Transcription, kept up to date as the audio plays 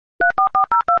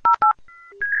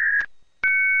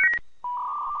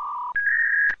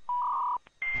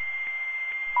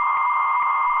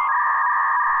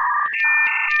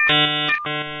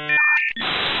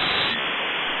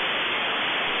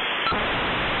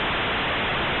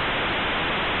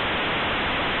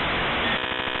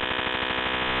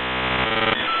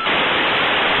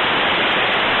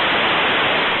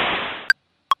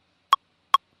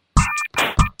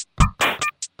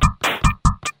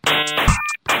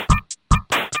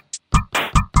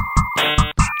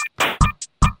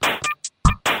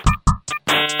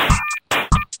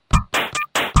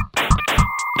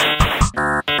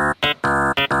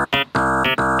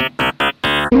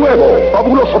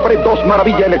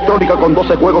maravilla electrónica con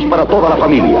 12 juegos para toda la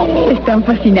familia. Están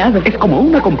fascinados. Es como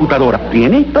una computadora.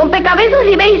 ¿Tiene? Rompecabezas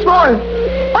y béisbol.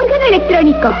 Órgano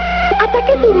electrónico.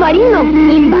 Ataque submarino.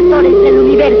 Invasores del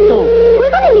universo.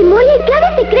 Juego de memoria y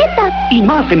claves secretas. Y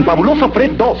más en Fabuloso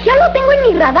Fred 2. Ya lo tengo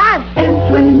en mi radar. El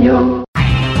sueño.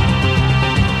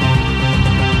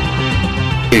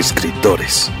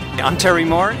 Escritores. I'm Terry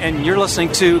Moore, and you're listening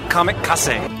to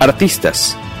Kamikaze.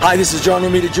 Artistas. Hi, this is John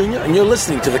Romita Jr., and you're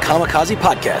listening to the Kamikaze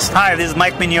Podcast. Hi, this is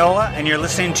Mike Mignola, and you're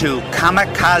listening to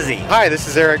Kamikaze. Hi, this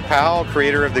is Eric Powell,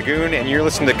 creator of The Goon, and you're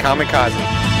listening to Kamikaze.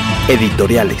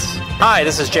 Editoriales. Hi,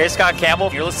 this is J. Scott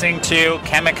Campbell. You're listening to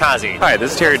Kamikaze. Hi,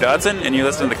 this is Terry Dodson, and you're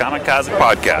listening to the Kamikaze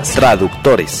Podcast.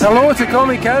 Traductores. Hello, it's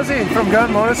Kamikaze from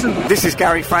Grant Morrison. This is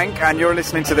Gary Frank, and you're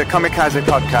listening to the Kamikaze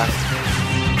Podcast.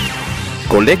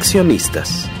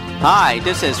 Coleccionistas. Hi,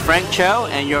 this is Frank Cho,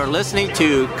 and you're listening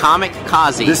to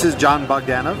Kamikaze. This is John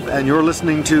Bogdanov, and you're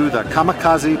listening to the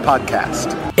Kamikaze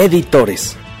Podcast.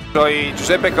 Editores. Soy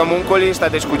Giuseppe Camuncoli,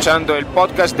 state escuchando el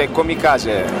podcast de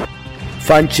Kamikaze.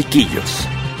 Fan chiquillos.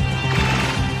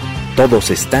 Todos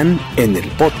están en el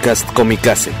podcast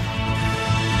Kamikaze.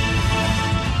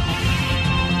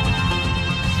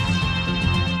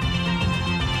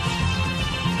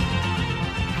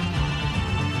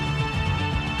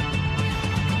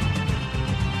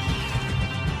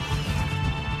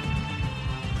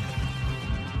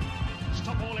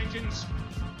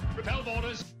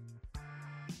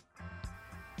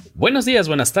 Buenos días,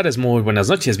 buenas tardes, muy buenas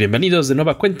noches. Bienvenidos de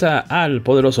nueva cuenta al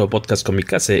poderoso podcast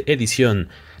Kamikaze, edición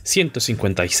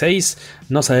 156.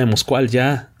 No sabemos cuál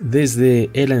ya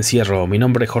desde el encierro. Mi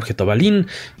nombre es Jorge Tobalín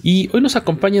y hoy nos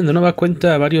acompañan de nueva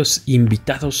cuenta varios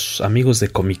invitados, amigos de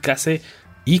Kamikaze.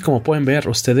 Y como pueden ver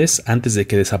ustedes, antes de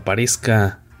que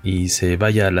desaparezca y se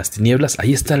vaya a las tinieblas,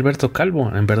 ahí está Alberto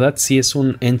Calvo. En verdad sí es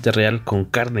un ente real con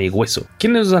carne y hueso.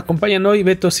 ¿Quiénes nos acompañan hoy,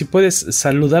 Beto? Si puedes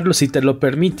saludarlos, si te lo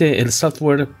permite el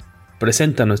software.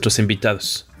 Presenta a nuestros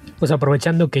invitados. Pues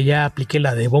aprovechando que ya apliqué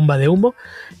la de bomba de humo,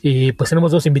 y pues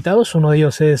tenemos dos invitados. Uno de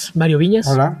ellos es Mario Viñas.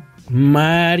 Hola.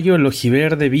 Mario el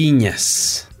Ojiverde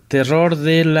Viñas. Terror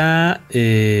de la...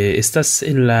 estás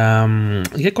en la...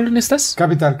 ¿En qué colonia estás?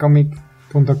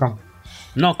 Capitalcomic.com.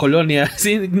 No, colonia.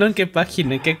 Sí, no en qué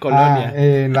página, en qué colonia.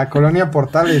 En la colonia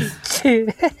Portales. Sí.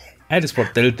 Eres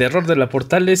el terror de la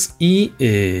Portales y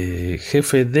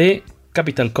jefe de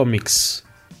Capital Comics.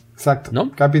 Exacto,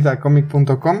 ¿no?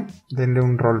 Capitalcomic.com, denle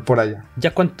un rol por allá.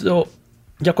 ¿Ya cuánto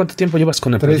tiempo llevas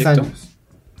con el 3 proyecto? 3 años.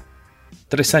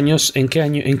 3 años, ¿en qué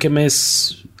año, en qué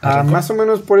mes? Más o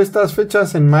menos por estas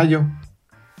fechas, en mayo.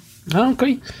 Ok.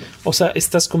 O sea,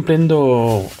 estás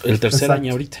cumpliendo el tercer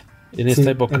año ahorita, en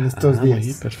esta época. En estos días.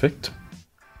 Muy perfecto.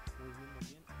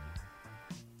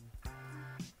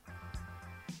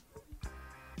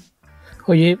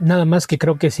 Oye, nada más que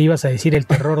creo que si ibas a decir el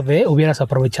terror de, hubieras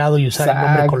aprovechado y usar el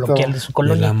nombre coloquial de su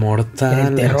colonia. De la Mortales.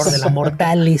 El terror de la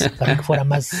Mortales, para que fuera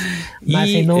más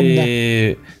en onda.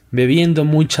 Bebiendo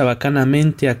muy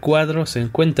chabacanamente a cuadros se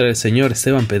encuentra el señor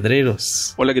Esteban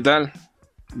Pedreros. Hola, ¿qué tal?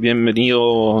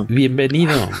 Bienvenido.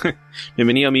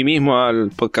 Bienvenido a mí mismo al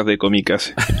podcast de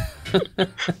Kamikaze.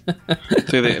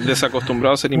 Estoy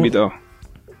desacostumbrado a ser invitado.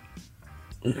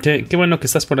 Qué bueno que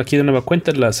estás por aquí de nueva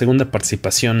cuenta. La segunda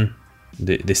participación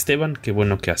de Esteban. Qué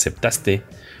bueno que aceptaste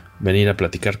venir a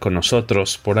platicar con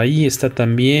nosotros. Por ahí está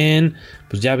también,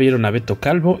 pues ya vieron a Beto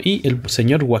Calvo y el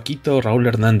señor Guaquito Raúl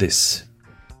Hernández.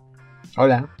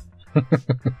 Hola.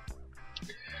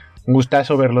 Un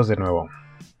gustazo verlos de nuevo.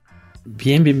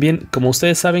 Bien. Como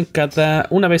ustedes saben,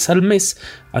 una vez al mes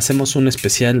hacemos un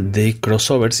especial de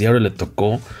crossovers y ahora le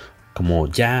tocó, como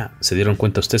ya se dieron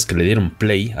cuenta ustedes que le dieron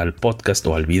play al podcast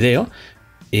o al video,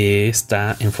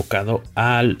 está enfocado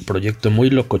al proyecto muy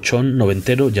locochón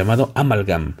noventero llamado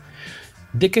Amalgam.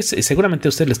 De que seguramente a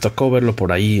ustedes les tocó verlo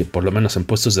por ahí, por lo menos en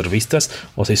puestos de revistas,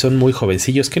 o si son muy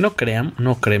jovencillos, que no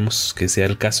creemos que sea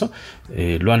el caso,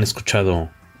 lo han escuchado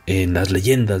en las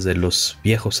leyendas de los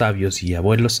viejos sabios y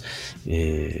abuelos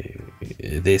de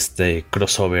este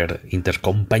crossover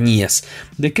intercompañías.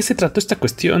 ¿De qué se trató esta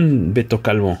cuestión, Beto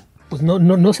Calvo? Pues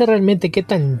no sé realmente qué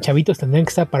tan chavitos tendrían que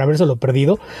estar para habérselo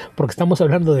perdido, porque estamos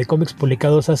hablando de cómics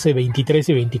publicados hace 23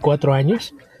 y 24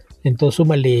 años. Entonces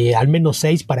súmale al menos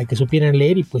 6 para que supieran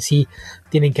leer, y pues sí,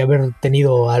 tienen que haber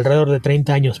tenido alrededor de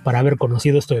 30 años para haber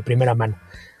conocido esto de primera mano.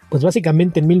 Pues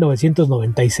básicamente en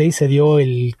 1996 se dio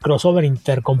el crossover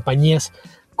intercompañías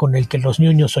con el que los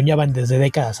ñoños soñaban desde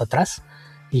décadas atrás,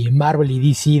 y Marvel y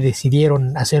DC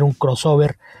decidieron hacer un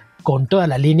crossover con toda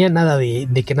la línea, nada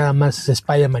de que nada más es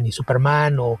Spider-Man y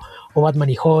Superman o Batman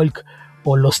y Hulk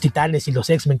o los Titanes y los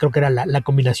X-Men, creo que era la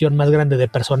combinación más grande de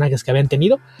personajes que habían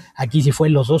tenido. Aquí sí fue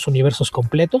los dos universos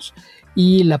completos,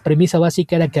 y la premisa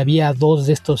básica era que había dos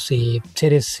de estos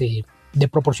seres de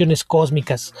proporciones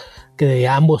cósmicas que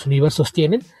ambos universos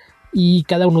tienen, y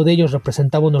cada uno de ellos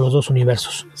representaba uno de los dos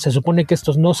universos. Se supone que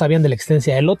estos no sabían de la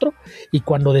existencia del otro, y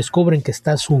cuando descubren que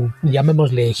está su,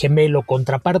 llamémosle, gemelo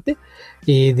contraparte,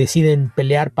 deciden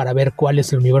pelear para ver cuál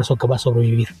es el universo que va a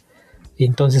sobrevivir.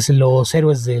 Entonces los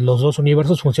héroes de los dos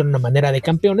universos funcionan a manera de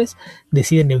campeones,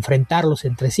 deciden enfrentarlos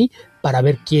entre sí para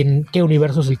ver qué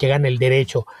universo es el que gana el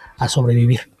derecho a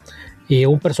sobrevivir.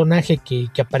 Un personaje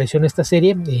que apareció en esta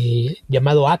serie,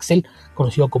 llamado Axel,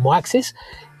 conocido como Access,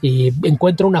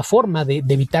 encuentra una forma de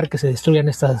evitar que se destruyan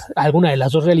alguna de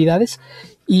las dos realidades,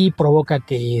 y provoca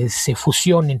que se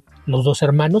fusionen los dos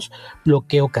hermanos, lo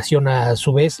que ocasiona a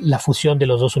su vez la fusión de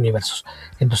los dos universos.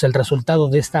 Entonces el resultado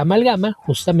de esta amalgama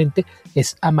justamente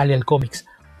es Amaliel Comics,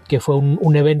 que fue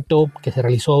un evento que se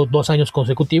realizó 2 años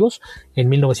consecutivos, en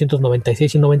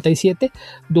 1996 y 97,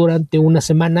 durante una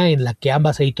semana en la que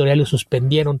ambas editoriales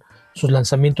suspendieron sus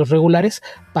lanzamientos regulares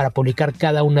para publicar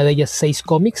cada una de ellas 6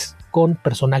 cómics con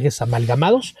personajes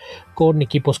amalgamados, con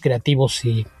equipos creativos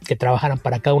que trabajaran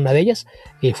para cada una de ellas.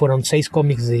 Fueron 6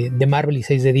 cómics de Marvel y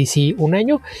 6 de DC un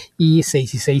año, y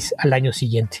 6 y 6 al año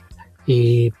siguiente.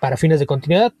 Para fines de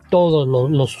continuidad, todos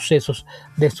los sucesos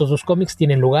de estos dos cómics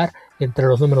tienen lugar entre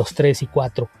los números 3 y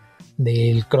 4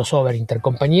 del crossover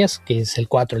intercompañías, que es el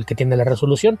 4 el que tiene la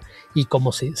resolución, y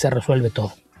cómo se resuelve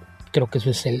todo. Creo que eso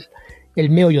es el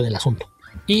meollo del asunto.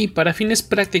 Y para fines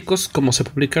prácticos, como se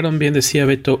publicaron, bien decía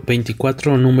Beto,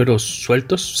 24 números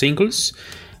sueltos, singles,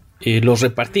 los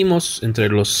repartimos entre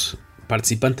los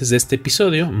participantes de este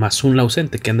episodio, más un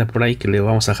ausente que anda por ahí, que le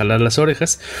vamos a jalar las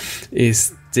orejas.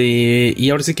 Y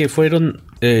ahora sí que fueron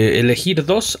elegir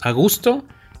 2 a gusto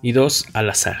y 2 al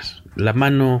azar. La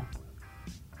mano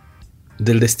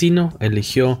del destino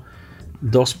eligió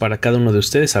 2 para cada uno de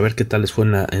ustedes, a ver qué tal les fue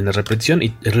en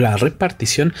la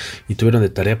repartición, y tuvieron de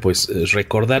tarea pues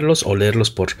recordarlos o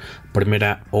leerlos por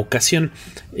primera ocasión.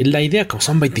 La idea, como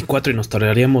son 24 y nos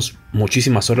tardaríamos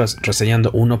muchísimas horas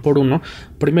reseñando uno por uno,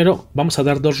 primero vamos a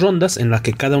dar 2 rondas en las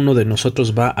que cada uno de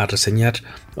nosotros va a reseñar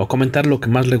o comentar lo que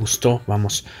más le gustó,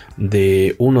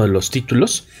 de uno de los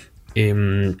títulos,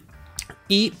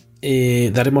 y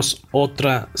daremos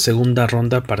otra segunda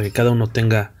ronda para que cada uno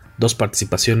tenga 2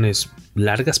 participaciones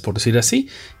largas, por decir así,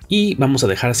 y vamos a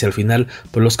dejar hacia el final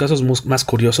pues los casos más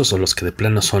curiosos o los que de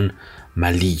plano son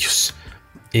malillos.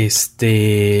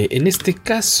 En este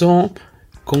caso,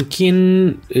 ¿con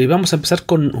quién? Vamos a empezar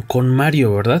con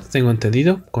Mario, ¿verdad? Tengo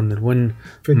entendido, con el buen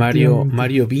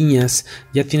Mario Viñas.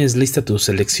 ¿Ya tienes lista tu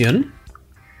selección?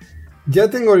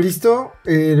 Ya tengo listo,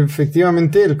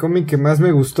 efectivamente, el cómic que más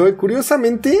me gustó, y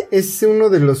curiosamente es uno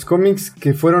de los cómics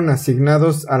que fueron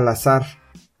asignados al azar,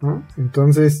 ¿no?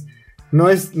 Entonces no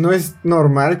es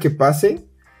normal que pase.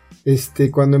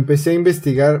 Cuando empecé a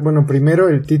investigar, bueno, primero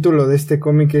el título de este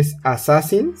cómic es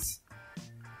Assassins.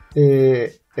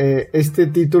 Este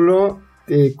título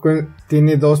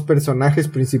tiene 2 personajes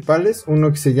principales,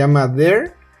 uno que se llama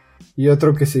Dare y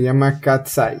otro que se llama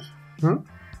Cat's Eye, ¿no?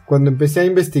 Cuando empecé a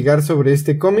investigar sobre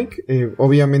este cómic,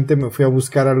 obviamente me fui a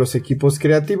buscar a los equipos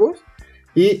creativos,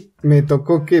 y me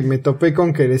topé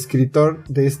con que el escritor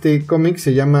de este cómic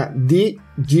se llama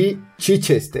D.G.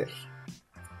 Chichester.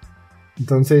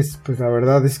 Entonces, pues la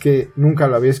verdad es que nunca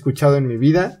lo había escuchado en mi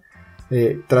vida.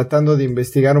 Tratando de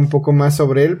investigar un poco más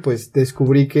sobre él, pues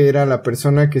descubrí que era la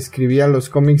persona que escribía los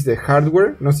cómics de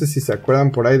Hardware. No sé si se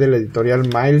acuerdan por ahí de la editorial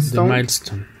Milestone.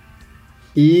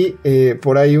 Y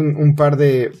por ahí un par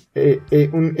de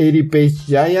un 80-page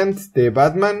Giant de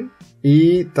Batman,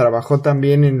 y trabajó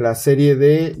también en la serie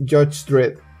de Judge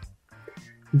Dredd.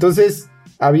 Entonces,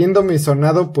 habiéndome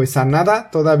sonado pues a nada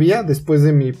todavía después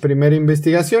de mi primera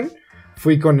investigación,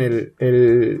 fui con el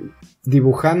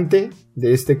dibujante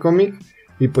de este cómic,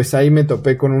 y pues ahí me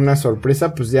topé con una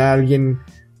sorpresa, pues ya alguien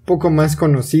poco más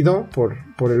conocido por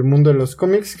el mundo de los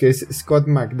cómics, que es Scott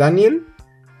McDaniel,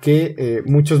 que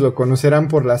muchos lo conocerán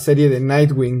por la serie de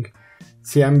Nightwing.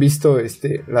 Si han visto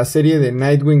la serie de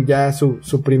Nightwing, ya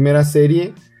su primera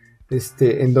serie,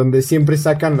 en donde siempre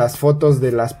sacan las fotos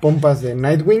de las pompas de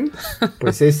Nightwing,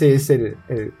 pues ese es el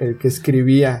que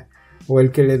escribía, o el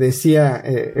que le decía,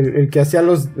 el que hacía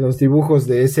los dibujos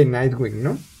de ese Nightwing,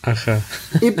 ¿no? Ajá.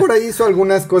 Y por ahí hizo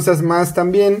algunas cosas más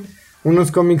también,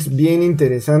 unos cómics bien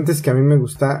interesantes que a mí me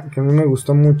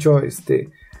gustó mucho,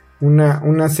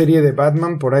 una serie de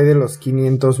Batman por ahí de los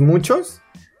 500 muchos.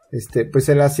 Pues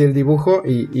él hacía el dibujo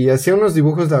y hacía unos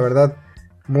dibujos, la verdad,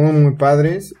 muy muy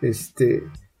padres.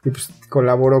 Y pues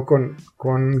colaboró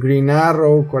con Green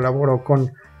Arrow, colaboró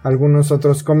con algunos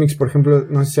otros cómics, por ejemplo,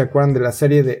 no sé si se acuerdan de la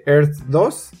serie de Earth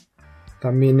 2,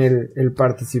 también él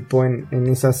participó en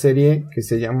esa serie que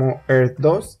se llamó Earth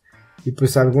 2, y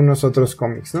pues algunos otros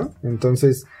cómics, ¿no?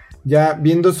 Entonces, ya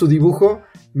viendo su dibujo,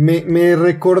 me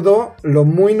recordó lo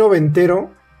muy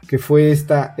noventero que fue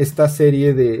esta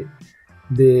serie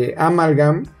de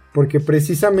Amalgam, porque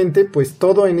precisamente pues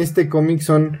todo en este cómic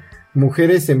son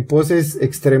mujeres en poses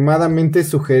extremadamente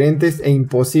sugerentes e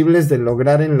imposibles de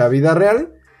lograr en la vida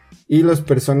real, y los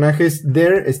personajes.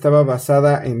 Dare estaba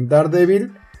basada en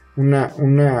Daredevil,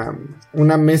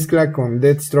 una mezcla con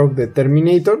Deathstroke de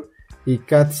Terminator, y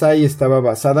Cat's-Eye estaba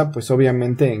basada pues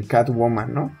obviamente en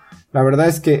Catwoman, ¿no? La verdad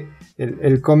es que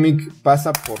el cómic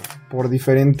pasa por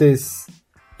diferentes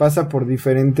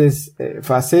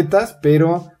facetas,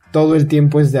 pero todo el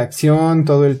tiempo es de acción,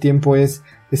 todo el tiempo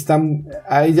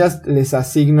a ellas les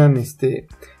asignan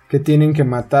que tienen que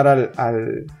matar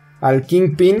al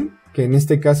Kingpin, que en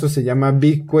este caso se llama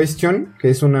Big Question, que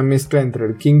es una mezcla entre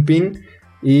el Kingpin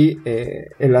y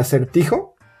el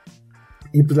Acertijo.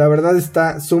 Y pues la verdad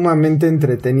está sumamente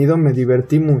entretenido, me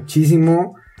divertí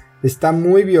muchísimo, está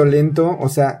muy violento, o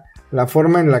sea, la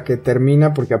forma en la que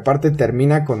termina, porque aparte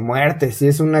termina con muertes y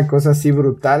es una cosa así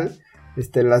brutal.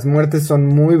 Las muertes son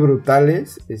muy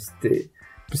brutales,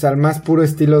 pues al más puro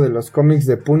estilo de los cómics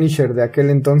de Punisher de aquel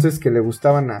entonces que le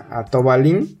gustaban a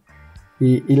Tobalín.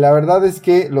 Y la verdad es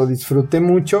que lo disfruté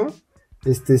mucho,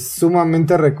 es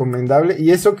sumamente recomendable.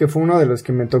 Y eso que fue uno de los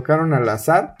que me tocaron al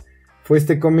azar, fue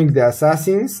este cómic de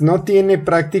Assassins. No tiene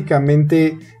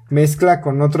prácticamente mezcla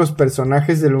con otros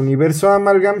personajes del universo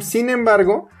Amalgam, sin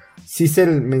embargo, sí se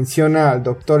menciona al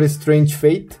Doctor Strange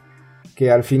Fate,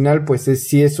 que al final pues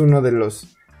sí es uno de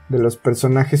los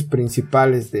personajes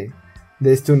principales de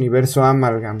este universo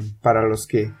Amalgam, para los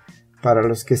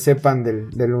que sepan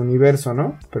del universo,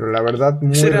 ¿no? Pero la verdad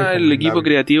muy ¿Será el equipo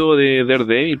creativo de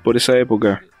Daredevil por esa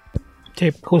época?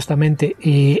 Sí, justamente,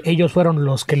 ellos fueron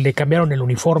los que le cambiaron el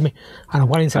uniforme. A lo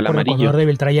mejor se acuerdan cuando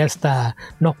Daredevil traía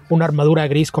una armadura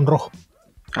gris con rojo.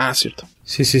 Ah, cierto.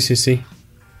 Sí.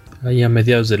 Ahí a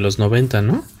mediados de los 90,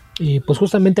 ¿no? Y pues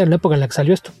justamente en la época en la que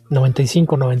salió esto,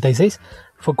 95, 96,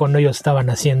 fue cuando ellos estaban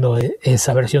haciendo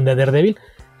esa versión de Daredevil.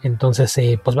 Entonces,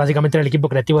 pues básicamente era el equipo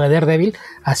creativo de Daredevil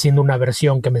haciendo una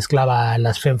versión que mezclaba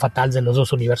las femme fatales de los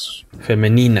dos universos.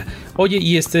 Femenina. Oye,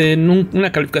 y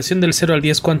una calificación del 0 al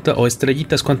 10, ¿cuánto, o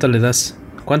estrellitas, cuánto le das?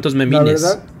 ¿Cuántos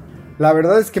memines? La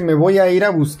verdad es que me voy a ir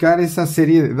a buscar esa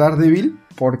serie de Daredevil,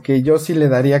 porque yo sí le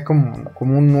daría como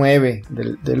un 9.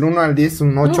 Del 1 al 10,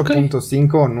 un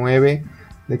 8.5 o 9,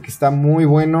 de que está muy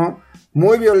bueno,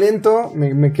 muy violento,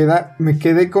 me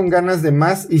quedé con ganas de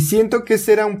más, y siento que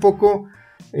ese era un poco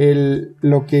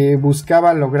lo que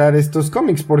buscaba lograr estos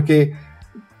cómics, porque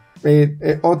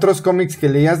otros cómics que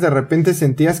leías de repente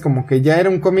sentías como que ya era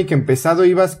un cómic empezado,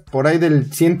 ibas por ahí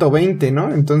del 120,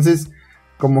 ¿no? Entonces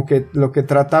como que lo que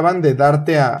trataban de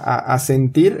darte a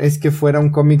sentir es que fuera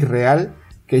un cómic real,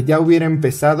 que ya hubiera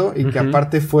empezado y que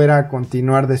aparte fuera a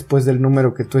continuar después del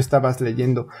número que tú estabas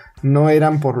leyendo. No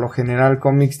eran por lo general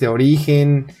cómics de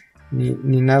origen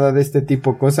ni nada de este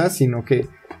tipo de cosas, sino que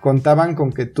contaban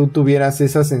con que tú tuvieras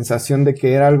esa sensación de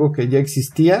que era algo que ya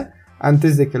existía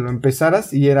antes de que lo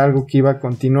empezaras y era algo que iba a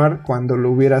continuar cuando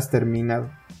lo hubieras terminado.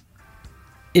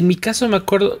 En mi caso me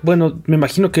acuerdo, bueno, me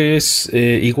imagino que es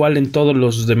igual en todos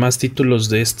los demás títulos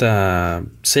de esta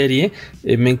serie.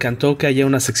 Me encantó que haya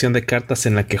una sección de cartas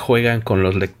en la que juegan con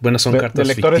los son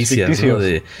cartas ficticias, ¿no?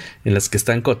 En las que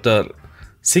están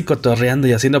cotorreando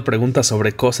y haciendo preguntas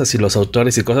sobre cosas y los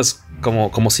autores y cosas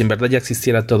como si en verdad ya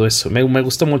existiera todo eso. Me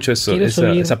gustó mucho eso,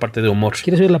 esa parte de humor.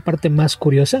 ¿Quieres ver la parte más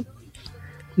curiosa?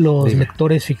 Los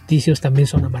lectores ficticios también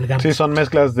son amalgamas. Sí, son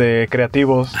mezclas de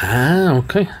creativos. Ah,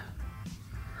 ok.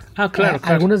 Claro.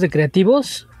 Algunas de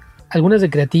creativos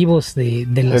de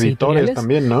las editoriales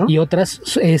también, ¿no? Y otras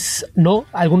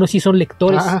algunos sí son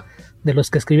lectores de los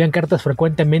que escribían cartas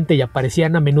frecuentemente y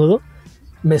aparecían a menudo.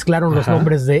 Mezclaron los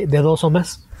nombres de dos o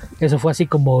más. Eso fue así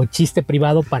como chiste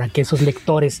privado para que esos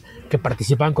lectores que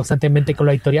participaban constantemente con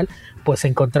la editorial pues se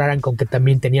encontraran con que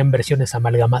también tenían versiones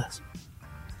amalgamadas.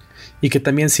 Y que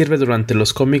también sirve durante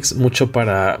los cómics mucho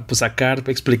para sacar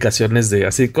explicaciones de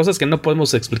así cosas que no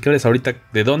podemos explicarles ahorita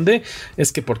de dónde.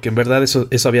 Es que porque en verdad eso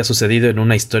había sucedido en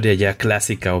una historia ya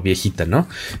clásica o viejita, ¿no?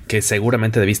 Que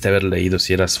seguramente debiste haber leído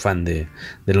si eras fan del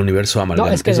universo Amalgam.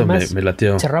 No, es que eso además me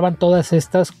latió. Cerraban todas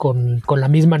estas con la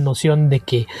misma noción de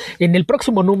que en el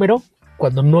próximo número,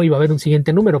 cuando no iba a haber un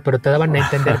siguiente número, pero te daban a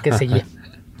entender que seguía.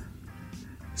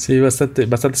 Sí, bastante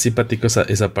simpático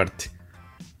esa parte.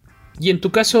 Y en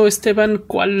tu caso, Esteban,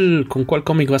 ¿con cuál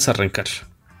cómic vas a arrancar?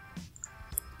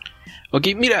 Ok,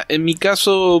 mira, en mi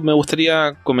caso me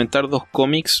gustaría comentar 2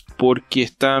 cómics porque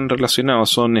están relacionados.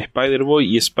 Son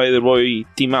Spider-Boy y Spider-Boy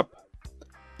Team Up.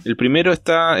 El primero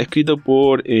está escrito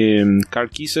por Karl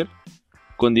Kesel,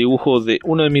 con dibujos de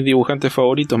uno de mis dibujantes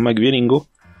favoritos, Mike Bieringo.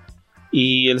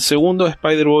 Y el segundo,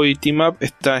 Spider-Boy Team Up,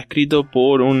 está escrito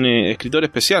por un escritor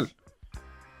especial,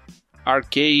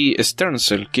 R.K.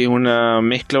 Sternsel, que es una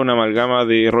mezcla, una amalgama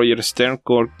de Roger Stern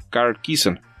con Karl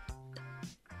Kesel.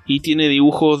 Y tiene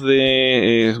dibujos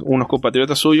de unos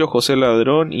compatriotas suyos, José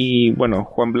Ladrón y, bueno,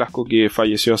 Juan Blasco, que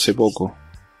falleció hace poco.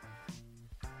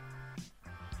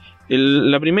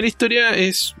 La primera historia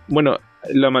es, bueno,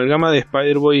 la amalgama de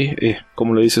Spider-Boy es,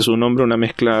 como lo dice su nombre, una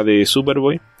mezcla de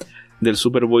Superboy, del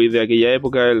Superboy de aquella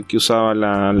época, el que usaba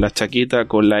la chaqueta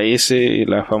con la S,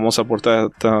 la famosa portada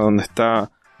donde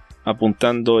está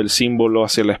apuntando el símbolo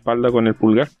hacia la espalda con el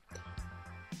pulgar.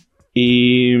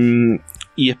 Y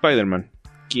Spider-Man,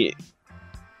 que,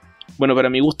 bueno, para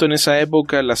mi gusto en esa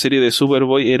época la serie de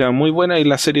Superboy era muy buena y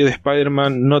la serie de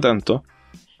Spider-Man no tanto.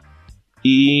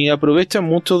 Y aprovecha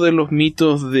mucho de los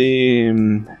mitos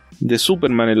de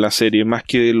Superman en la serie, más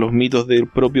que de los mitos del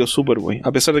propio Superboy.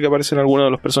 A pesar de que aparecen algunos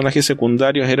de los personajes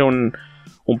secundarios, era un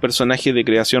personaje de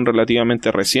creación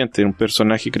relativamente reciente, un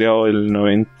personaje creado en el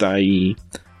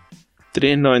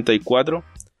 93, 94,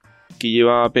 que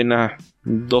lleva apenas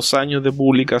 2 años de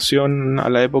publicación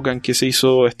a la época en que se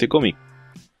hizo este cómic.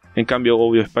 En cambio,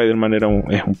 obvio, Spider-Man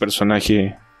es un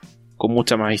personaje con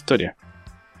mucha más historia.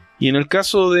 Y en el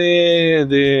caso de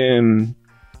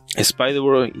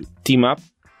Spider-Boy Team Up,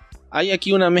 hay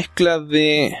aquí una mezcla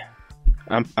de...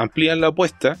 amplían la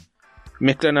apuesta,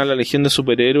 mezclan a la Legión de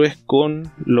Superhéroes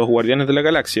con los Guardianes de la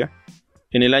Galaxia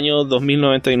en el año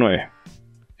 2099,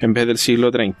 en vez del siglo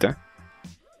 30.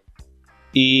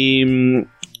 Y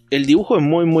el dibujo es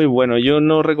muy muy bueno. Yo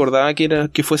no recordaba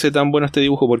que fuese tan bueno este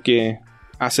dibujo porque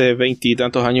hace 20 y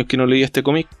tantos años que no leí este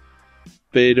cómic.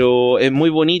 Pero es muy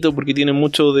bonito porque tiene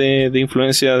mucho de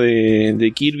influencia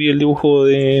de Kirby, el dibujo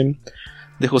de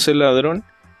José Ladrón.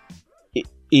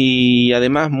 Y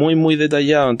además muy muy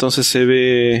detallado, entonces se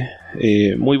ve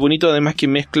muy bonito, además que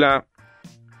mezcla...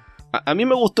 A mí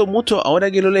me gustó mucho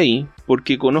ahora que lo leí,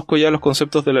 porque conozco ya los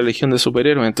conceptos de la Legión de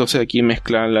Superhéroes, entonces aquí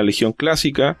mezclan la Legión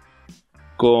clásica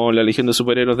con la Legión de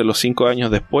Superhéroes de los 5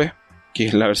 años después, que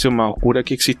es la versión más oscura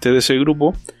que existe de ese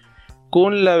grupo,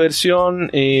 con la versión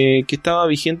que estaba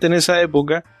vigente en esa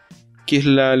época, que es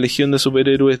la Legión de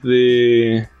Superhéroes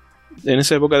en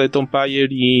esa época de Tom Payer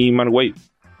y Mark Waid.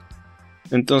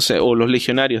 Entonces, o los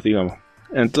legionarios, digamos.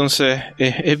 Entonces,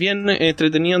 es bien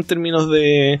entretenido en términos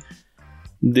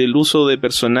del uso de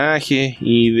personajes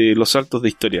y de los saltos de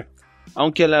historia.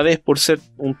 Aunque a la vez, por ser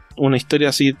una historia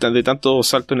así de tanto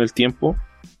salto en el tiempo,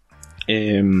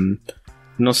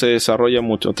 no se desarrolla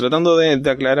mucho. Tratando de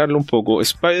aclararlo un poco,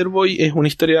 Spider-Boy es una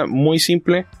historia muy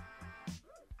simple.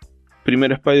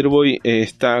 Primero Spider-Boy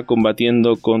está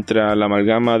combatiendo contra la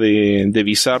amalgama de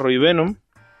Bizarro y Venom,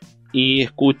 y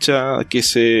escucha que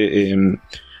se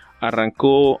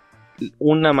arrancó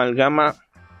una amalgama.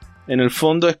 En el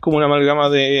fondo es como una amalgama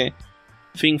de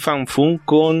Fin Fan Fun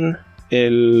con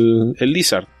el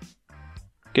Lizard,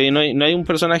 que no hay un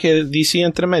personaje de DC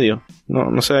entre medio.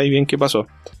 No sé ahí bien qué pasó.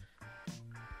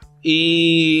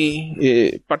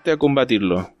 Y parte a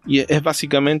combatirlo. Y es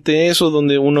básicamente eso,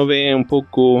 donde uno ve un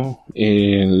poco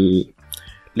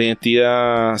la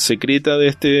identidad secreta de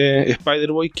este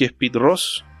Spider-Boy, que es Pete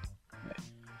Ross.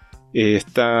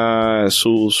 Está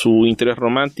su interés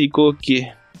romántico, que es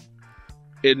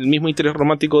el mismo interés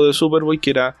romántico de Superboy, que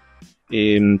era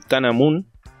Tana Moon,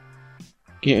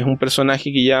 que es un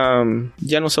personaje que ya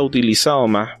no se ha utilizado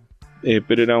más.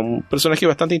 Pero era un personaje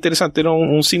bastante interesante. Era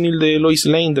un símil de Lois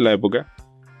Lane de la época,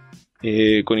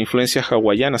 con influencias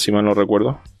hawaianas, si mal no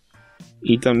recuerdo.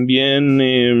 Y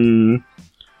también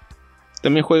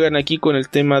juegan aquí con el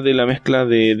tema de la mezcla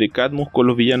de Cadmus con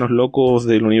los villanos locos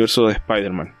del universo de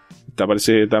Spider-Man.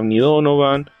 Aparece Daphne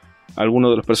Donovan,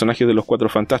 algunos de los personajes de los Cuatro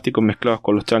Fantásticos mezclados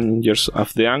con los Challengers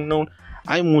of the Unknown.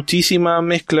 Hay muchísima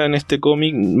mezcla en este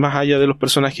cómic, más allá de los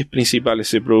personajes principales.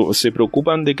 Se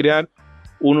preocupan de crear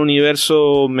un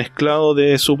universo mezclado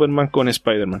de Superman con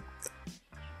Spider-Man.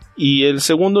 Y el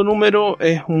segundo número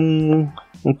es un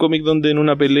cómic donde en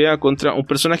una pelea contra un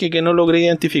personaje que no logré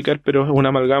identificar, pero es una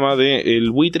amalgama de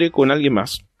el buitre con alguien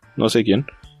más, no sé quién.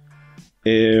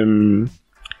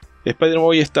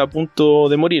 Spider-Man está a punto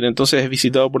de morir, entonces es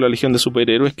visitado por la Legión de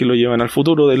Superhéroes, que lo llevan al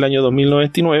futuro del año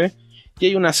 2099. Y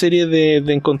hay una serie de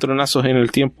encontronazos en el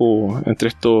tiempo entre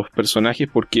estos personajes,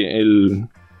 porque el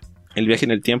viaje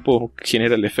en el tiempo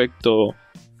genera el efecto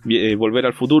volver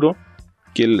al futuro,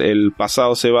 que el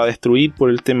pasado se va a destruir por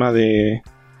el tema de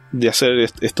de hacer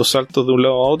estos saltos de un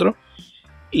lado a otro.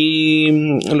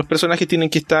 Y los personajes tienen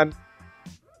que estar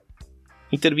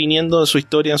interviniendo en su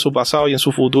historia, en su pasado y en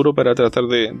su futuro para tratar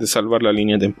de salvar la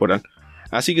línea temporal.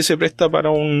 Así que se presta para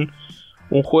un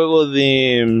juego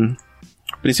de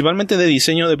principalmente de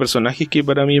diseño de personajes, que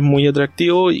para mí es muy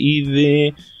atractivo, y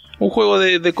de un juego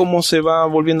de cómo se va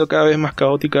volviendo cada vez más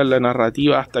caótica la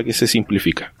narrativa hasta que se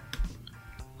simplifica,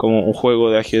 como un juego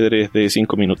de ajedrez de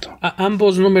 5 minutos.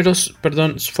 ¿Ambos números,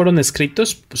 fueron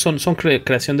escritos? ¿Son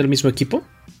creación del mismo equipo?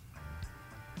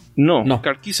 No.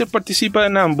 Karkiser participa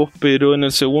en ambos, pero en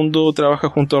el segundo trabaja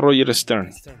junto a Roger Stern,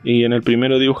 y en el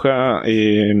primero dibuja,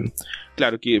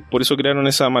 claro, que por eso crearon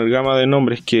esa amalgama de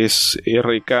nombres que es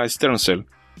R.K. Sterncel.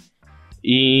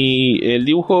 Y el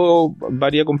dibujo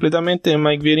varía completamente.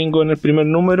 Mike Bieringo en el primer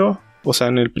número, o sea,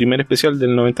 en el primer especial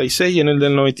del 96, y en el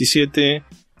del 97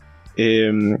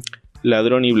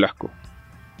 Ladrón y Blasco.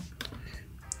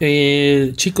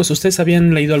 Chicos, ¿ustedes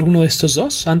habían leído alguno de estos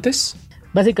dos antes?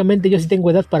 Básicamente yo sí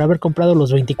tengo edad para haber comprado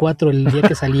los 24 el día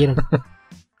que salieron.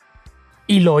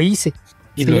 Y lo hice.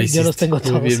 Y sí, lo hiciste. Yo los tengo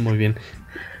todos. Muy bien.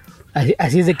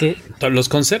 Así es de que... ¿Los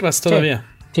conservas todavía?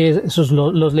 Sí, esos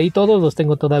los leí todos, los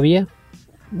tengo todavía.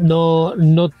 No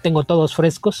tengo todos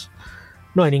frescos.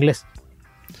 No, en inglés.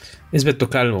 Es Beto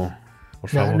Calvo, por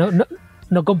favor.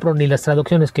 No compro ni las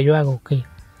traducciones que yo hago, ok.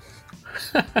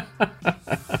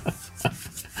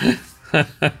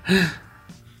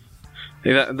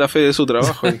 Da fe de su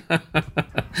trabajo.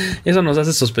 Eso nos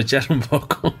hace sospechar un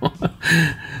poco.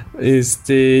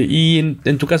 Y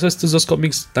en tu caso, estos dos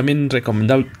cómics también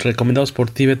recomendados por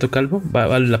ti, Beto Calvo,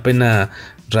 ¿vale la pena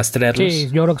rastrearlos? Sí,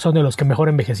 yo creo que son de los que mejor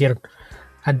envejecieron.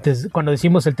 Antes, cuando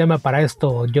decimos el tema para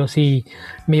esto, yo sí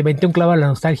me inventé un clavo a la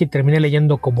nostalgia y terminé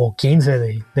leyendo como 15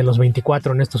 de los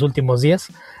 24 en estos últimos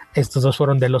días. Estos dos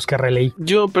fueron de los que releí.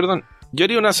 Yo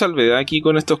haría una salvedad aquí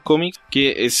con estos cómics,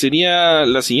 que sería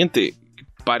la siguiente.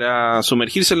 Para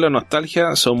sumergirse en la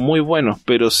nostalgia son muy buenos,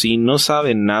 pero si no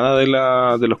saben nada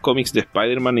de los cómics de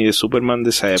Spider-Man y de Superman de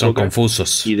esa época, son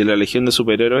confusos, y de la Legión de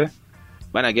Superhéroes,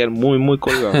 van a quedar muy muy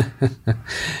colgados.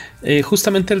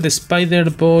 Justamente el de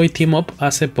Spider-Boy Team Up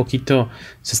hace poquito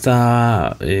se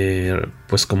está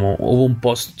pues como hubo un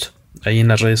post ahí en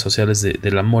las redes sociales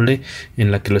de La Mole,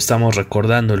 en la que lo estamos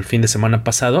recordando el fin de semana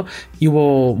pasado, y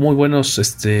hubo muy buenos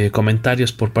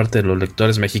comentarios por parte de los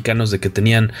lectores mexicanos de que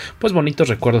tenían pues bonitos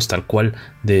recuerdos tal cual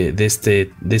de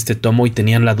este tomo, y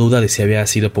tenían la duda de si había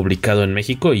sido publicado en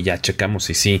México, y ya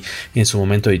checamos y sí, en su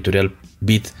momento Editorial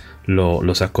Beat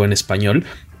lo sacó en español,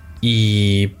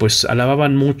 y pues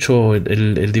alababan mucho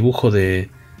el dibujo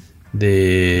de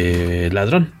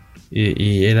Ladrón.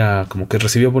 Y era como que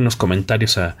recibió buenos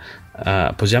comentarios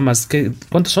pues ya más que...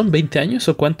 ¿Cuántos son? ¿20 años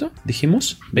o cuánto?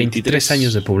 Dijimos. 23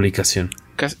 años de publicación.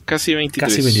 Casi 23.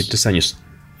 Casi 23 años.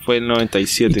 Fue el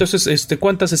 97. Entonces,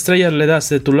 ¿cuántas estrellas le das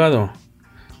de tu lado?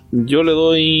 Yo le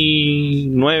doy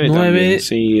 9 también,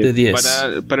 sí, de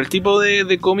 10. Para el tipo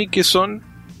de cómic que son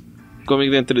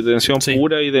cómic de entretención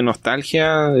pura y de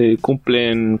nostalgia,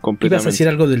 cumplen completamente. Ibas a decir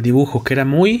algo del dibujo, que era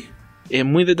muy... Es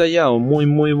muy detallado, muy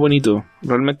muy bonito.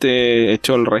 Realmente he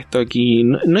hecho el resto aquí.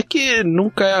 No es que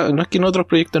en otros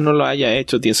proyectos no lo haya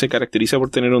hecho. Se caracteriza por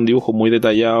tener un dibujo muy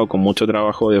detallado, con mucho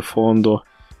trabajo de fondo.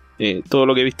 Todo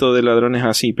lo que he visto de Ladrones es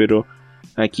así, pero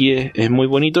aquí es muy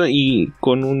bonito y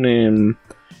con un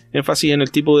énfasis en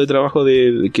el tipo de trabajo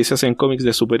que se hace en cómics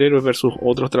de superhéroes versus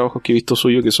otros trabajos que he visto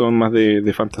suyo que son más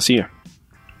de fantasía.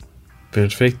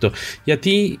 Perfecto. ¿Y a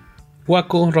ti,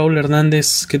 Waco, Raúl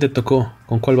Hernández, qué te tocó?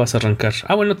 ¿Con cuál vas a arrancar?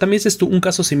 Bueno, también es un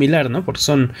caso similar, ¿no? Porque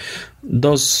son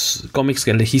dos cómics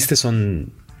que elegiste,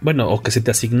 o que se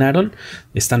te asignaron,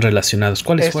 están relacionados.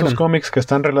 ¿Cuáles fueron? Estos cómics que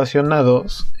están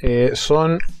relacionados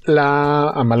son la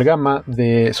amalgama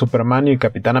de Superman y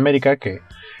Capitán América, que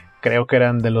creo que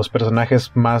eran de los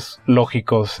personajes más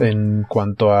lógicos en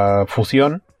cuanto a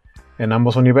fusión en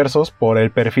ambos universos, por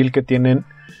el perfil que tienen.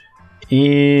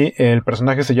 Y el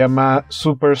personaje se llama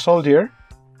Super Soldier.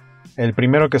 El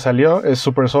primero que salió es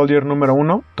Super Soldier número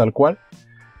 1, tal cual.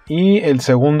 Y el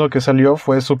segundo que salió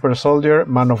fue Super Soldier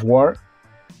Man of War.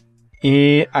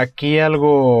 Y aquí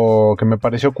algo que me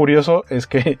pareció curioso es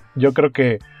que yo creo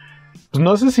que... Pues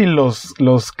no sé si los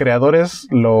creadores,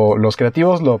 los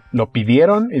creativos lo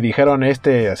pidieron y dijeron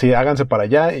así, háganse para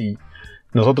allá y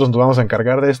nosotros nos vamos a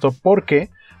encargar de esto, porque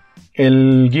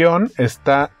el guión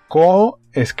está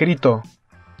coescrito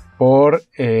por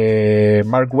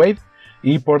Mark Waid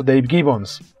y por Dave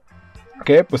Gibbons,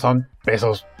 que pues son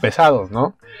pesos pesados,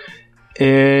 ¿no?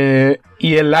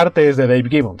 Y el arte es de Dave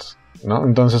Gibbons, ¿no?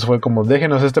 Entonces fue como,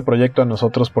 déjenos este proyecto a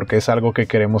nosotros porque es algo que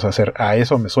queremos hacer. A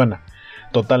eso me suena.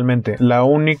 totalmente. La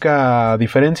única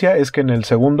diferencia es que en el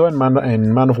segundo, en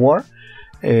Man of War,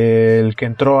 el que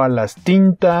entró a las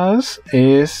tintas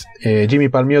es Jimmy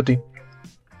Palmiotti.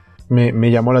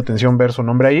 Me llamó la atención ver su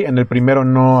nombre ahí. En el primero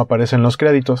no aparece en los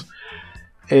créditos.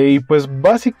 Y pues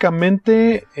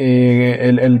básicamente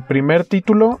el primer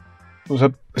título, o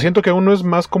sea, siento que uno es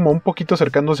más como un poquito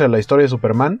acercándose a la historia de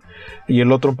Superman y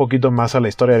el otro un poquito más a la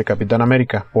historia del Capitán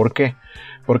América. ¿Por qué?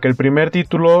 Porque el primer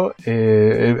título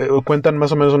cuentan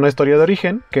más o menos una historia de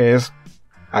origen, que es: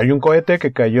 hay un cohete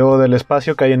que cayó del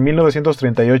espacio, cae en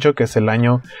 1938, que es el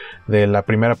año de la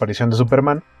primera aparición de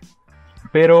Superman.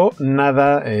 Pero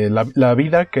nada, la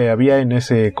vida que había en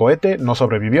ese cohete no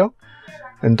sobrevivió.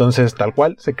 Entonces, tal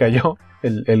cual, se cayó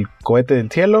el cohete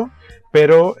del cielo.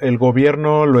 Pero el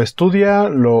gobierno lo estudia,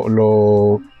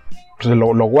 lo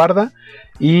guarda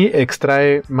y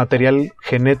extrae material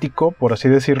genético, por así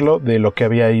decirlo, de lo que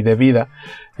había ahí de vida.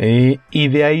 Y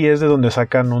de ahí es de donde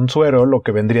sacan un suero, lo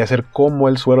que vendría a ser como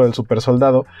el suero del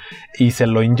supersoldado, y se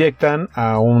lo inyectan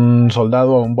a un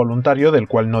soldado, a un voluntario, del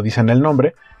cual no dicen el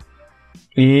nombre.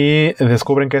 Y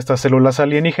descubren que estas células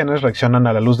alienígenas reaccionan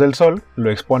a la luz del sol,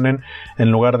 lo exponen en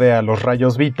lugar de a los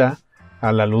rayos Vita,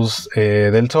 a la luz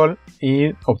del sol,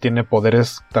 y obtiene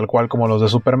poderes tal cual como los de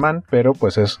Superman, pero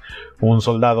pues es un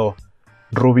soldado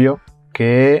rubio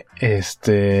que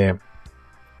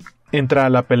entra a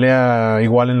la pelea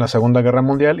igual en la Segunda Guerra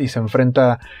Mundial y se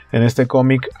enfrenta en este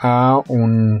cómic a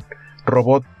un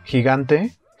robot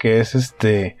gigante que es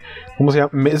 ¿cómo se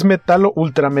llama? Es Metalo,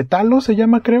 Ultrametalo se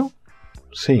llama, creo.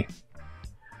 Sí.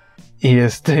 Y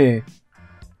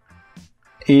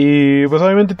y pues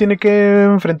obviamente tiene que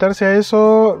enfrentarse a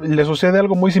eso. Le sucede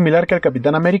algo muy similar que al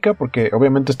Capitán América, porque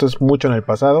obviamente esto es mucho en el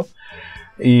pasado.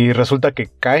 Y resulta que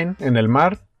caen en el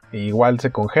mar, igual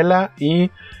se congela,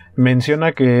 y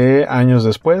menciona que años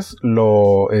después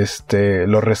lo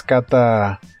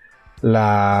rescata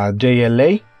la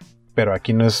JLA, pero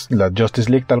aquí no es la Justice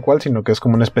League tal cual, sino que es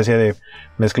como una especie de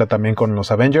mezcla también con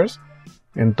los Avengers.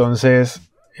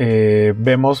 Entonces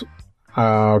vemos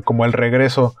como el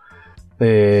regreso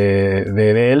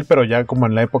de él, pero ya como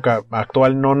en la época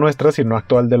actual, no nuestra, sino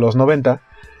actual de los 90.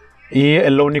 Y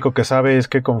él lo único que sabe es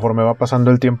que conforme va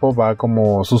pasando el tiempo va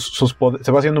como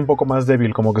se va haciendo un poco más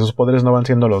débil, como que sus poderes no van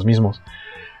siendo los mismos.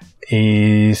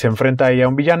 Y se enfrenta ahí a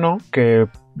un villano que,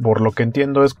 por lo que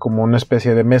entiendo, es como una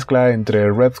especie de mezcla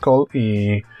entre Red Skull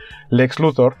y Lex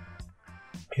Luthor,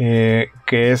 que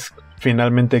es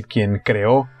finalmente quien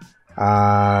creó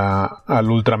al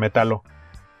Ultrametalo.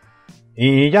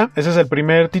 Y ya, ese es el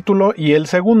primer título. Y el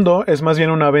segundo es más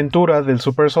bien una aventura del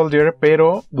Super Soldier,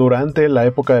 pero durante la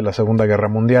época de la Segunda Guerra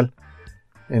Mundial.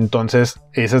 Entonces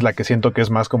esa es la que siento que es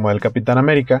más como el Capitán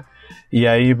América. Y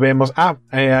ahí vemos,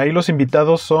 ahí los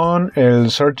invitados son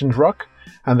el Sergeant Rock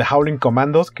and the Howling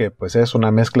Commandos, que pues es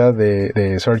una mezcla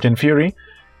de Sergeant Fury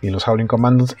y los Howling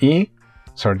Commandos y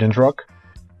Sergeant Rock.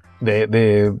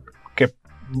 Que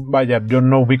vaya, yo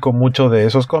no ubico mucho de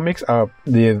esos cómics.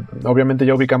 Obviamente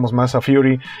ya ubicamos más a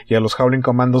Fury y a los Howling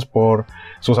Commandos por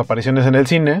sus apariciones en el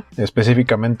cine,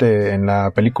 específicamente en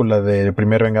la película del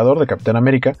Primer Vengador de Capitán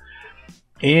América.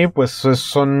 Y pues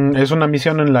es una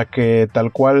misión en la que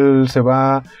tal cual se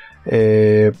va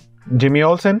Jimmy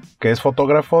Olsen, que es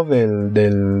fotógrafo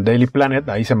del Daily Planet.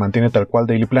 Ahí se mantiene tal cual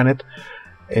Daily Planet,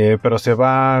 pero se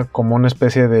va como una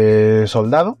especie de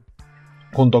soldado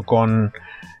junto con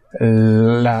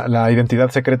la identidad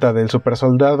secreta del super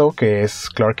soldado, que es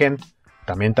Clark Kent,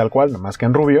 también tal cual, nomás que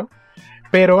en rubio.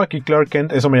 Pero aquí Clark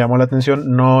Kent, eso me llamó la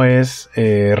atención, no es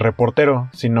reportero,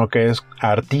 sino que es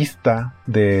artista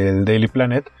del Daily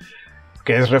Planet,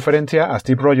 que es referencia a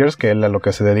Steve Rogers, que él a lo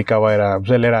que se dedicaba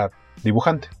él era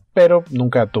dibujante, pero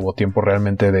nunca tuvo tiempo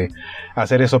realmente de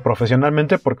hacer eso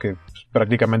profesionalmente, porque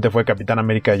prácticamente fue Capitán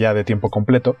América ya de tiempo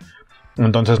completo,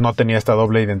 entonces no tenía esta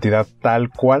doble identidad tal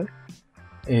cual.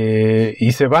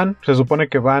 Y se supone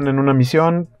que van en una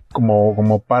misión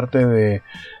como parte de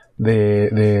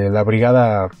la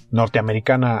brigada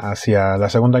norteamericana hacia la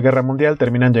Segunda Guerra Mundial.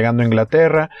 Terminan llegando a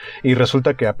Inglaterra y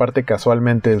resulta que aparte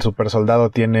casualmente el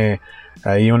supersoldado tiene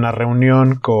ahí una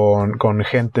reunión con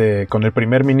gente, con el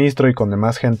primer ministro y con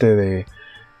demás gente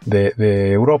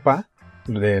de Europa,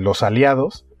 de los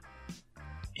aliados,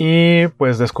 y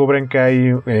pues descubren que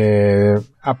hay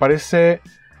aparece.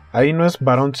 Ahí no es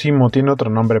Barón Zemo, tiene otro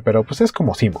nombre, pero pues es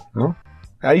como Zemo, ¿no?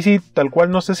 Ahí sí, tal cual,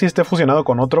 no sé si esté fusionado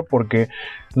con otro, porque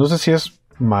no sé si es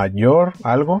mayor,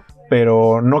 algo,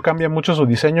 pero no cambia mucho su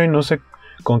diseño y no sé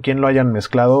con quién lo hayan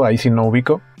mezclado, ahí sí no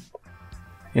ubico.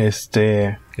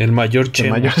 El mayor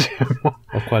Zemo.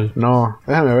 ¿O cuál? No,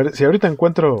 déjame ver, si ahorita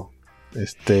encuentro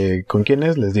con quién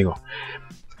es, les digo.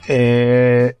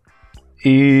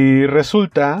 Y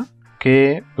resulta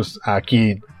que, pues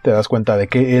aquí te das cuenta de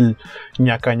que el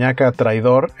ñaca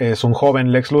traidor es un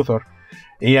joven Lex Luthor.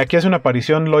 Y aquí hace una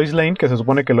aparición Lois Lane, que se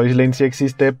supone que Lois Lane sí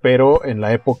existe, pero en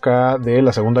la época de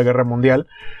la Segunda Guerra Mundial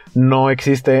no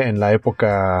existe en la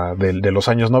época de los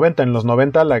años 90. En los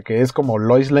 90 la que es como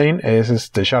Lois Lane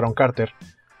es Sharon Carter.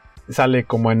 Sale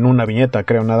como en una viñeta,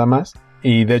 creo, nada más.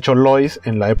 Y de hecho Lois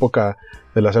en la época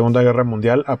de la Segunda Guerra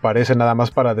Mundial aparece nada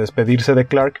más para despedirse de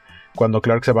Clark, cuando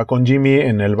Clark se va con Jimmy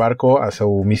en el barco a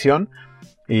su misión.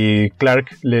 Y Clark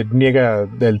le niega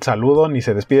el saludo, ni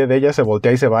se despide de ella, se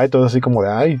voltea y se va, y todo así como de,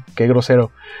 ay, qué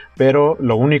grosero. Pero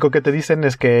lo único que te dicen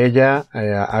es que ella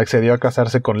accedió a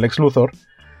casarse con Lex Luthor,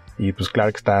 y pues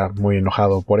Clark está muy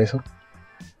enojado por eso.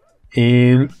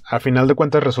 Y a final de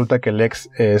cuentas resulta que Lex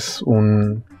es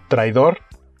un traidor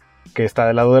que está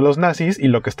del lado de los nazis, y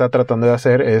lo que está tratando de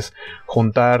hacer es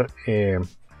juntar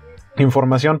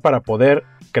información para poder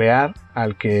crear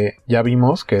al que ya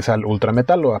vimos, que es al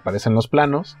Ultrametal, lo aparece en los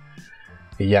planos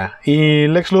y ya. Y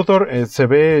Lex Luthor se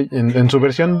ve en su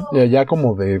versión ya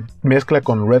como de mezcla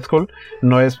con Red Skull,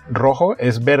 no es rojo,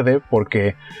 es verde,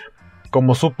 porque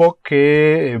como supo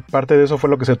que parte de eso fue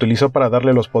lo que se utilizó para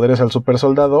darle los poderes al super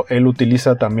soldado, él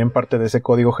utiliza también parte de ese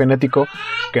código genético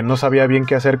que no sabía bien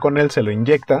qué hacer con él, se lo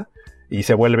inyecta y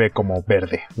se vuelve como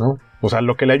verde, ¿no? O sea,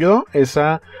 lo que le ayudó es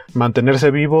a mantenerse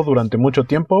vivo durante mucho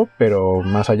tiempo, pero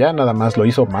más allá nada más lo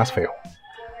hizo más feo.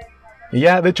 Y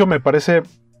ya, de hecho me parece,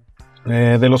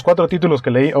 de los 4 títulos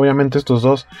que leí, obviamente estos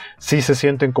 2 sí se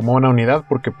sienten como una unidad,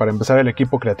 porque para empezar el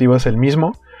equipo creativo es el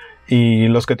mismo, y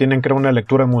los que tienen, creo, una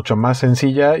lectura mucho más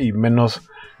sencilla y menos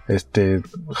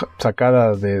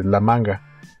sacada de la manga.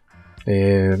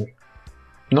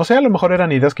 No sé, a lo mejor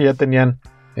eran ideas que ya tenían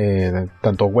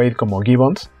tanto Wade como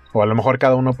Gibbons, o a lo mejor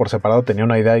cada uno por separado tenía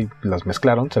una idea y las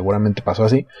mezclaron, seguramente pasó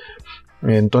así.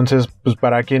 Entonces, pues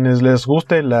para quienes les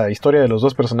guste la historia de los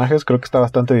dos personajes, creo que está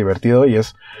bastante divertido y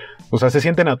es, o sea, se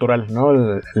siente natural, ¿no?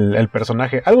 El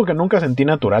personaje. Algo que nunca sentí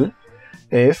natural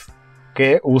es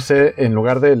que use, en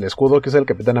lugar del escudo que es el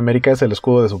Capitán América, es el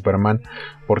escudo de Superman,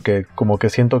 porque como que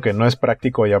siento que no es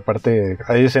práctico, y aparte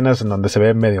hay escenas en donde se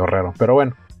ve medio raro, pero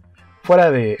bueno.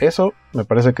 Fuera de eso, me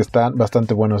parece que están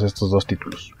bastante buenos estos 2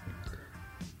 títulos.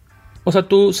 O sea,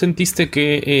 ¿tú sentiste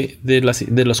que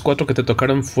de los 4 que te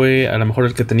tocaron fue a lo mejor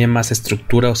el que tenía más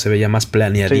estructura o se veía más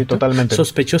planeadito? Sí, totalmente.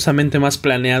 Sospechosamente más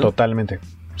planeado. Totalmente.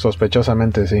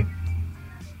 Sospechosamente, sí.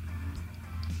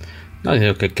 No,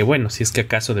 digo que bueno, si es que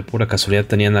acaso de pura casualidad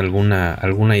tenían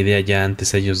alguna idea ya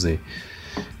antes ellos de,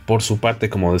 por su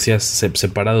parte, como decías,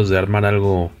 separados, de armar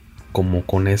algo como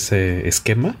con ese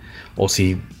esquema, o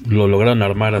si lo lograron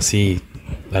armar así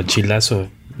al chilazo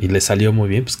y le salió muy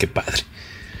bien, pues qué padre.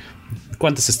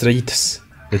 ¿Cuántas estrellitas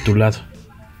de tu lado?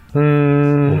 O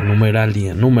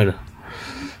número.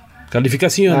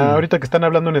 Calificación. Ahorita que están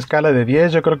hablando en escala de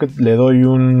 10, yo creo que le doy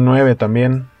un 9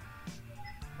 también.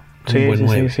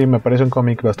 Sí, me parece un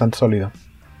cómic bastante sólido.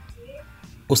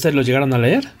 ¿Ustedes lo llegaron a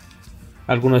leer?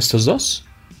 ¿Alguno de estos 2?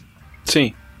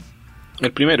 Sí,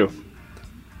 el primero.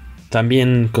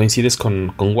 ¿También coincides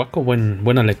con Waco?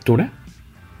 ¿Buena lectura?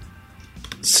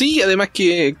 Sí, además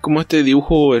que como este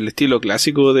dibujo, el estilo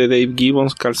clásico de Dave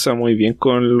Gibbons calza muy bien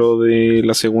con lo de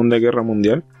la Segunda Guerra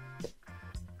Mundial.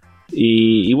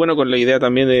 Y bueno, con la idea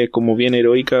también de como bien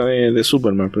heroica de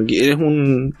Superman, porque eres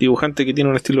un dibujante que tiene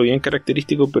un estilo bien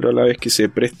característico, pero a la vez que se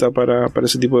presta para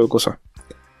ese tipo de cosas.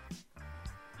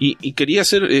 Y quería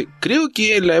hacer, creo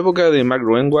que en la época de Mark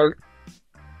Gruenwald,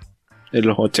 en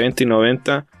los 80 y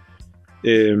 90,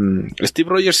 Steve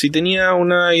Rogers sí tenía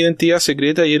una identidad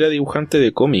secreta y era dibujante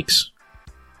de cómics.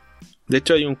 De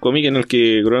hecho hay un cómic en el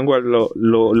que Gruenwald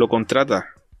lo contrata.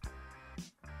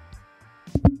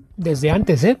 Desde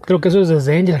antes, creo que eso es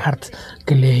desde Angel Heart,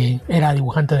 que le era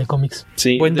dibujante de cómics.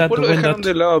 Sí, después lo dejaron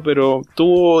de lado, pero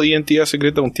tuvo identidad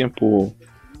secreta un tiempo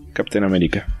Captain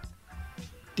America.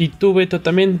 ¿Y tú, Beto,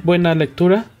 también buena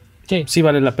lectura? Sí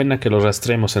vale la pena que lo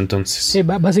rastremos entonces. Sí,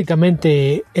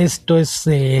 básicamente esto es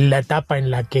la etapa en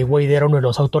la que Wade era uno de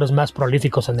los autores más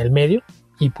prolíficos en el medio,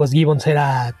 y pues Gibbons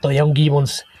era todavía un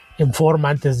Gibbons en forma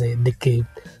antes de que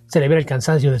se le viera el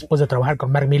cansancio después de trabajar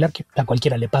con Mark Millar, que a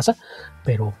cualquiera le pasa,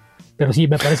 pero sí,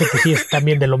 me parece que sí es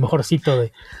también de lo mejorcito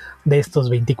de estos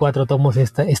 24 tomos,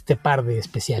 este par de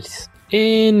especiales.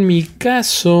 En mi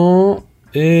caso,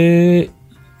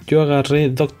 yo agarré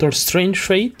Doctor Strange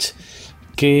Fate,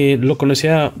 que lo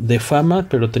conocía de fama,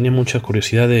 pero tenía mucha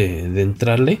curiosidad de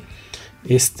entrarle.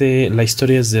 La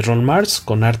historia es de Ron Marz,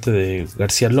 con arte de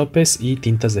García López y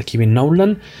tintas de Kevin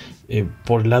Nowlan.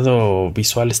 Por el lado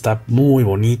visual está muy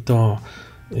bonito.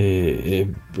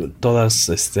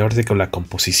 todas, ahora sí, con la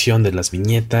composición de las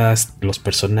viñetas, los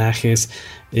personajes,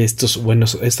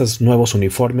 estos nuevos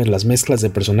uniformes, las mezclas de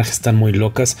personajes están muy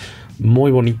locas,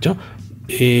 muy bonito.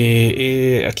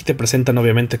 Aquí te presentan,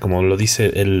 obviamente, como lo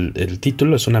dice el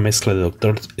título, es una mezcla de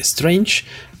Doctor Strange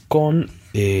con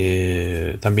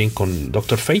también con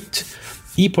Doctor Fate,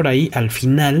 y por ahí al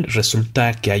final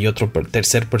resulta que hay otro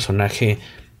tercer personaje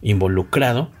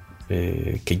involucrado,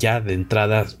 que ya de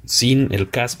entrada, sin el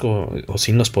casco o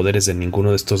sin los poderes de ninguno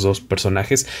de estos dos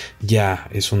personajes, ya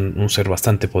es un ser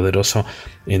bastante poderoso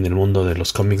en el mundo de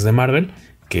los cómics de Marvel,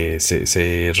 que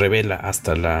se revela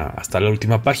hasta la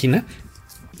última página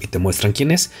y te muestran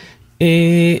quién es.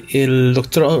 El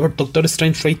Doctor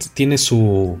Strange Fate tiene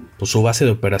su base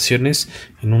de operaciones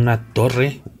en una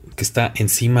torre que está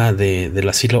encima del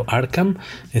asilo Arkham.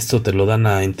 Esto te lo dan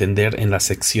a entender en la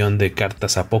sección de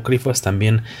cartas apócrifas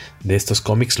también de estos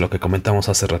cómics, lo que comentamos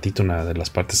hace ratito, una de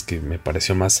las partes que me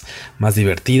pareció más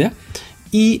divertida.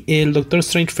 Y el Doctor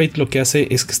Strange Fate lo que hace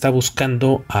es que está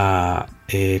buscando a,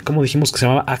 como dijimos que se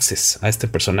llamaba Access, a este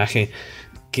personaje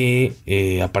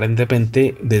que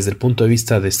aparentemente desde el punto de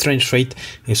vista de Strange Fate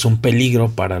es un peligro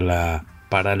para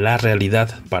la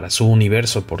realidad, para su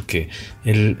universo, porque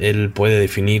él puede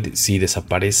definir si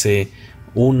desaparece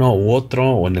uno u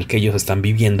otro o en el que ellos están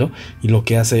viviendo, y lo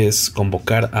que hace es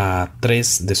convocar a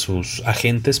 3 de sus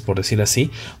agentes, por decir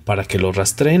así, para que lo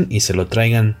rastreen y se lo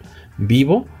traigan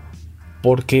vivo,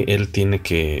 porque él tiene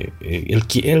que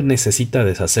él necesita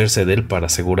deshacerse de él para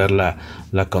asegurar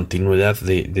la continuidad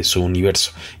de su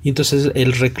universo. Y entonces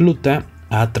él recluta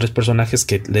a 3 personajes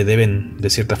que le deben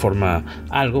de cierta forma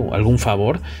algún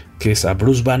favor, que es a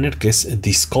Bruce Banner, que es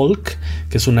The Skulk,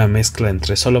 que es una mezcla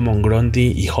entre Solomon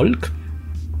Grundy y Hulk,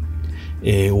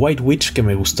 White Witch, que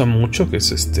me gustó mucho, que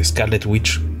es Scarlet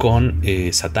Witch con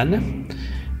Satana,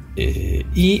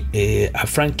 y a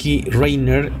Frankie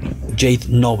Rainer, Jade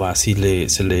Nova, así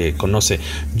se le conoce.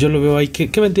 Yo lo veo ahí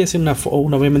que vendría a ser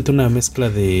obviamente una mezcla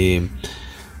de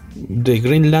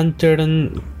Green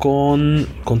Lantern con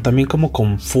también como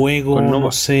con fuego, con Nova.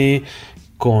 No sé,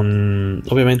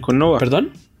 obviamente con Nova.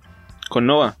 ¿Perdón? Con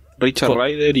Nova, Richard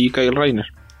Rider y Kyle Rayner.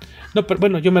 No, pero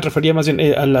bueno, yo me refería más bien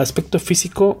al aspecto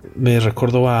físico. Me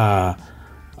recordó a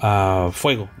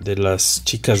Fuego, de las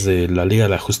chicas de la Liga de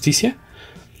la Justicia.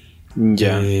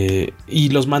 Ya. Y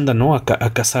los mandan, ¿no?, a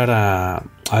cazar a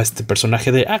este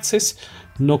personaje de Access,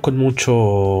 no con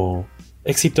mucho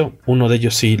éxito. Uno de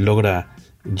ellos sí logra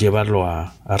llevarlo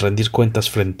a rendir cuentas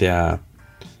frente a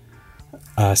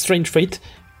Strange Fate,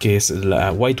 que es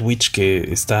la White Witch,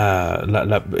 que está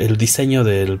el diseño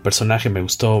del personaje me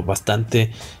gustó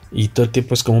bastante, y todo el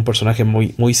tiempo es como un personaje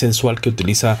muy, muy sensual que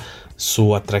utiliza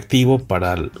su atractivo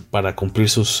para cumplir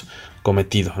sus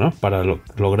cometidos, ¿no?, para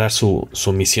lograr su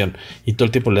misión, y todo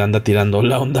el tiempo le anda tirando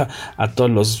la onda a todos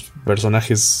los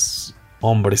personajes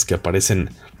hombres que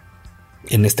aparecen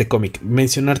en este cómic.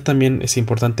 Mencionar también es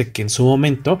importante que en su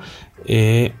momento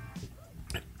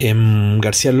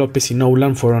García López y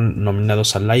Nolan fueron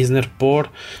nominados al Eisner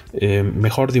por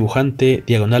mejor dibujante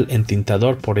diagonal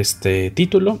entintador por este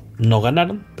título. No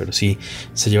ganaron, pero sí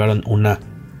se llevaron una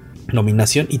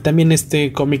nominación. Y también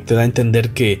este cómic te da a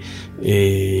entender que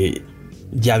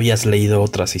ya habías leído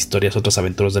otras historias, otras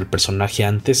aventuras del personaje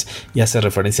antes, y hace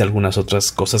referencia a algunas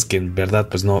otras cosas que en verdad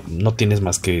pues no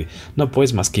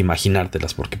puedes más que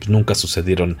imaginártelas, porque pues nunca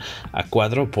sucedieron a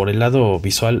cuadro. Por el lado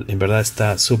visual, en verdad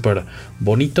está súper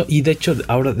bonito, y de hecho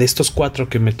ahora de estos 4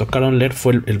 que me tocaron leer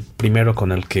fue el primero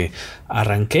con el que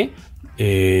arranqué.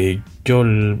 Yo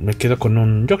me quedo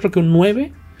con yo creo que un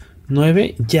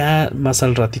 9, ya más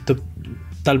al ratito.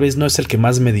 Tal vez no es el que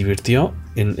más me divirtió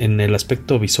en el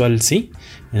aspecto visual, sí,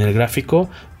 en el gráfico,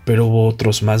 pero hubo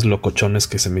otros más locochones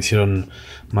que se me hicieron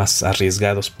más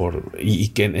arriesgados y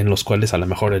que en los cuales a lo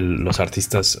mejor los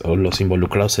artistas o los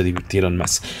involucrados se divirtieron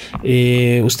más.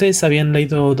 ¿Ustedes habían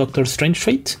leído Doctor Strange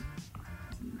Fate?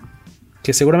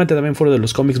 Que seguramente también fue uno de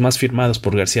los cómics más firmados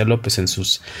por García López en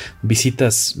sus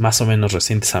visitas más o menos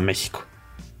recientes a México.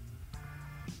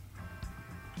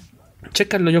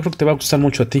 Chécalo, yo creo que te va a gustar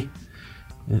mucho a ti.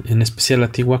 En especial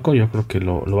a ti, Waco, yo creo que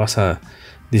lo vas a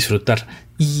disfrutar.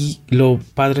 Y lo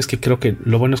padre es que creo que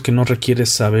lo bueno es que no requieres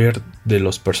saber de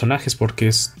los personajes, porque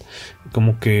es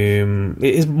como que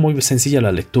es muy sencilla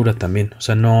la lectura también. O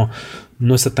sea, no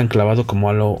está tan clavado como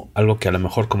algo que a lo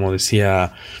mejor, como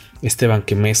decía Esteban,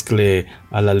 que mezcle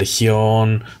a la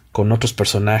Legión con otros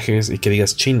personajes y que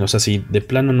digas, chin, o sea, si de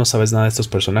plano no sabes nada de estos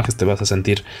personajes te vas a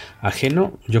sentir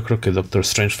ajeno. Yo creo que Doctor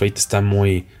Strange Fate está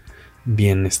muy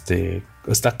bien,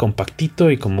 está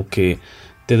compactito, y como que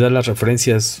te da las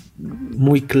referencias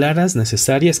muy claras,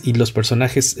 necesarias, y los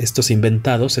personajes estos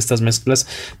inventados, estas mezclas,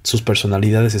 sus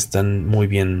personalidades están muy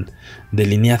bien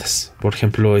delineadas. Por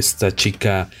ejemplo, esta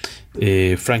chica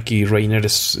Frankie Rainer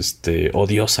es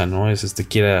odiosa, ¿no?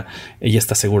 Ella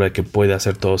está segura de que puede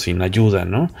hacer todo sin ayuda,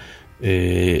 ¿no?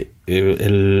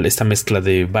 Esta mezcla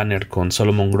de Banner con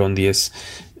Solomon Grundy es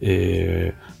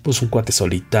pues un cuate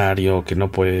solitario que no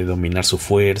puede dominar su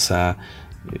fuerza.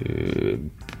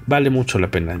 Vale mucho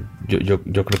la pena. Yo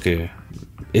creo que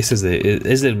ese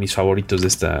es de mis favoritos de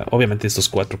esta. Obviamente estos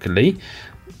 4 que leí,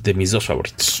 de mis 2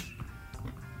 favoritos.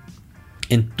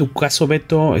 En tu caso,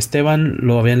 Beto, Esteban,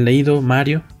 ¿lo habían leído?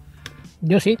 Mario.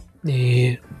 Yo sí.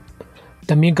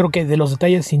 También creo que de los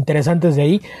detalles interesantes de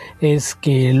ahí es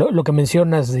que lo que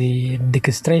mencionas de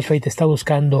que Strange Fate está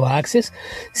buscando a Access,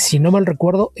 si no mal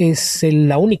recuerdo, es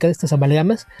la única de estas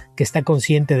amalgamas que está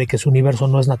consciente de que su universo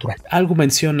no es natural. Algo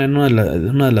menciona en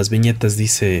una de las viñetas,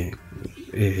 dice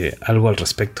algo al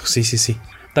respecto. Sí.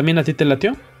 ¿También a ti te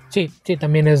latió? Sí,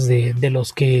 también es de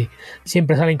los que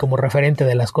siempre salen como referente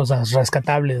de las cosas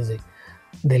rescatables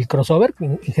del crossover.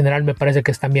 En general me parece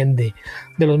que es también de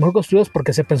los mejor construidos,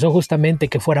 porque se pensó justamente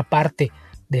que fuera parte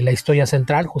de la historia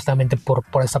central, justamente por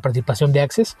esta participación de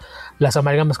Access. Las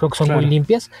amalgamas creo que son muy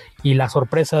limpias, y la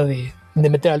sorpresa de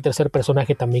meter al tercer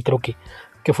personaje también creo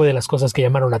que fue de las cosas que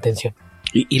llamaron la atención.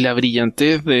 Y la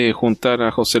brillantez de juntar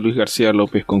a José Luis García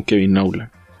López con Kevin Nowlan.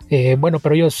 Bueno,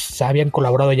 pero ellos habían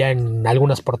colaborado ya en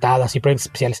algunas portadas y proyectos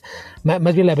especiales.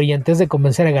 Más bien la brillantez de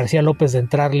convencer a García López de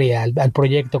entrarle al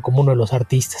proyecto como uno de los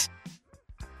artistas.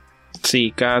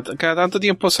 Sí, cada tanto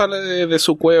tiempo sale de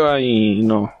su cueva y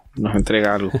nos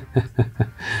entrega algo.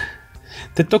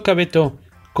 Te toca, Beto.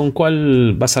 ¿Con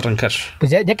cuál vas a arrancar?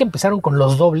 Pues ya que empezaron con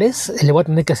los dobles, le voy a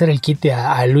tener que hacer el quite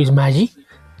a Luis Maggi.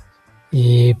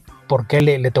 Porque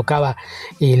le tocaba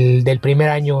el del primer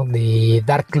año de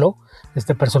Dark Claw,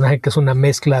 este personaje que es una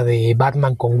mezcla de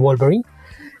Batman con Wolverine.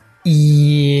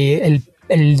 Y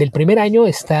el del primer año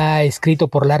está escrito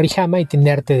por Larry Hama y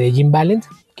tiene arte de Jim Balent,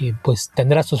 que pues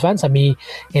tendrá sus fans. A mí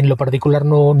en lo particular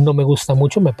no me gusta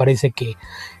mucho. Me parece que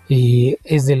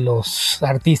es de los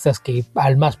artistas que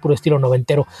al más puro estilo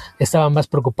noventero estaba más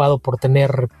preocupado por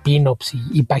tener pin-ups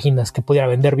y páginas que pudiera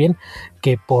vender bien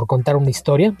que por contar una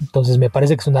historia. Entonces me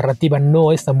parece que su narrativa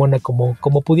no es tan buena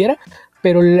como pudiera,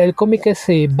 pero el cómic es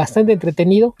bastante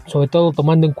entretenido, sobre todo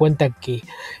tomando en cuenta que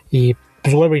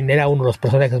pues Wolverine era uno de los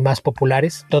personajes más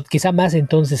populares, quizá más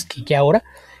entonces que ahora,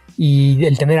 y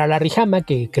el tener a Larry Hama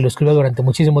que lo escribió durante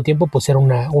muchísimo tiempo pues era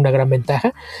una gran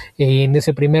ventaja. En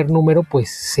ese primer número pues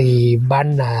se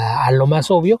van a lo más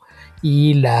obvio,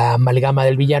 y la amalgama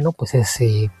del villano pues es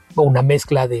una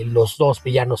mezcla de los dos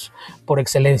villanos por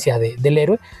excelencia del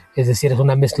héroe, es decir, es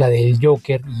una mezcla del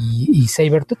Joker y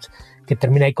Sabretooth, que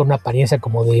termina ahí con una apariencia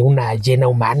como de una hiena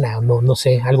humana, no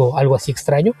sé, algo así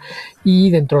extraño. Y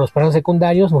dentro de los personajes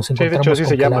secundarios nos encontramos de hecho, así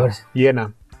se llama,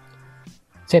 hiena.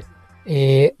 Sí.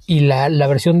 Y la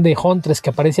versión de Huntress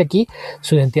que aparece aquí,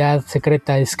 su identidad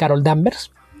secreta es Carol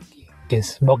Danvers, que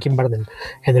es Mockingbird en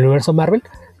el universo Marvel.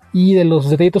 Y de los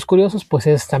detallitos curiosos pues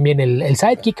es también el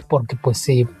sidekick, porque pues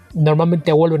normalmente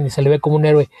a Wolverine se le ve como un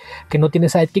héroe que no tiene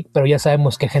sidekick, pero ya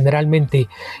sabemos que generalmente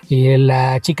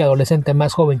la chica adolescente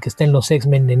más joven que está en los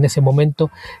X-Men en ese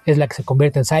momento es la que se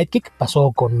convierte en sidekick.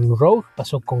 Pasó con Rogue,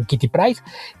 pasó con Kitty Pryde,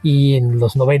 y en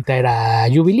los 90 era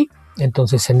Jubilee.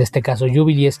 Entonces en este caso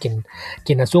Jubilee es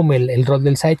quien asume el rol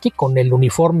del sidekick con el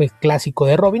uniforme clásico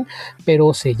de Robin,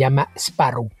 pero se llama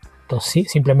Sparrow. Entonces sí,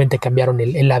 simplemente cambiaron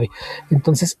el ave.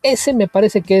 Entonces ese me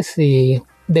parece que es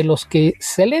de los que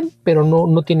se leen, pero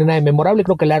no tiene nada de memorable.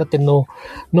 Creo que el arte no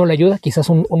le ayuda. Quizás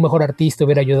un mejor artista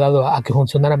hubiera ayudado a que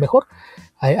funcionara mejor.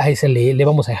 A ese le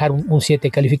vamos a dejar un 7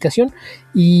 de calificación.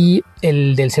 Y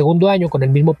el del segundo año con el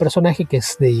mismo personaje, que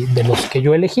es de los que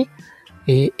yo elegí,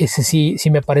 ese sí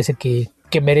me parece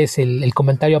que merece el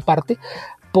comentario aparte,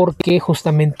 porque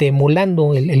justamente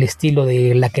emulando el estilo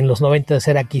de la que en los 90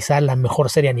 era quizá la mejor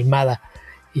serie animada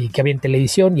que había en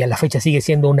televisión, y a la fecha sigue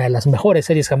siendo una de las mejores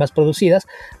series jamás producidas,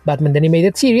 Batman The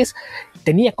Animated Series,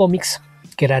 tenía cómics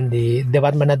que eran de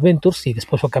Batman Adventures, y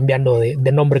después fue cambiando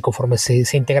de nombre conforme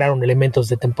se integraron elementos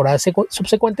de temporadas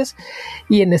subsecuentes.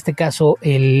 Y en este caso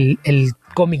el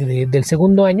cómic del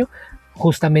segundo año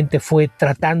justamente fue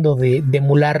tratando de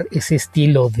emular ese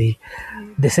estilo de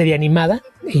serie animada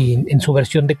en su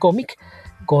versión de cómic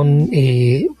con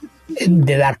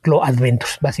The Dark Claw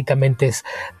Adventures. Básicamente es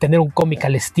tener un cómic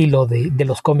al estilo de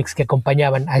los cómics que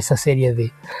acompañaban a esa serie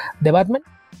de Batman.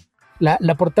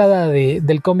 La portada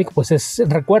del cómic pues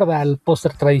recuerda al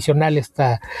póster tradicional,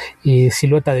 esta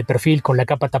silueta de perfil con la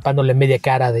capa tapándole media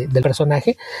cara del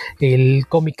personaje. El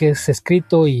cómic es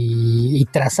escrito y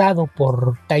trazado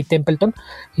por Ty Templeton,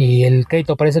 y el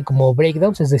crédito aparece como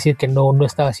breakdowns, es decir que no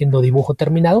estaba haciendo dibujo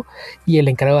terminado, y el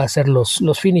encargado de hacer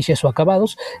los finishes o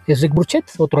acabados es Rick Burchett,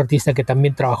 otro artista que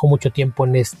también trabajó mucho tiempo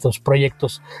en estos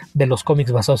proyectos de los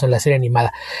cómics basados en la serie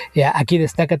animada. Aquí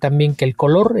destaca también que el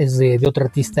color es de otra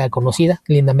artista conocida,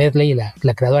 Linda Medley,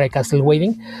 la creadora de Castle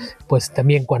Waving. Pues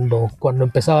también cuando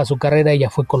empezaba su carrera ella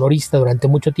fue colorista durante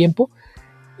mucho tiempo,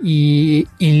 y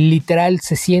literal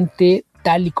se siente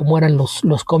tal y como eran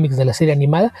los cómics de la serie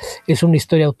animada. Es una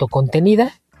historia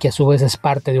autocontenida que a su vez es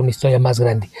parte de una historia más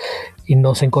grande, y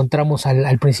nos encontramos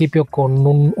al principio con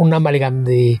un amalgam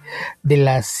de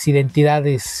las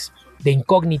identidades de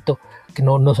incógnito, que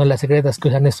no son las secretas que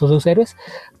usan estos dos héroes,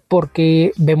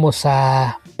 porque vemos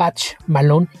a Patch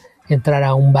Malone entrar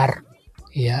a un bar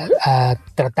a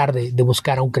tratar de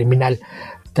buscar a un criminal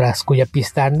tras cuya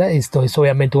pista anda. Esto es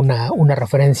obviamente una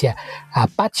referencia a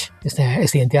Patch, esta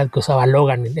identidad que usaba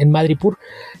Logan en Madripoor,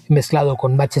 mezclado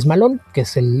con Matches Malone, que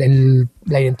es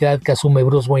la identidad que asume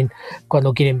Bruce Wayne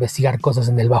cuando quiere investigar cosas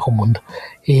en el bajo mundo.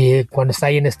 Cuando está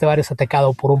ahí en este bar es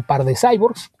atacado por un par de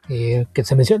cyborgs, que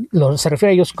se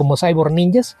refiere a ellos como cyborg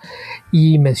ninjas,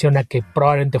 y menciona que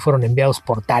probablemente fueron enviados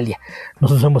por Talia.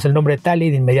 Nosotros vemos el nombre de Talia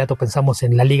y de inmediato pensamos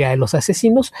en la Liga de los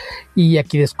Asesinos, y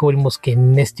aquí descubrimos que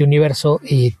en este universo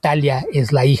Talia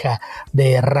es la hija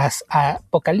de Ra's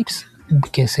Apocalypse,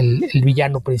 que es el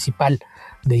villano principal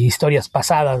de historias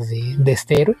pasadas de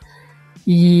este héroe,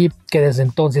 y que desde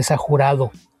entonces ha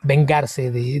jurado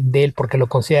vengarse de él porque lo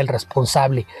considera el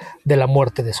responsable de la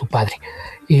muerte de su padre.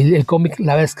 El cómic,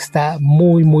 la verdad es que está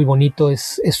muy muy bonito,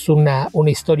 es una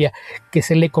historia que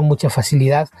se lee con mucha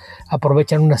facilidad.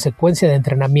 Aprovechan una secuencia de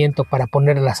entrenamiento para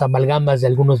poner las amalgamas de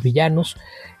algunos villanos,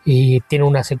 y tiene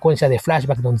una secuencia de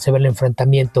flashback donde se ve el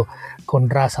enfrentamiento con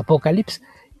Ra's Apocalypse,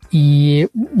 y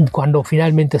cuando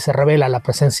finalmente se revela la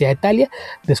presencia de Talia,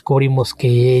 descubrimos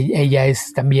que ella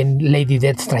es también Lady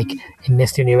Deathstrike en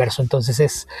este universo. Entonces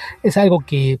es algo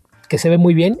que se ve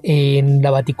muy bien. En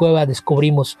la Baticueva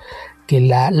descubrimos que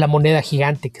la moneda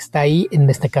gigante que está ahí, en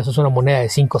este caso es una moneda de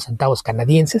 5 centavos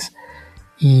canadienses,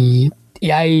 y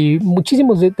hay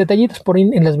muchísimos detallitos por ahí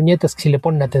en las viñetas que, si le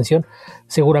ponen atención,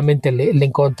 seguramente le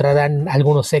encontrarán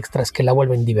algunos extras que la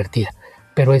vuelven divertida.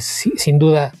 Pero es sin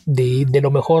duda de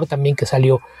lo mejor también que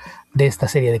salió de esta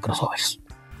serie de crossovers.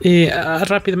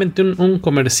 Rápidamente un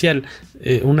comercial,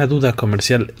 una duda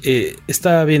comercial.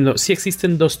 Estaba viendo, sí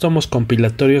existen 2 tomos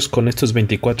compilatorios con estos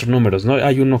 24 números, ¿no?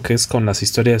 Hay uno que es con las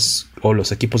historias o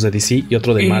los equipos de DC y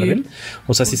otro de Marvel.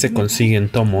 O sea, sí se consiguen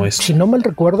tomo esto. Si no mal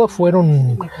recuerdo,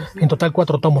 fueron en total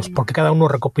 4 tomos, porque cada uno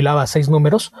recopilaba 6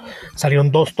 números. Salieron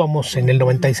 2 tomos en el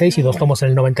 96 y 2 tomos en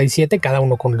el 97, cada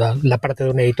uno con la parte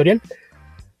de una editorial.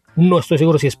 No estoy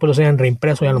seguro si después los hayan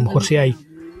reimpreso, y a lo mejor sí hay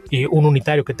un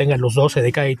unitario que tenga los 12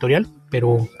 de cada editorial,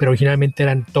 pero originalmente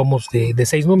eran tomos de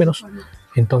 6 números.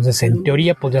 Entonces, en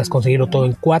teoría, podrías conseguirlo todo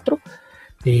en 4.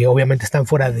 Obviamente están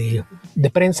fuera de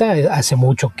prensa. Hace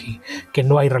mucho que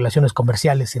no hay relaciones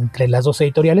comerciales entre las 2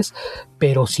 editoriales,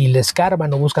 pero si les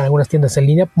escarban o buscan algunas tiendas en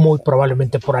línea, muy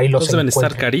probablemente por ahí los deben encuentren.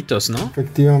 Estar caritos, ¿no?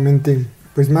 Efectivamente.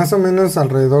 Pues más o menos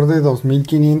alrededor de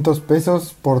 2,500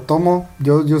 pesos por tomo.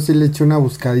 Yo sí le eché una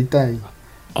buscadita y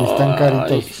están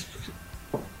caritos.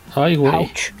 Ay, güey.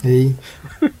 Sí.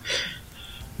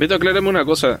 Beto, aclárame una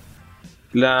cosa.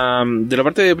 De la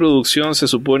parte de producción se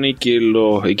supone que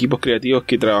los equipos creativos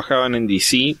que trabajaban en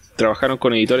DC trabajaron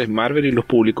con editores Marvel y los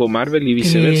publicó Marvel y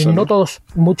viceversa. No todos,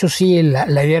 muchos sí,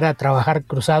 la idea era trabajar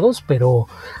cruzados, pero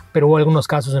hubo algunos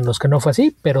casos en los que no fue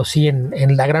así, pero sí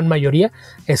en la gran mayoría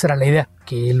esa era la idea,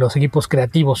 que los equipos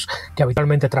creativos que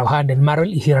habitualmente trabajaban en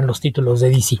Marvel hicieran los títulos de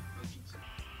DC.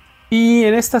 Y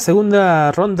en esta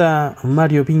segunda ronda,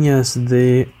 Mario Viñas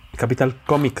de Capital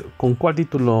Comic, ¿con cuál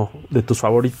título de tus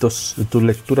favoritos, de tus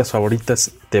lecturas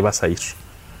favoritas te vas a ir?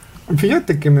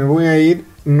 Fíjate que me voy a ir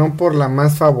no por la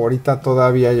más favorita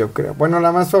todavía, yo creo. Bueno,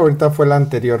 la más favorita fue la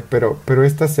anterior, pero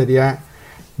esta sería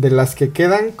de las que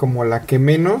quedan como la que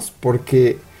menos,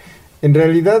 porque en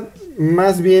realidad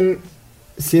más bien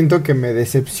siento que me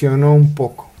decepcionó un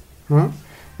poco, ¿no?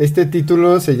 Este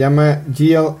título se llama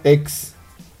GLX,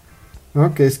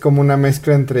 ¿no? Que es como una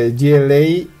mezcla entre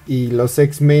GLA y los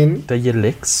X-Men.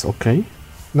 GLX, ok.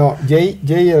 No,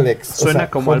 JLX. Suena, o sea,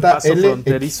 como el paso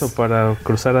fronterizo para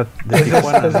cruzar de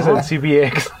Tijuana, ¿no? Es el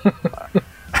CBX.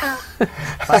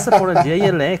 Pasa por el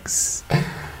JLX.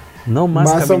 No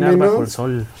más caminar bajo el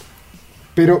sol.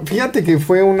 Pero fíjate que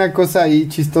fue una cosa ahí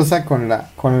chistosa con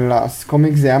los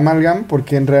cómics de Amalgam,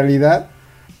 porque en realidad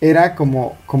era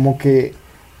como que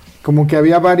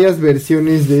había varias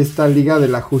versiones de esta Liga de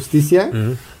la Justicia.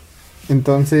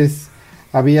 Entonces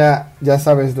había, ya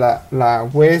sabes, la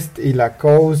West y la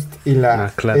Coast y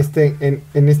la claro.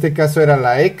 En este caso era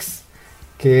la X,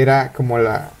 que era como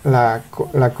la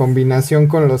combinación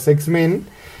con los X-Men,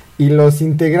 y los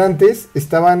integrantes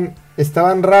estaban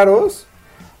raros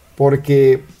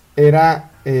porque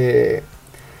era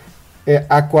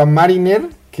Aquamariner,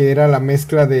 que era la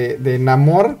mezcla de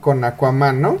Namor con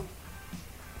Aquaman, ¿no?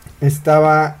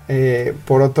 Estaba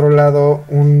por otro lado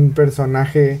un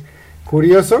personaje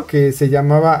curioso que se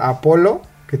llamaba Apolo,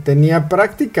 que tenía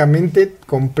prácticamente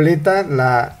completa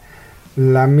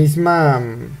la misma...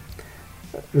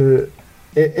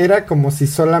 era como si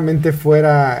solamente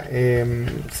fuera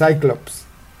Cyclops.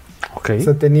 Okay. O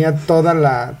sea, tenía toda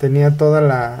la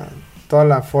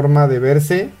forma de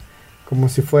verse como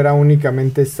si fuera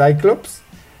únicamente Cyclops.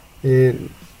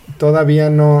 Todavía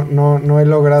no he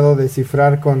logrado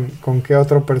descifrar con qué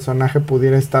otro personaje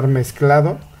pudiera estar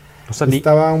mezclado. O sea,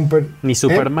 estaba ni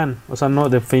Superman. O sea, no,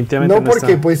 definitivamente no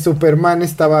porque pues Superman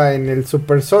estaba en el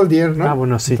Super Soldier, ¿no? Ah,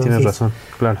 bueno, sí, entonces, tienes razón,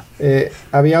 claro.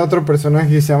 Había otro personaje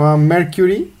que se llamaba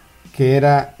Mercury, que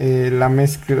era la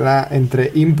mezcla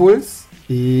entre Impulse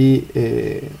y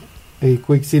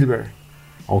Quicksilver.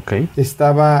 Ok.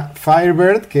 Estaba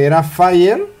Firebird, que era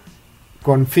Fire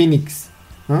con Phoenix,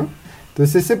 ¿no?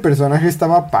 Entonces ese personaje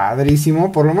estaba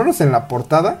padrísimo, por lo menos en la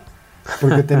portada,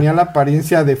 porque tenía la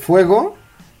apariencia de fuego,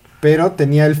 pero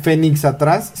tenía el Fénix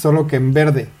atrás, solo que en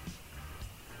verde.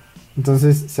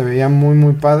 Entonces se veía muy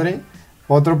muy padre.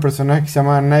 Otro personaje que se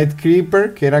llama Night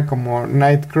Creeper, que era como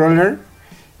Nightcrawler.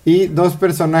 Y dos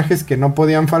personajes que no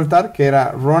podían faltar, que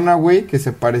era Runaway, que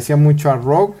se parecía mucho a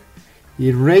Rogue,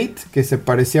 y Raid, que se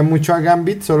parecía mucho a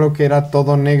Gambit, solo que era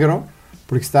todo negro,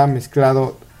 porque estaba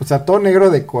mezclado, o sea, todo negro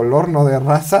de color, no de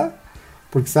raza,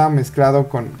 porque estaba mezclado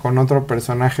con otro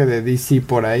personaje de DC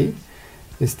por ahí.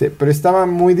 Pero estaba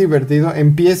muy divertido.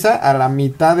 Empieza a la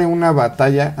mitad de una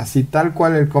batalla, así tal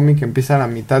cual el cómic empieza a la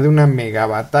mitad de una mega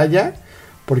batalla,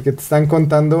 porque te están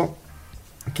contando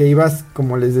que ibas,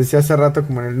 como les decía hace rato,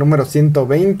 como en el número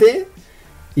 120,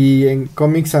 y en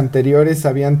cómics anteriores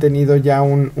habían tenido ya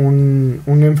un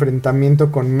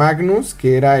enfrentamiento con Magnus,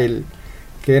 que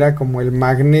era como el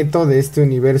Magneto de este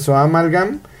universo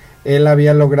Amalgam. Él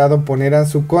había logrado poner a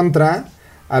su contra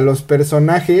a los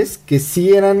personajes que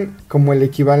sí eran como el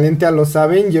equivalente a los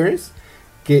Avengers,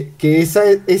 que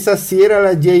esa sí era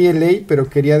la JLA, pero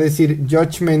quería decir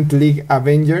Judgment League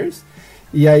Avengers,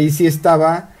 y ahí sí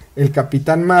estaba el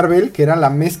Capitán Marvel, que era la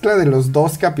mezcla de los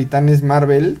dos Capitanes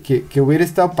Marvel, que hubiera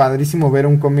estado padrísimo ver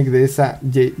un cómic de esa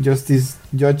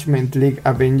Judgment League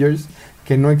Avengers,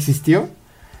 que no existió,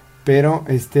 pero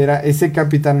era ese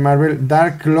Capitán Marvel,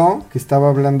 Dark Claw, que estaba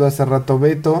hablando hace rato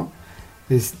Beto,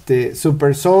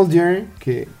 Super Soldier,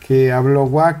 que habló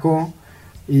Waco,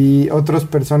 y otros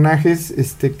personajes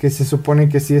que se supone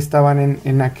que sí estaban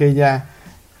en aquella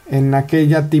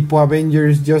tipo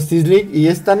Avengers Justice League, y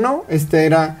esta no,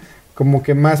 era como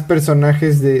que más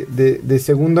personajes de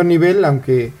segundo nivel,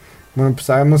 aunque bueno, pues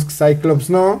sabemos que Cyclops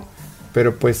no,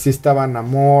 pero pues sí estaban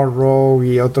Namor, Rogue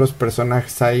y otros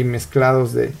personajes ahí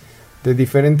mezclados de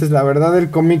diferentes. La verdad el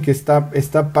cómic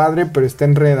está padre, pero está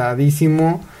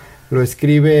enredadísimo. Lo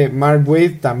escribe Mark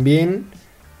Waid también,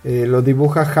 lo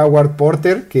dibuja Howard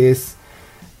Porter, que es,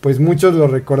 pues muchos lo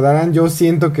recordarán. Yo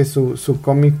siento que su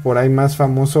cómic por ahí más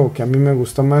famoso, o que a mí me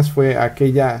gustó más, fue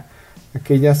aquella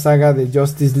saga de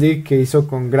Justice League que hizo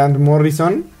con Grant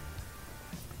Morrison,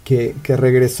 que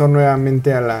regresó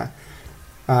nuevamente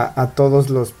a todos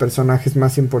los personajes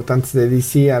más importantes de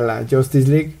DC a la Justice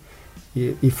League,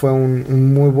 y fue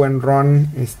un muy buen run.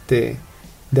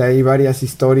 De ahí varias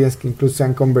historias que incluso se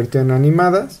han convertido en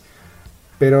animadas.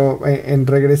 Pero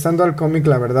regresando al cómic,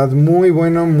 la verdad, muy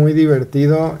bueno, muy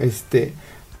divertido.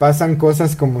 Pasan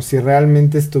cosas como si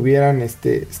realmente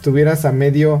estuvieras a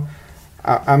medio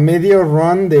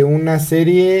run de una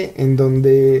serie en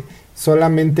donde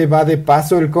solamente va de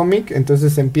paso el cómic.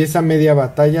 Entonces empieza media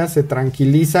batalla, se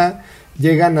tranquiliza,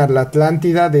 llegan a la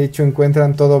Atlántida, de hecho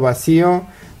encuentran todo vacío.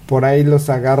 Por ahí los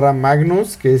agarra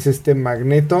Magnus, que es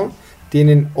Magneto.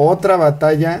 Tienen otra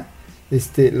batalla,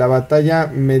 la batalla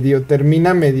medio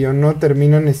termina, medio no,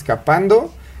 terminan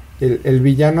escapando. El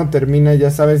villano termina, ya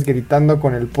sabes, gritando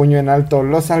con el puño en alto: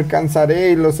 los alcanzaré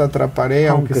y los atraparé,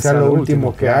 aunque sea lo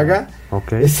último que haga.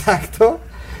 Okay. Exacto.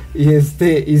 Y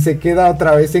se queda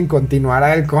otra vez en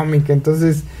continuará el cómic.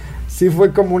 Entonces sí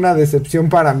fue como una decepción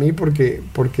para mí, porque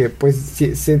pues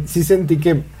sí sentí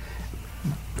que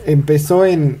empezó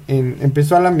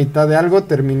a la mitad de algo,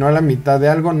 terminó a la mitad de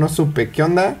algo, no supe qué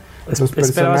onda.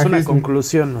 Esperabas una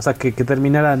conclusión, o sea, que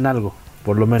terminara en algo,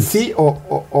 por lo menos. Sí,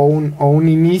 o un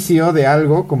inicio de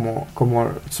algo como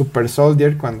Super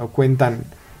Soldier, cuando cuentan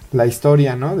la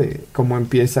historia, ¿no? De cómo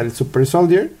empieza el Super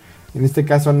Soldier. En este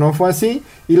caso no fue así.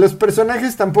 Y los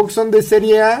personajes tampoco son de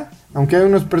serie A, aunque hay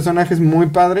unos personajes muy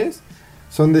padres.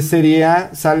 Son de serie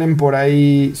A, salen por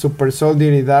ahí Super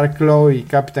Soldier y Darkglow y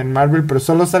Captain Marvel, pero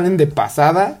solo salen de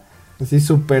pasada, así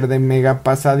súper de mega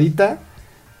pasadita.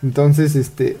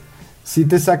 Entonces, sí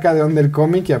te saca de onda el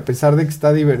cómic, y a pesar de que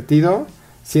está divertido,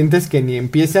 sientes que ni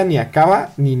empieza, ni acaba,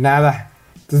 ni nada.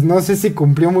 Entonces no sé si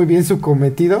cumplió muy bien su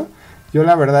cometido. Yo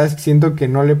la verdad es que siento que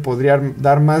no le podría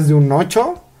dar más de un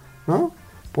 8, ¿no?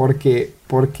 Porque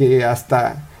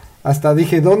hasta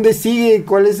dije, ¿dónde sigue?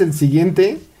 ¿Cuál es el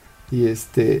siguiente?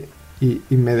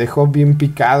 Y me dejó bien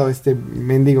picado este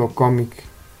mendigo cómic.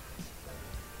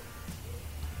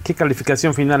 ¿Qué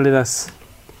calificación final le das?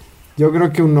 Yo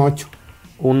creo que un 8.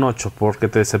 Un 8, porque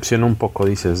te decepcionó un poco,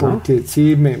 dices, ¿no? Porque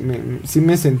sí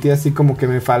me sentí así como que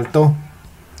me faltó.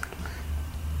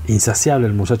 Insaciable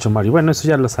el muchacho Mario. Bueno, eso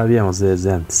ya lo sabíamos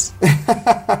desde antes.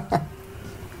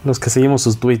 Los que seguimos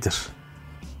sus Twitter.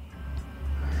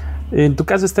 En tu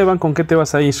caso, Esteban, ¿con qué te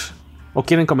vas a ir? ¿O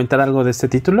quieren comentar algo de este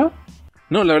título?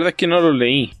 No, la verdad es que no lo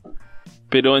leí.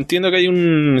 Pero entiendo que hay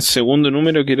un segundo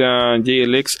número que era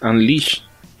JLX Unleashed,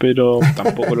 pero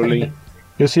tampoco lo leí.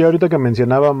 Yo sí, ahorita que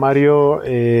mencionaba Mario,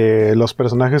 los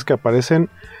personajes que aparecen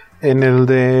en el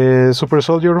de Super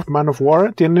Soldier Man of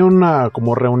War, tiene una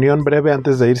como reunión breve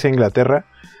antes de irse a Inglaterra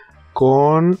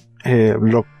con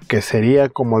lo que sería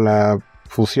como la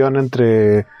fusión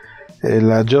entre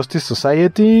la Justice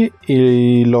Society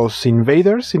y los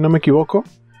Invaders, si no me equivoco.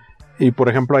 Y por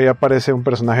ejemplo ahí aparece un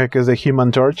personaje que es de Human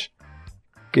Torch,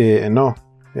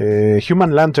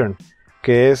 Human Lantern,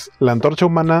 que es la antorcha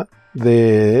humana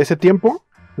de ese tiempo,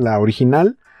 la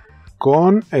original,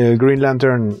 con el Green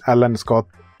Lantern Alan Scott,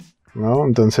 ¿no?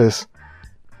 Entonces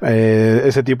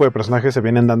ese tipo de personajes se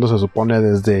vienen dando, se supone,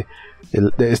 desde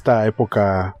de esta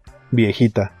época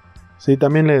viejita. Sí,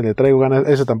 también le traigo ganas.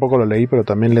 Ese tampoco lo leí, pero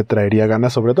también le traería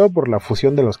ganas, sobre todo por la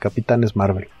fusión de los Capitanes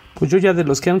Marvel. Pues yo ya de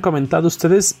los que han comentado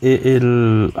ustedes,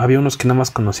 había unos que nada más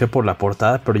conocía por la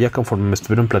portada, pero ya conforme me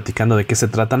estuvieron platicando de qué se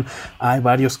tratan, hay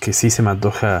varios que sí se me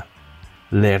antoja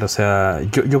leer. O sea,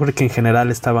 yo creo que en general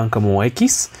estaban como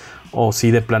X, o sí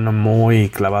de plano muy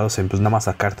clavados en pues nada más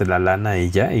sacarte la lana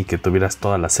y ya, y que tuvieras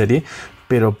toda la serie.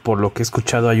 Pero por lo que he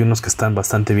escuchado hay unos que están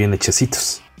bastante bien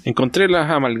hechecitos. Encontré las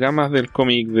amalgamas del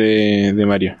cómic de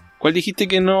Mario. ¿Cuál dijiste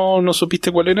que no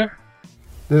supiste cuál era?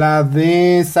 La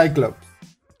de Cyclops.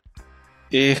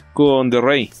 Es con The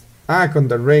Ray. Ah, con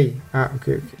The Ray. Ah, ok.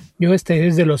 Yo es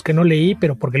de los que no leí,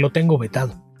 pero porque lo tengo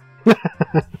vetado.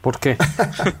 ¿Por qué?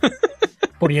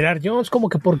 Por Gerard Jones, ¿cómo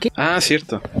que por qué? Ah,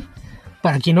 cierto.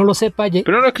 Para quien no lo sepa...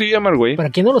 Pero no lo escribía Marway.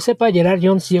 Para quien no lo sepa, Gerard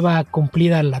Jones lleva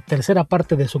cumplida la tercera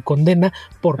parte de su condena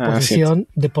por posesión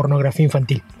de pornografía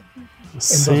infantil.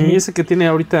 Sí, ese que tiene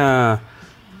ahorita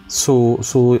su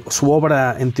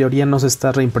obra en teoría no se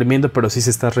está reimprimiendo, pero sí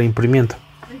se está reimprimiendo.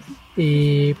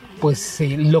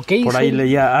 Lo que hizo... Por ahí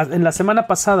leía, en la semana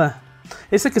pasada,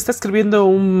 ese que está escribiendo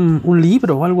un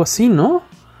libro o algo así, ¿no?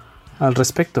 Al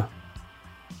respecto.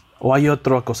 O hay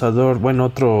otro acosador, bueno,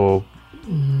 otro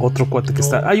cuate que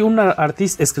está... Hay un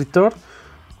artista, escritor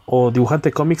o dibujante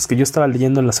de cómics que yo estaba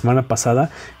leyendo en la semana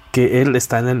pasada, que él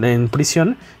está en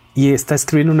prisión y está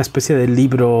escribiendo una especie de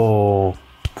libro,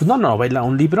 pues no novela,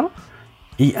 un libro,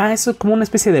 y eso es como una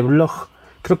especie de blog.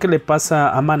 Creo que le pasa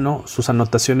a mano sus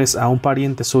anotaciones a un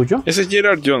pariente suyo. Ese es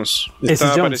Gerard Jones.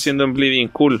 Está apareciendo en Bleeding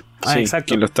Cool. Sí,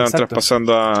 exacto. Que lo están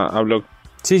traspasando a blog.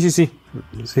 Sí.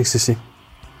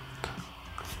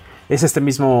 Es este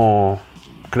mismo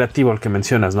creativo el que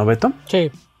mencionas, ¿no, Beto? Sí,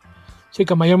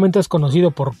 que mayormente es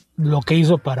conocido por lo que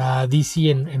hizo para DC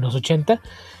en los 80,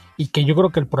 y que yo creo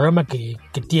que el problema que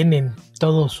tienen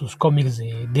todos sus cómics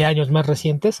de años más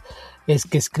recientes es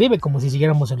que escribe como si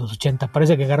siguiéramos en los 80.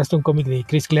 Parece que agarraste un cómic de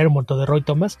Chris Claremont o de Roy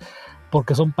Thomas,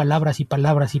 porque son palabras y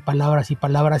palabras y palabras y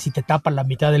palabras, y te tapan la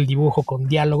mitad del dibujo con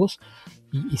diálogos,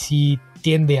 y sí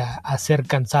tiende a ser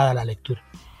cansada la lectura.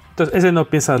 Entonces, ese no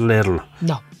piensas leerlo.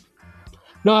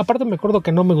 No, aparte me acuerdo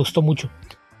que no me gustó mucho.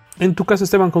 En tu caso,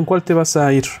 Esteban, ¿con cuál te vas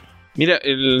a ir? Mira,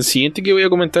 el siguiente que voy a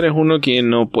comentar es uno que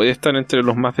no puede estar entre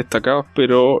los más destacados,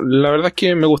 pero la verdad es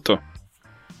que me gustó.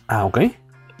 Ah, ok.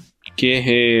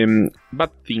 Que es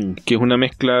Bat-Thing, que es una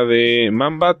mezcla de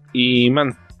Man-Bat y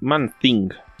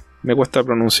Man-Thing. Me cuesta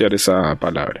pronunciar esa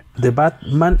palabra. The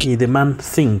Batman y The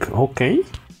Man-Thing, ok.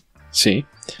 Sí.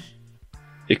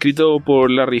 Escrito por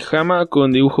Larry Hama,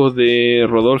 con dibujos de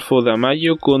Rodolfo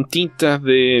D'Amayo, con tintas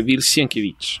de Bill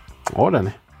Sienkiewicz.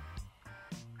 Órale.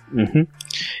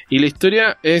 Y la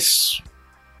historia es...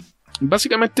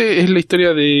 Básicamente es la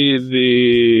historia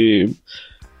de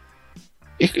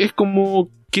es como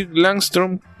Kirk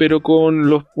Langstrom, pero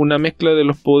con una mezcla de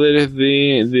los poderes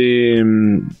de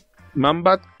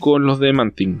Man-Bat con los de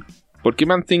Man-Thing. Porque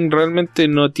Man-Thing realmente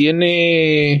no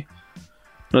tiene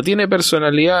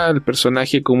personalidad el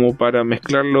personaje como para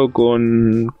mezclarlo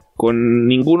con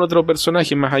ningún otro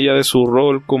personaje más allá de su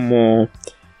rol como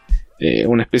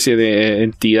una especie de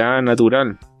entidad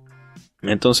natural.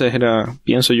 Entonces era,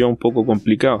 pienso yo, un poco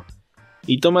complicado.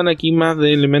 Y toman aquí más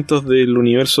de elementos del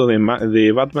universo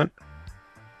de Batman,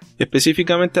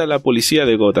 específicamente a la policía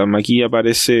de Gotham. Aquí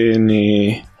aparecen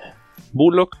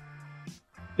Bullock.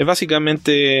 Es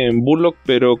básicamente Bullock,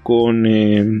 pero con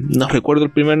no recuerdo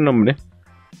el primer nombre,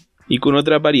 y con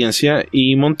otra apariencia,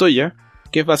 y Montoya,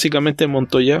 que es básicamente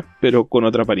Montoya, pero con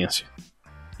otra apariencia.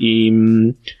 Y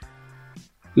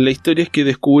la historia es que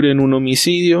descubren un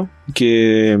homicidio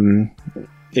que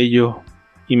ellos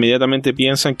inmediatamente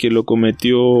piensan que lo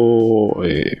cometió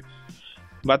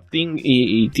Bat-Thing,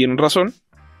 y tienen razón,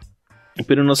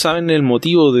 pero no saben el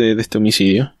motivo de este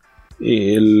homicidio.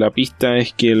 La pista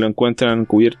es que lo encuentran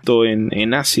cubierto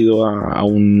en ácido a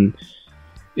un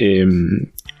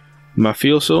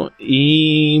mafioso,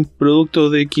 y producto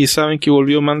de que saben que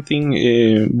volvió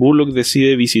Man-Thing, Bullock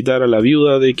decide visitar a la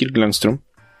viuda de Kirk Langstrom,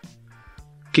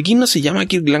 que aquí no se llama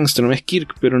Kirk Langstrom, es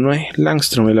Kirk, pero no es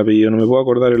Langstrom el apellido, no me puedo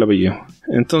acordar el apellido.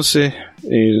 Entonces,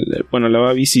 la va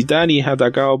a visitar y es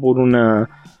atacado por una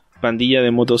pandilla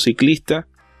de motociclistas,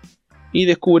 y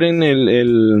descubren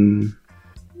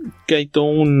que hay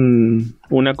toda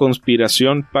una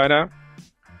conspiración para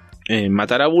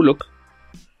matar a Bullock,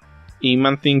 y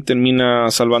Man-Thing termina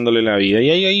salvándole la vida.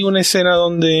 Y ahí hay una escena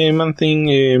donde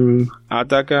Man-Thing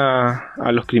ataca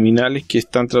a los criminales que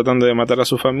están tratando de matar a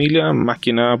su familia, más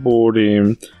que nada por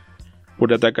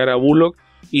atacar a Bullock,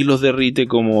 y los derrite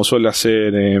como suele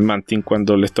hacer Man-Thing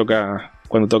cuando toca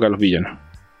a los villanos.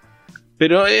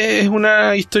 Pero es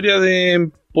una historia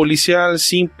de policial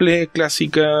simple,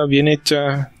 clásica, bien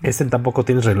hecha. Este tampoco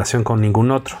tiene relación con ningún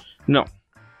otro.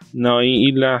 No,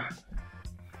 y la...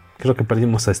 Creo que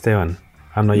perdimos a Esteban.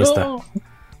 Ah, no, ahí está.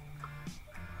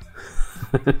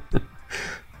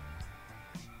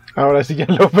 Ahora sí ya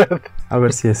lo perdí. A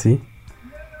ver si así.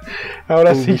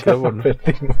 Ahora sí ya lo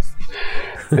perdimos.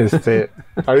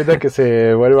 Ahorita que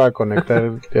se vuelva a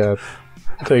conectar, ya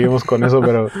seguimos con eso,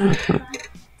 pero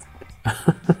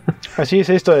así es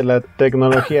esto de la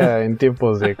tecnología en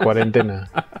tiempos de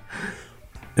cuarentena.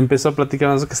 Empezó a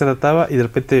platicarnos de qué se trataba y de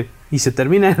repente... Y se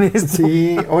termina en esto.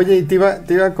 Sí, oye, y te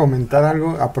iba a comentar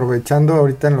algo, aprovechando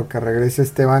ahorita en lo que regrese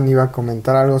Esteban, iba a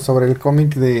comentar algo sobre el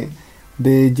cómic de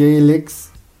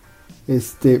JLX.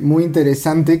 Muy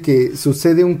interesante, que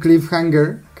sucede un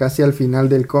cliffhanger casi al final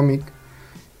del cómic,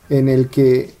 en el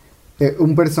que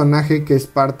un personaje que es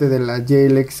parte de la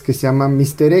JLX, que se llama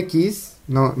Mr. X,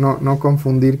 no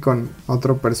confundir con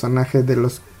otro personaje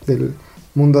del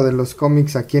mundo de los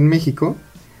cómics aquí en México,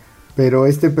 pero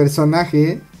este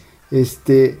personaje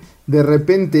de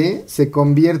repente se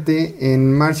convierte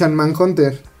en Martian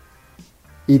Manhunter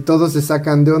y todos se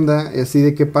sacan de onda así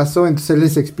de qué pasó. Entonces él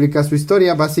les explica su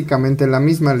historia, básicamente la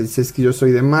misma. Les dice: es que yo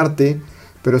soy de Marte,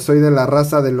 pero soy de la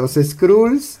raza de los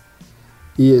Skrulls,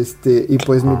 y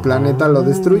pues mi planeta lo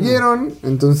destruyeron,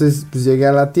 entonces pues llegué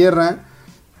a la Tierra,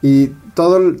 y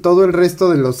todo el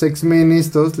resto de los X-Men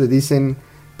estos le dicen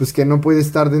pues que no puede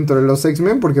estar dentro de los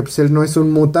X-Men porque pues él no es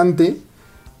un mutante.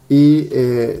 Y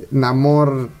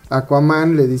Namor,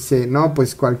 Aquaman, le dice: no,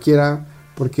 pues cualquiera,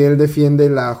 porque él defiende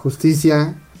la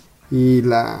justicia y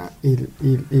la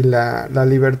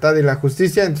libertad y la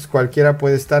justicia, entonces cualquiera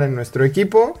puede estar en nuestro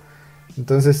equipo.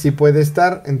 Entonces sí puede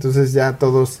estar. Entonces ya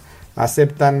todos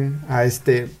aceptan a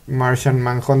este Martian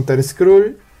Manhunter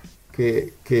Skrull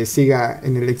que siga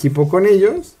en el equipo con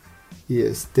ellos.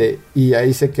 Y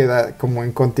ahí se queda como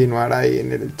en continuar ahí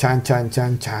en el chan.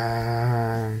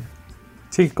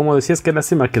 Sí, como decías, qué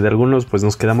lástima que de algunos pues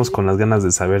nos quedamos con las ganas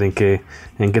de saber en qué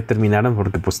terminaron,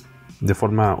 porque pues de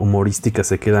forma humorística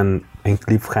se quedan en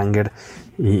cliffhanger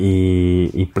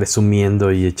y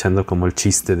presumiendo y echando como el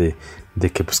chiste de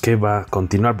que pues qué va a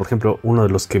continuar. Por ejemplo, uno de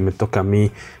los que me toca a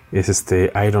mí es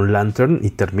Iron Lantern, y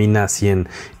termina así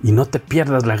y no te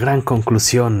pierdas la gran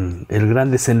conclusión, el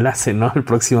gran desenlace, ¿no? El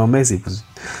próximo mes. Y pues,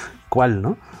 ¿cuál,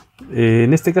 no?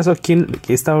 En este caso, aquí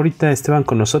está ahorita Esteban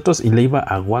con nosotros, y le iba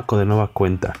a Guaco de nueva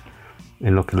cuenta,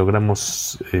 en lo que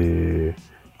logramos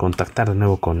contactar de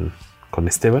nuevo con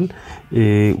Esteban.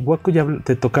 Guaco, ya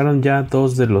te tocaron ya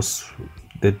dos de los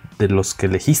de los que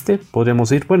elegiste, podríamos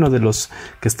decir, bueno, de los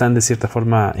que están de cierta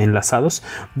forma enlazados.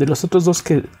 De los otros dos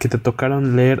que te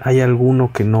tocaron leer, ¿hay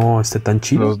alguno que no esté tan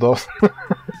chido? Los dos.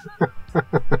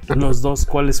 Los dos,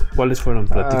 ¿cuáles fueron?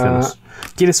 Platícanos.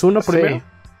 ¿Quieres uno primero? Sí.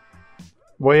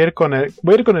 Voy a ir con el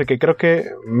que creo que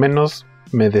menos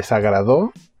me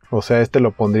desagradó. O sea, este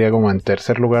lo pondría como en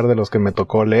tercer lugar de los que me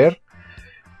tocó leer,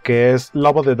 que es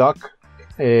Love of the Duck.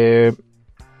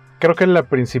 Creo que la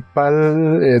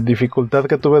principal dificultad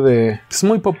que tuve Es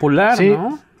muy popular, sí,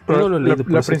 ¿no?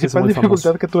 La principal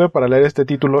dificultad que tuve para leer este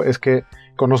título es que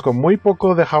conozco muy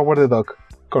poco de Howard the Duck,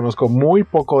 conozco muy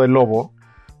poco de Lobo,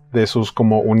 de sus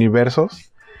como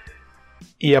universos,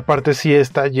 y aparte sí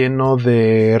está lleno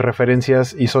de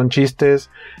referencias y son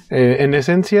chistes. En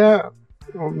esencia,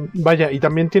 vaya, y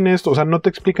también tiene esto, o sea, no te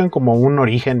explican como un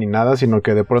origen ni nada, sino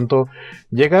que de pronto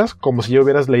llegas como si ya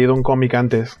hubieras leído un cómic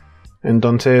antes.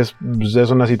 Entonces, pues, es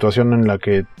una situación en la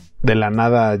que de la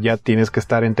nada ya tienes que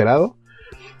estar enterado.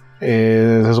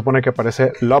 Se supone que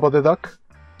aparece Love of the Duck,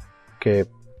 que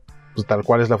pues, tal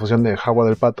cual es la fusión de Howard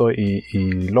el Pato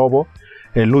y Lobo,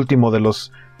 el último de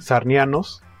los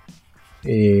sarnianos.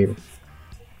 De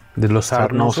los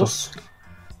sarnosos.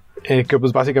 Que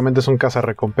pues básicamente es un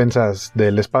cazarrecompensas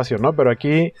del espacio, ¿no? Pero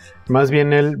aquí más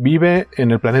bien él vive en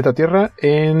el planeta Tierra,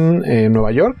 en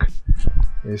Nueva York.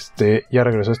 Ya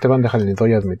regresó Esteban, déjale,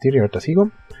 doy a admitir y ahorita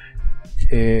sigo.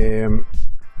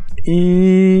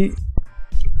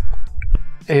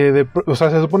 O sea,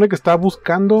 se supone que está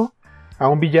buscando a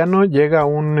un villano, llega a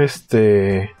un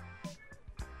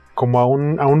como a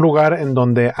un lugar en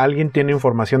donde alguien tiene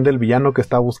información del villano que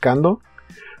está buscando,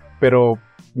 pero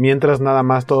mientras nada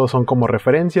más todos son como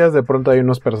referencias. De pronto hay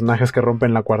unos personajes que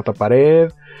rompen la cuarta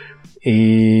pared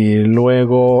y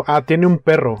luego tiene un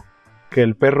perro, que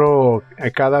el perro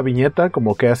a cada viñeta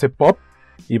como que hace pop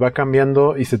y va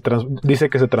cambiando y dice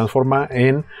que se transforma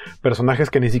en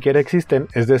personajes que ni siquiera existen.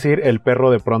 Es decir, el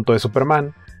perro de pronto es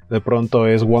Superman, de pronto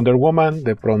es Wonder Woman,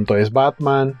 de pronto es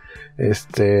Batman,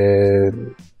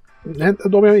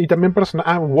 y también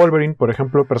Wolverine, por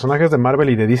ejemplo, personajes de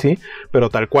Marvel y de DC, pero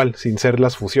tal cual, sin ser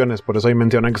las fusiones. Por eso ahí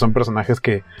mencionan que son personajes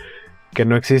que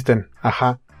no existen.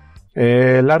 Ajá.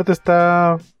 El arte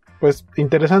está pues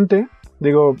interesante.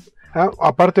 Digo,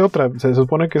 aparte otra, se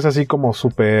supone que es así como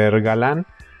súper galán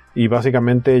y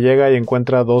básicamente llega y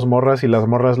encuentra dos morras y las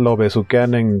morras lo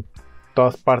besuquean en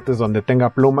todas partes donde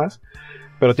tenga plumas,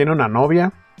 pero tiene una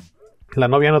novia. La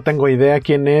novia no tengo idea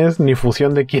quién es ni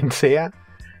fusión de quién sea,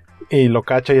 y lo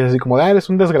cacha y es así como eres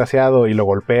un desgraciado, y lo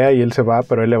golpea y él se va,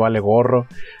 pero él le vale gorro.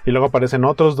 Y luego aparecen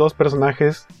otros dos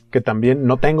personajes que también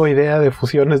no tengo idea de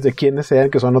fusiones de quiénes sean,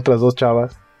 que son otras dos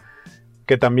chavas,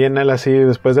 que también él así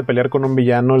después de pelear con un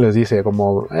villano les dice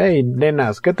como, hey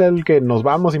nenas, ¿qué tal que nos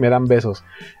vamos y me dan besos?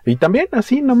 Y también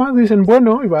así nomás dicen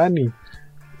bueno y van y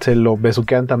se lo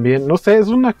besuquean también. No sé, es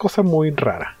una cosa muy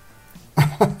rara.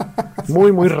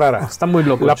 Muy muy rara. Está muy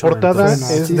loco. La portada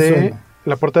es de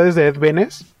Ed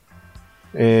Benes.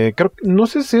 No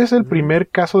sé si es el primer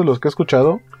caso de los que he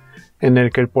escuchado en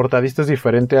el que el portadista es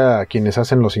diferente a quienes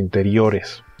hacen los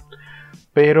interiores.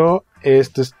 Pero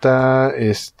este está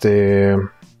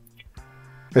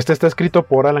escrito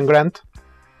por Alan Grant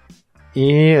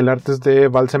y el arte es de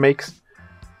Balsamakes.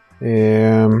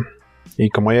 Y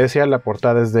como ya decía, la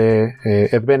portada es de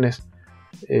Ed Benes.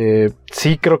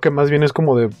 Sí, creo que más bien es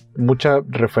como de mucha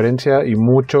referencia y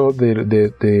mucho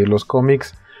de los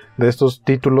cómics, de estos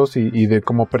títulos y de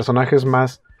como personajes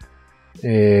más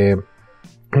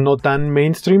no tan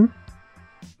mainstream.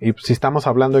 Y si estamos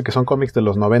hablando de que son cómics de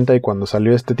los 90 y cuando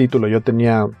salió este título yo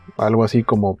tenía algo así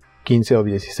como 15 o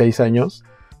 16 años.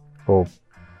 O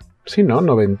sí, ¿no?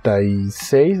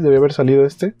 96 debe haber salido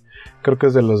este. Creo que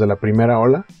es de los de la primera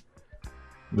ola.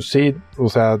 Sí, o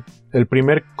sea, el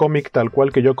primer cómic tal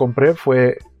cual que yo compré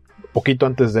fue poquito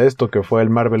antes de esto, que fue el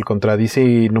Marvel contra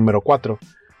DC número 4,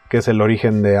 que es el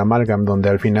origen de Amalgam, donde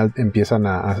al final empiezan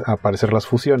a aparecer las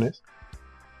fusiones.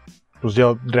 Pues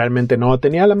yo realmente no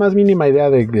tenía la más mínima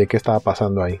idea de qué estaba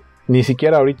pasando ahí. Ni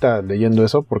siquiera ahorita leyendo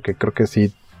eso, porque creo que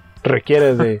sí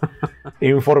requiere de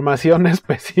información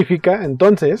específica.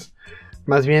 Entonces,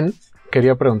 más bien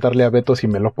quería preguntarle a Beto si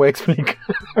me lo puede explicar.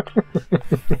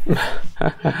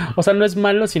 O sea, no es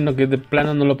malo, sino que de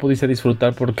plano no lo pudiste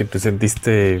disfrutar porque te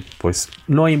sentiste, pues,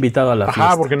 no invitado a la fiesta.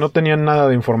 Ajá, porque no tenían nada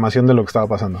de información de lo que estaba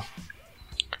pasando.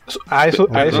 A eso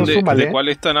súmale. ¿De cuál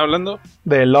están hablando?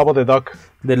 De Love of the Duck.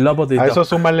 De Love of the Duck. A eso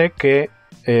súmale que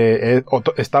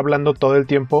está hablando todo el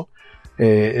tiempo,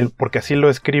 porque así lo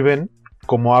escriben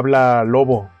como habla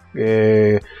Lobo.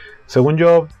 Según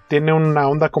yo, tiene una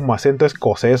onda como acento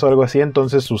escocés o algo así,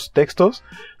 entonces sus textos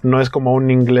no es como un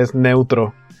inglés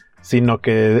neutro, sino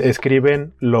que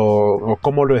escriben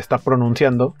cómo lo está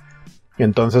pronunciando.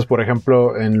 Entonces, por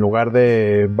ejemplo, en lugar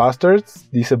de Bastards,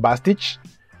 dice Bastich.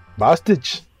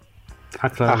 Ah,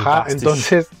 claro, ajá, Bastich.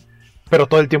 Entonces, pero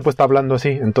todo el tiempo está hablando así.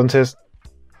 Entonces,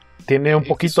 tiene un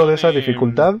poquito de esa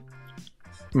dificultad,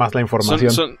 más la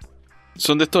información.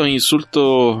 Son de estos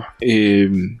insultos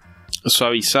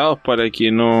suavizados para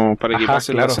que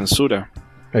pase la censura.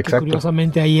 Exacto.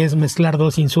 Curiosamente ahí es mezclar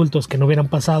dos insultos que no hubieran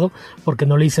pasado, porque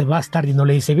no le dice bastard y no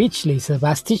le dice bitch, le dice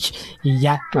bastich y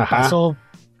ya pasó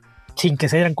sin que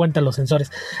se dieran cuenta los sensores.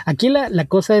 Aquí la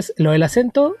cosa es, lo del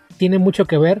acento tiene mucho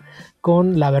que ver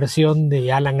con la versión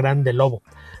de Alan Grant de Lobo,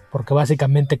 porque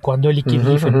básicamente cuando él y Keith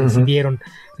Giffen decidieron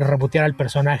rebotear al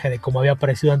personaje de como había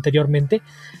aparecido anteriormente,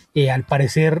 al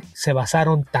parecer se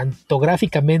basaron tanto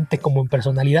gráficamente como en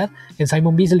personalidad en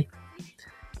Simon Bisley.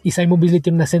 Y Simon Bisley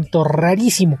tiene un acento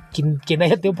rarísimo. Quien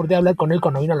haya tenido oportunidad de hablar con él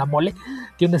cuando vino a la mole,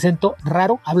 tiene un acento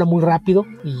raro, habla muy rápido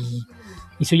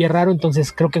y se oye raro.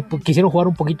 Entonces creo que quisieron jugar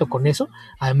un poquito con eso,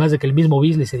 además de que el mismo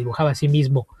Bisley se dibujaba a sí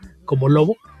mismo como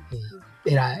lobo.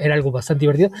 Era algo bastante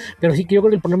divertido, pero sí que yo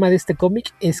creo que el problema de este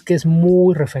cómic es que es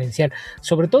muy referencial.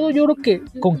 Sobre todo yo creo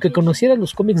que con que conocieras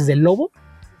los cómics de Lobo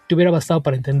te hubiera bastado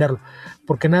para entenderlo,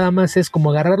 porque nada más es como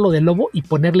agarrarlo de Lobo y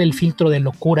ponerle el filtro de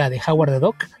locura de Howard the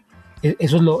Duck.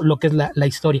 Eso es lo que es la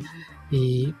historia.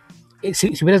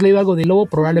 Si hubieras leído algo de Lobo,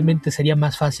 probablemente sería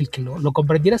más fácil que lo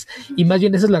comprendieras, y más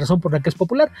bien esa es la razón por la que es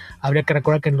popular. Habría que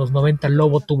recordar que en los 90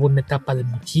 Lobo tuvo una etapa de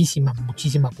muchísima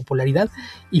popularidad,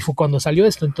 y fue cuando salió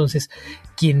esto. Entonces,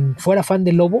 quien fuera fan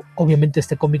de Lobo, obviamente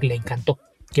este cómic le encantó.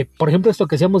 Que, por ejemplo, esto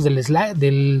que decíamos del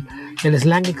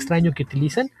slang extraño que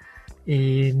utilizan,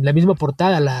 en la misma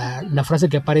portada, la frase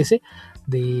que aparece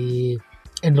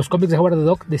en los cómics de Howard the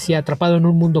Duck decía: atrapado en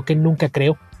un mundo que nunca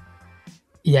creó.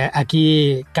 Y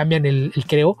aquí cambian el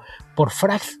creó por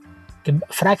frag. Que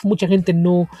frag mucha gente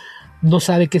no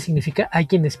sabe qué significa. Hay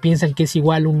quienes piensan que es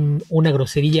igual una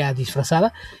grosería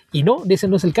disfrazada, y no, ese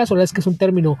no es el caso. La verdad es que es un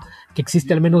término que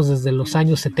existe al menos desde los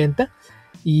años 70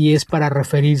 y es para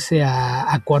referirse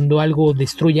a cuando algo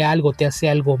destruye algo, te hace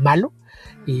algo malo,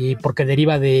 y porque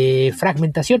deriva de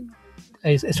fragmentación.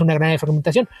 Es una granada de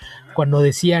fragmentación. Cuando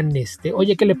decían,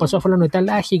 oye, ¿qué le pasó a fulano de tal?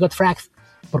 He got fragged,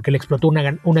 porque le explotó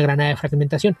una granada de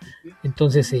fragmentación.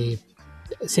 Entonces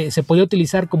se podía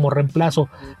utilizar como reemplazo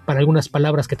para algunas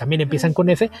palabras que también empiezan con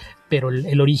F, pero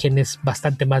el origen es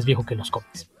bastante más viejo que los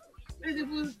cómics.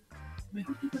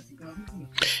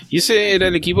 Y ese era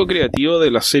el equipo creativo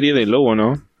de la serie de Lobo,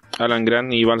 ¿no? Alan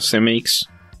Grant y Val Semeiks,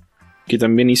 que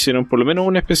también hicieron por lo menos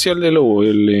un especial de Lobo,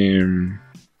 La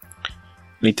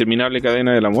interminable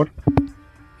cadena del amor.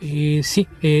 Sí,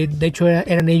 de hecho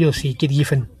eran ellos y Keith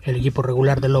Giffen el equipo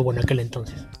regular de Lobo en aquel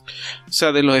entonces. O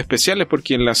sea, de los especiales,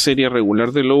 porque en la serie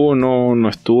regular de Lobo no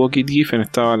estuvo Keith Giffen,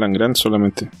 estaba Alan Grant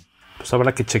solamente. Pues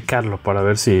habrá que checarlo para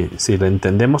ver si lo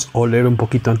entendemos, o leer un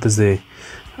poquito antes de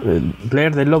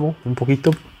leer de Lobo, un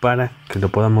poquito, para que lo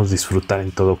podamos disfrutar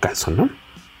en todo caso, ¿no?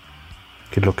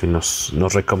 Que es lo que nos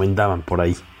recomendaban por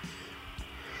ahí.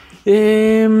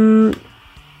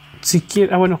 Si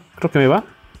quiere, bueno, creo que me va,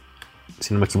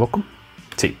 si no me equivoco.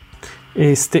 Sí.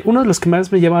 Uno de los que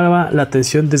más me llamaba la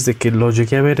atención desde que lo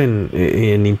llegué a ver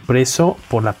en impreso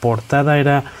por la portada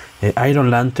era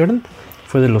Iron Lantern.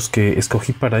 Fue de los que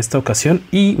escogí para esta ocasión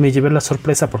y me llevé la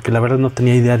sorpresa, porque la verdad no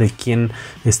tenía idea de quién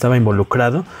estaba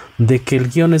involucrado, de que el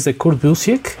guión es de Kurt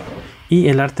Busiek y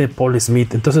el arte de Paul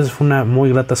Smith. Entonces fue una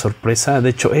muy grata sorpresa. De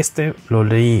hecho, lo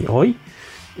leí hoy.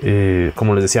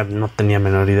 Como les decía, no tenía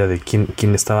menor idea de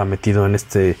quién estaba metido en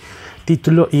este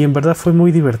título, y en verdad fue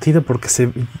muy divertido porque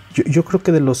yo creo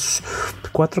que de los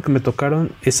 4 que me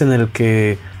tocaron es en el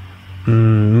que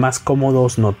más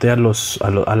cómodos noté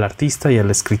al artista y al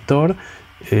escritor.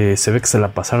 Se ve que se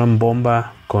la pasaron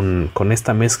bomba con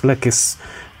esta mezcla que es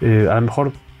a lo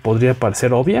mejor podría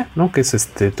parecer obvia, ¿no? Que es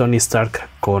Tony Stark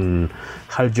con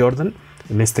Hal Jordan.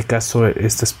 En este caso,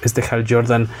 este Hal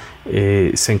Jordan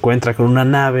se encuentra con una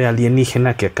nave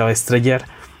alienígena que acaba de estrellar,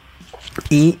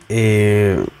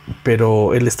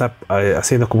 pero él está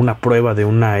haciendo como una prueba de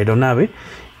una aeronave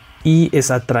y es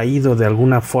atraído de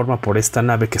alguna forma por esta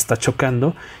nave que está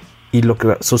chocando, y lo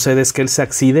que sucede es que él se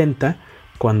accidenta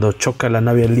cuando choca la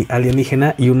nave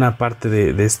alienígena y una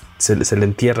parte se le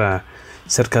entierra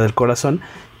cerca del corazón.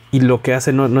 Y lo que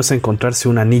hace no es encontrarse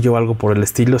un anillo o algo por el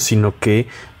estilo, sino que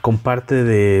con parte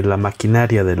de la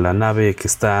maquinaria de la nave que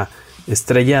está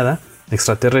estrellada,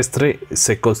 extraterrestre,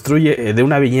 se construye de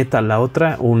una viñeta a la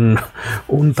otra un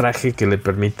traje que le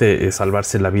permite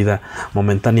salvarse la vida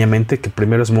momentáneamente, que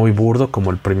primero es muy burdo,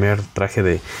 como el primer traje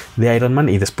de Iron Man,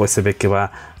 y después se ve que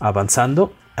va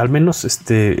avanzando al menos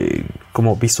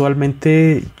como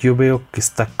visualmente yo veo que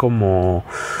está como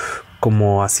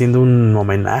haciendo un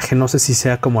homenaje, no sé si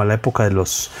sea como a la época de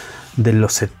los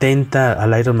 70,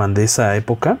 al Iron Man de esa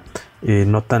época,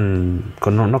 no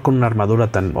con una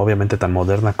armadura tan obviamente tan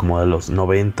moderna como de los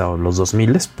 90 o los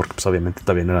 2000, porque pues obviamente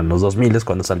todavía no eran los 2000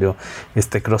 cuando salió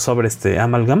este crossover,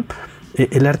 Amalgam.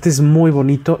 El arte es muy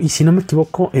bonito y si no me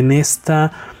equivoco en este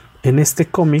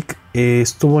cómic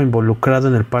estuvo involucrado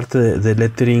en el parte de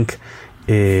lettering.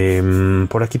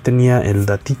 Por aquí tenía el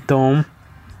datito.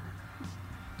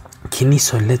 ¿Quién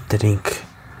hizo el lettering?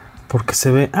 Porque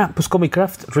se ve... pues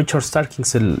Comicraft, Richard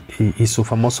Starkings y su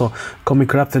famoso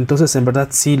Comicraft. Entonces en verdad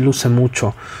sí luce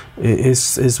mucho.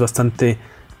 Es bastante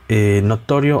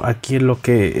notorio. Aquí lo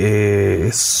que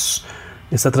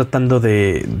está tratando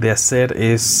de hacer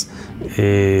es...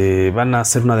 van a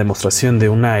hacer una demostración de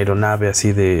una aeronave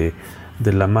así de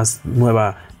la más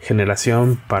nueva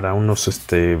generación para unos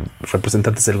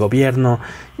representantes del gobierno,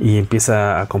 y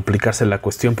empieza a complicarse la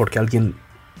cuestión porque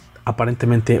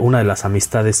aparentemente una de las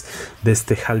amistades de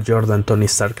Hal Jordan, Tony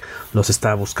Stark, los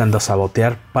está buscando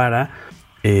sabotear para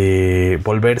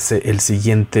volverse el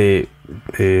siguiente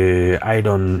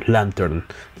Iron Lantern.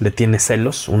 Le tiene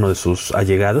celos uno de sus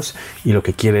allegados y lo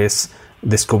que quiere es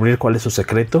descubrir cuál es su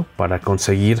secreto para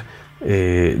conseguir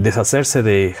deshacerse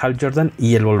de Hal Jordan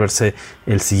y él volverse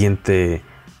el siguiente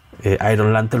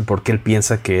Iron Lantern, porque él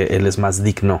piensa que él es más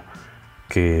digno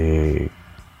que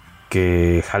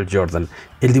Hal Jordan.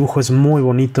 El dibujo es muy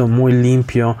bonito, muy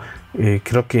limpio.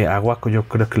 Creo que a Waco yo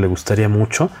creo que le gustaría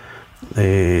mucho.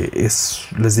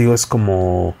 Les digo, es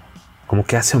como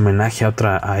que hace homenaje a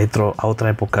otra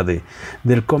época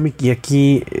del cómic. Y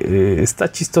aquí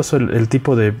está chistoso el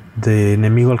tipo de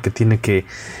enemigo al que tiene que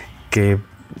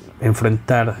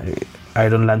enfrentar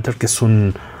Iron Lantern, que es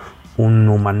un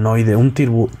humanoide, un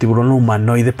tiburón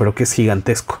humanoide, pero que es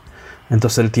gigantesco.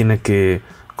 Entonces él tiene que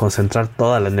concentrar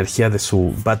toda la energía de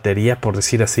su batería, por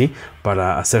decir así,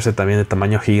 para hacerse también de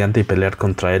tamaño gigante y pelear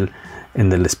contra él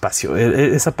en el espacio.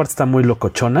 Esa parte está muy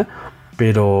locochona,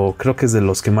 pero creo que es de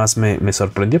los que más me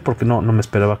sorprendió, porque no me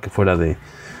esperaba que fuera de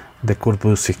Kurt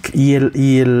Busiek. Y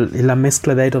la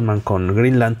mezcla de Iron Man con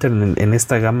Green Lantern en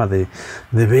esta gama de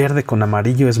verde con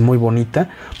amarillo es muy bonita.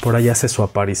 Por ahí hace su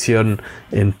aparición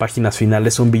en páginas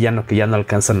finales un villano que ya no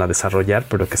alcanzan a desarrollar,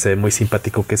 pero que se ve muy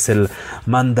simpático, que es el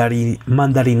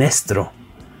Mandarinestro,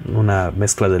 una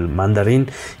mezcla del mandarín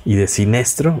y de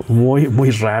Sinestro, muy, muy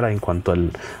rara en cuanto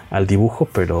al dibujo,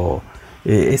 pero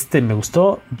me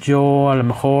gustó. Yo a lo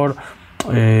mejor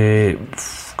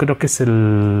creo que es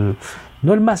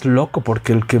no el más loco,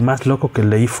 porque el que más loco que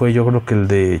leí fue, yo creo que el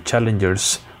de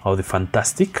Challengers o de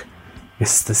Fantastic.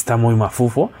 Está muy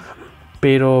mafufo,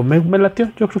 pero me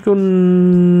latió. Yo creo que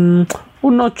un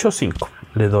 8.5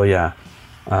 le doy a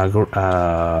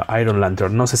Iron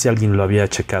Lantern. No sé si alguien lo había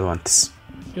checado antes.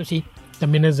 Yo sí,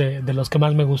 también es de los que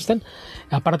más me gustan.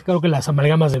 Aparte creo que las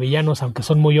amalgamas de villanos, aunque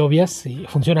son muy obvias,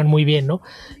 funcionan muy bien, ¿no?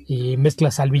 Y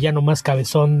mezclas al villano más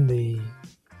cabezón de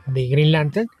Green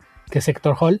Lantern, que es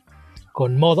Hector Hall,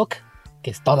 con MODOK,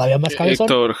 que es todavía más cabezón.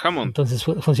 Héctor Hammond. Entonces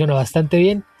funciona bastante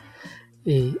bien.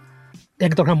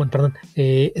 Héctor Hammond, perdón.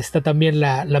 Está también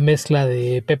la mezcla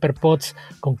de Pepper Potts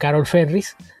con Carol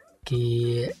Ferris,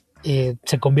 que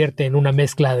se convierte en una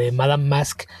mezcla de Madame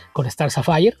Mask con Star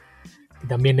Sapphire, que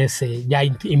también es ya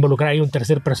involucrar ahí un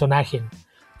tercer personaje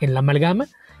en la amalgama.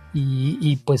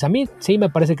 Y pues a mí sí me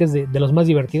parece que es de los más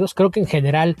divertidos. Creo que en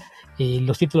general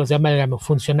los títulos de amalgama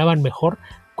funcionaban mejor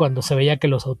cuando se veía que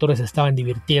los autores estaban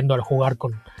divirtiendo al jugar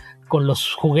con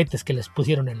los juguetes que les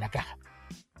pusieron en la caja.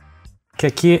 Que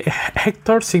aquí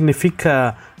Hector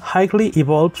significa Highly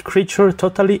Evolved Creature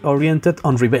Totally Oriented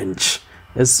on Revenge.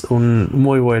 Es un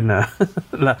muy buena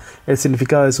el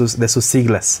significado de sus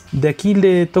siglas. De aquí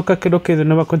le toca, creo que de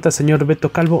nueva cuenta, al señor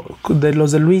Beto Calvo. De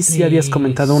los de Luis sí habías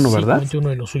comentado uno, ¿verdad? Comenté uno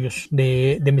de los suyos,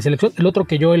 de mi selección. El otro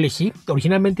que yo elegí,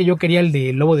 originalmente yo quería el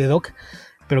de Lobo de Doc,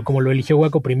 pero como lo eligió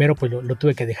Waco primero, pues lo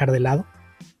tuve que dejar de lado.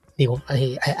 Digo,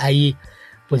 ahí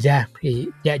pues ya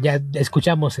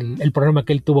escuchamos el programa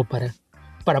que él tuvo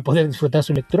para poder disfrutar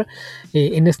su lectura.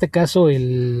 En este caso,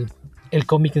 el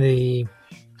cómic de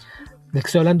que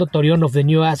estoy hablando, Thorion of the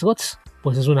New Asgods,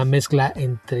 pues es una mezcla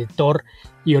entre Thor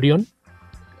y Orión,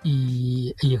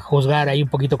 y juzgar ahí un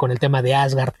poquito con el tema de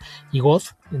Asgard y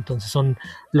Goth. Entonces son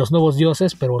los nuevos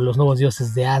dioses, pero los nuevos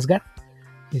dioses de Asgard.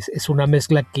 Es una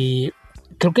mezcla que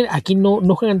creo que aquí no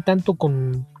juegan tanto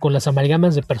con las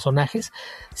amalgamas de personajes,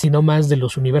 sino más de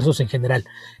los universos en general,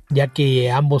 ya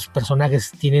que ambos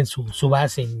personajes tienen su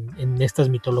base en estas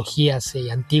mitologías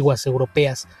antiguas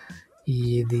europeas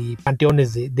y de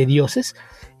panteones de dioses.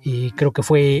 Y creo que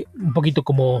fue un poquito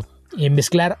como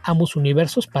mezclar ambos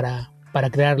universos para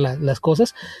crear las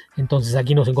cosas. Entonces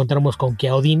aquí nos encontramos con que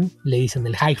a Odín le dicen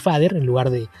el High Father en lugar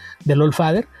del All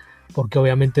Father, porque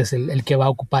obviamente es el que va a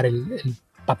ocupar el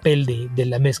papel de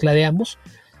la mezcla de ambos.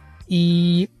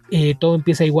 Y todo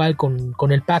empieza igual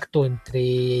con el pacto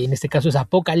entre, en este caso es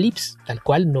Apocalipsis, tal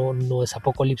cual, no es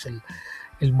Apocalipsis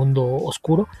el mundo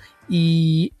oscuro,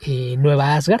 y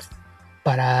Nueva Asgard,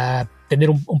 para tener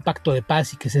un pacto de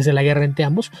paz y que cese la guerra entre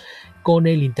ambos, con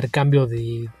el intercambio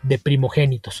de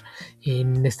primogénitos.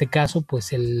 En este caso,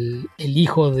 pues el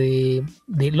hijo el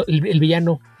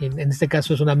villano, en este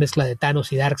caso es una mezcla de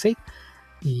Thanos y Darkseid,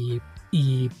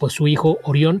 y pues su hijo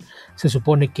Orión se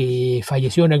supone que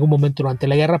falleció en algún momento durante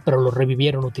la guerra, pero lo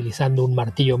revivieron utilizando un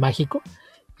martillo mágico,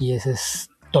 y ese es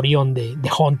Thorión de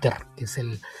Hunter, que es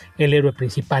el héroe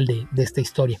principal de esta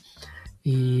historia.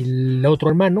 Y el otro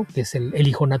hermano, que es el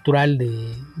hijo natural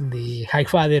de High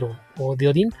Father o de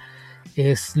Odín,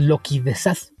 es Loki de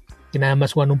Saz, que nada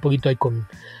más juegan un poquito ahí con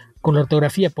la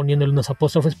ortografía, poniéndole unos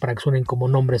apóstrofes para que suenen como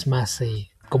nombres más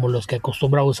como los que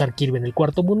acostumbraba a usar Kirby en el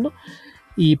Cuarto Mundo.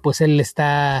 Y pues él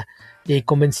está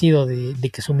convencido de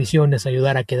que su misión es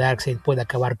ayudar a que Darkseid pueda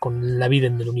acabar con la vida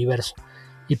en el universo,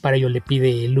 y para ello le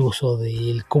pide el uso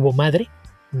del cubo madre,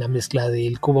 una mezcla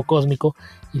del cubo cósmico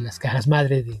y las cajas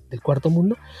madre del Cuarto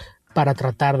Mundo, para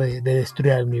tratar de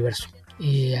destruir el universo.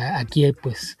 Y aquí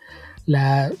pues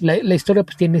la historia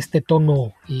pues tiene este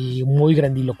tono muy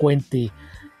grandilocuente,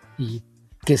 y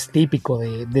que es típico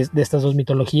de estas dos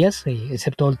mitologías,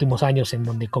 excepto los últimos años en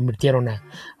donde convirtieron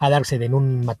a Darkseid en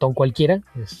un matón cualquiera.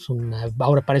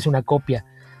 Ahora parece una copia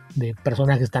de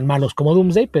personajes tan malos como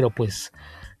Doomsday, pero pues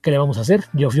 ¿qué le vamos a hacer?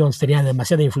 Geoff Johns tenía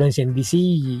demasiada influencia en DC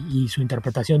y su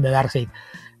interpretación de Darkseid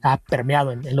ha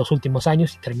permeado en los últimos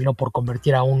años, y terminó por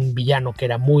convertir a un villano que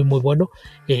era muy muy bueno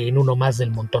en uno más del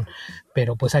montón.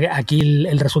 Pero pues aquí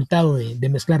el resultado de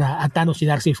mezclar a Thanos y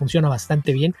Darkseid funciona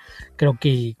bastante bien. Creo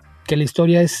que la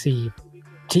historia es, si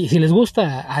les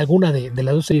gusta alguna de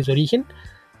las dos series de origen,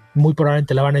 muy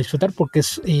probablemente la van a disfrutar, porque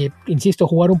es, insisto,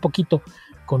 jugar un poquito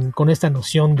con esta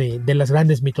noción de las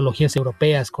grandes mitologías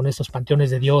europeas, con estos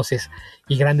panteones de dioses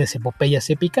y grandes epopeyas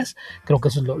épicas. Creo que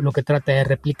eso es lo que trata de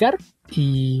replicar,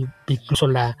 y incluso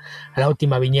la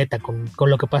última viñeta con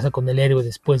lo que pasa con el héroe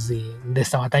después de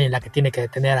esta batalla en la que tiene que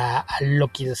detener a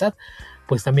Loki de Saz,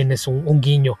 pues también es un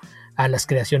guiño a las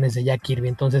creaciones de Jack Kirby.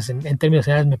 Entonces en términos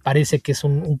generales me parece que es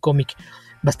un cómic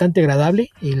bastante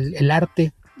agradable. El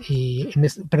arte,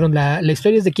 la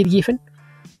historia es de Kit Giffen,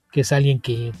 que es alguien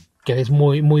que es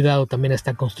muy, muy dado también a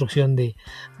esta construcción de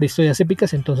historias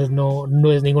épicas, entonces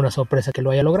no es ninguna sorpresa que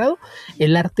lo haya logrado.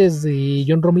 El arte es de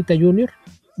John Romita Jr.,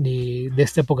 de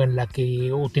esta época en la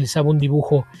que utilizaba un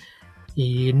dibujo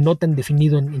no tan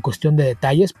definido en cuestión de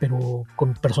detalles, pero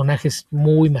con personajes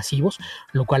muy masivos,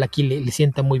 lo cual aquí le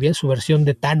sienta muy bien. Su versión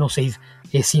de Thanos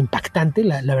es impactante,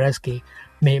 la verdad es que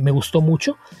me gustó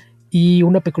mucho. Y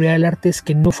una peculiaridad del arte es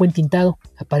que no fue entintado.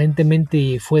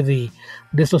 Aparentemente fue de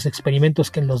estos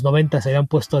experimentos que en los 90 se habían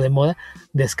puesto de moda,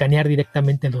 de escanear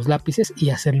directamente los lápices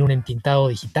y hacerle un entintado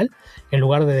digital, en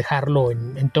lugar de dejarlo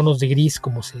en tonos de gris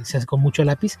como se hace con mucho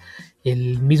lápiz.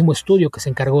 El mismo estudio que se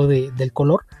encargó del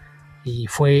color y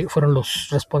fueron los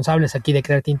responsables aquí de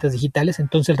crear tintas digitales.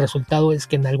 Entonces el resultado es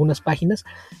que en algunas páginas,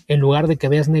 en lugar de que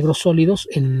veas negros sólidos,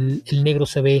 el negro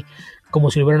se ve como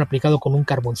si lo hubieran aplicado con un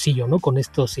carboncillo, ¿no? Con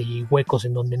estos huecos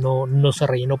en donde no se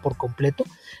rellenó por completo,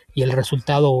 y el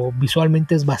resultado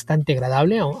visualmente es bastante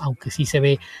agradable, aunque sí se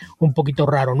ve un poquito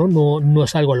raro, ¿no? No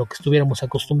es algo a lo que estuviéramos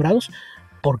acostumbrados,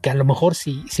 porque a lo mejor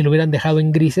si lo hubieran dejado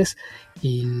en grises,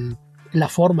 la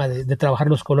forma de trabajar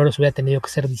los colores hubiera tenido que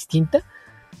ser distinta.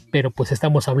 Pero pues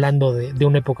estamos hablando de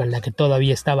una época en la que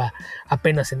todavía estaba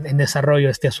apenas en desarrollo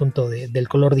este asunto del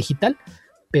color digital,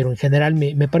 pero en general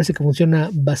me parece que funciona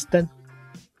bastante.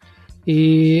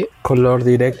 ¿Color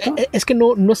directo? Es que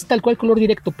no es tal cual color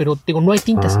directo, pero digo, no hay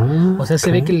tintas. O sea,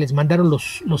 se ve que les mandaron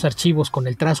los archivos con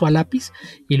el trazo a lápiz,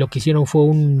 y lo que hicieron fue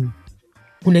un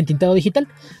entintado digital.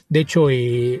 De hecho,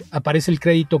 aparece el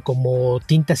crédito como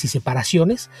tintas y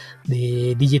separaciones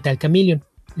de Digital Chameleon,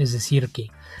 es decir que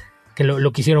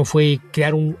lo que hicieron fue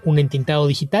crear un entintado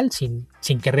digital sin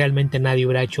que realmente nadie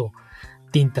hubiera hecho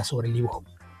tinta sobre el dibujo.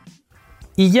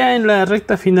 Y ya en la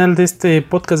recta final de este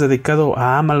podcast dedicado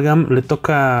a Amalgam, le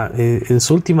toca en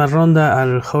su última ronda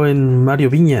al joven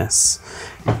Mario Viñas,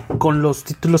 con los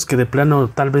títulos que de plano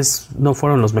tal vez no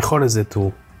fueron los mejores de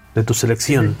tu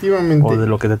selección. Efectivamente. O de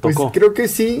lo que te tocó. Pues creo que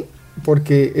sí,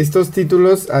 porque estos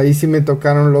títulos ahí sí me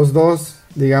tocaron los dos,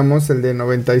 digamos, el de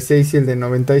 96 y el de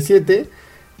 97.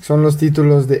 Son los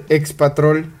títulos de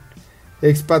X-Patrol.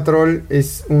 X-Patrol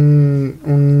es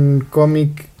un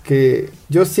cómic que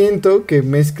yo siento que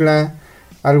mezcla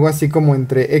algo así como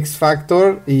entre X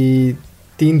Factor y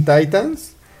Teen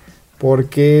Titans,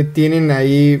 porque tienen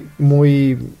ahí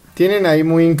muy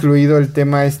incluido el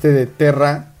tema de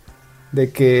Terra, de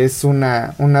que es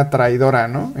una traidora,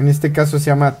 ¿no? En este caso se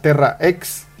llama Terra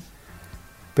X,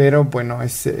 pero bueno,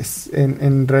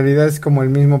 en realidad es como el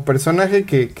mismo personaje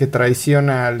que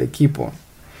traiciona al equipo.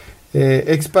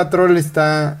 X-Patrol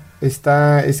está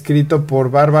escrito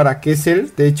por Bárbara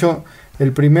Kessel. De hecho,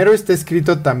 el primero está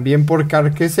escrito también por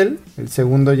Karl Kessel, el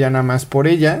segundo ya nada más por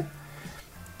ella.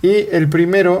 Y el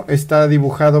primero está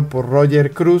dibujado por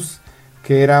Roger Cruz,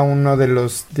 que era uno de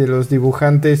los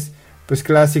dibujantes pues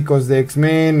clásicos de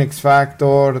X-Men,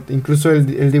 X-Factor. Incluso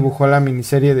él dibujó la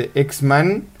miniserie de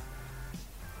X-Man,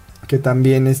 que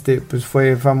también pues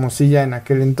fue famosilla en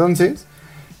aquel entonces.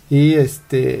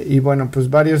 Y bueno,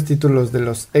 pues varios títulos de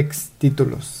los X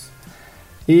títulos.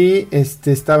 Y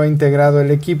estaba integrado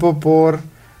el equipo por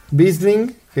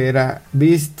Beastling, que era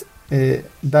Beast,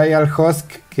 Dial Husk,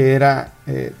 que era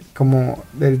como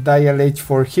el Dial H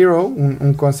for Hero,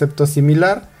 un concepto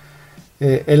similar.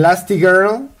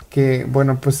 Elastigirl, que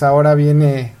bueno, pues ahora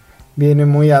viene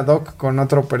muy ad hoc con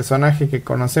otro personaje que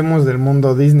conocemos del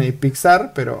mundo Disney y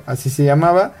Pixar, pero así se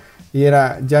llamaba, y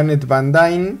era Janet Van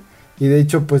Dyne. Y de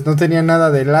hecho pues no tenía nada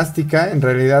de elástica, en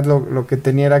realidad lo que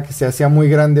tenía era que se hacía muy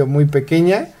grande o muy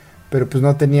pequeña, pero pues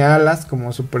no tenía alas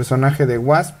como su personaje de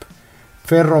Wasp.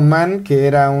 Ferroman, que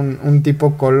era un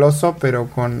tipo coloso, pero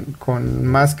con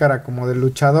máscara como de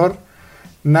luchador.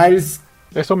 Niles.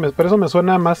 Pero eso me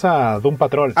suena más a Doom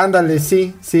Patrol. Ándale,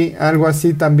 sí, algo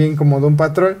así también como Doom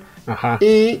Patrol. Ajá.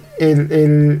 Y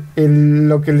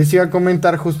lo que les iba a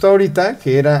comentar justo ahorita,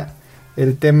 que era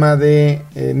el tema de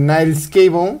Niles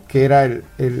Cable, que era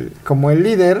como el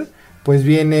líder, pues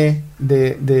viene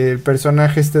del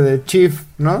personaje de Chief,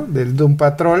 ¿no? Del Doom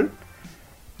Patrol.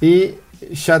 Y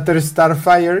Shatterstar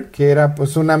Fire, que era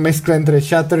pues una mezcla entre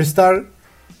Shatterstar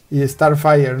y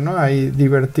Starfire, ¿no? Ahí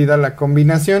divertida la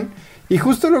combinación. Y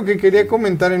justo lo que quería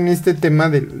comentar en este tema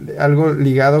de algo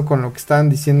ligado con lo que estaban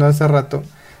diciendo hace rato,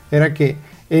 era que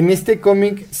en este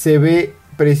cómic se ve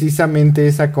precisamente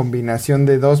esa combinación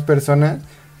de dos personas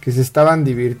que se estaban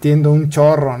divirtiendo un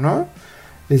chorro, ¿no?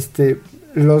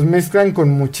 Los mezclan con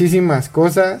muchísimas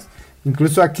cosas.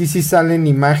 Incluso aquí sí salen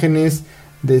imágenes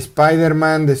de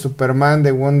Spider-Man, de Superman,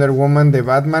 de Wonder Woman, de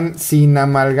Batman, sin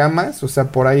amalgamas, o sea,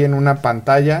 por ahí en una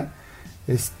pantalla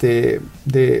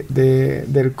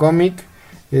del cómic,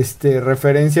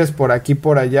 referencias por aquí,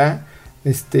 por allá,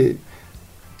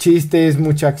 chistes,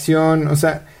 mucha acción. O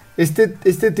sea,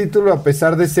 este título, a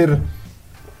pesar de ser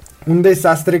un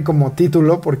desastre como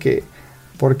título, porque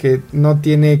no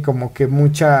tiene como que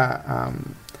mucha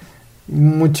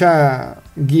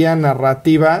guía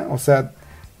narrativa, o sea,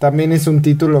 también es un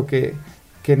título que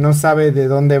no sabe de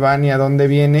dónde va ni a dónde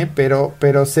viene, pero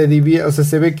se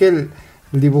ve que el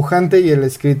dibujante y el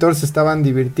escritor se estaban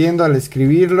divirtiendo al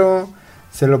escribirlo,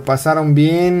 se lo pasaron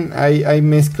bien. Hay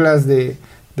mezclas de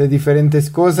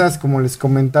diferentes cosas, como les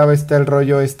comentaba, está el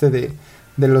rollo de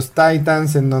los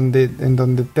Titans, en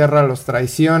donde Terra los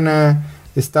traiciona.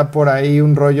 Está por ahí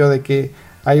un rollo de que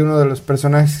hay uno de los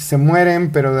personajes que se mueren,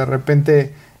 pero de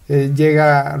repente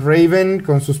llega Raven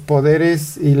con sus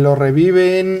poderes y lo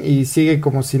reviven y sigue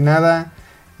como si nada.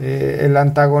 El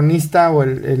antagonista o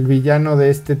el villano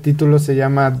de este título se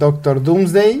llama Doctor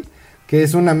Doomsday, que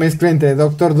es una mezcla entre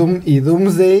Doctor Doom y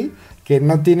Doomsday, que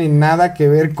no tiene nada que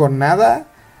ver con nada.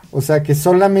 O sea, que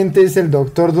solamente es el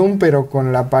Doctor Doom, pero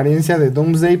con la apariencia de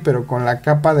Doomsday, pero con la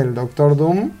capa del Doctor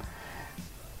Doom.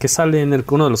 Que sale en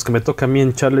uno de los que me toca a mí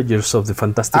en Challengers of the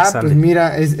Fantastic. Sale. Pues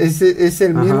mira, es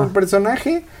el mismo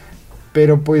personaje,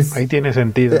 pero pues ahí tiene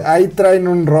sentido. Ahí traen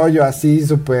un rollo así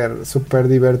súper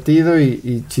divertido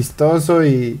y chistoso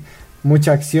y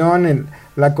mucha acción.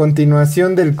 La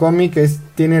continuación del cómic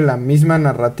tiene la misma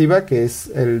narrativa, que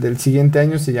es el del siguiente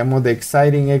año, se llamó The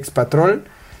Exciting X-Patrol,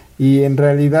 y en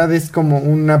realidad es como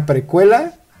una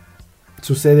precuela,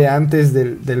 sucede antes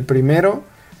del primero.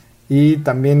 Y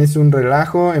también es un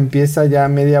relajo, empieza ya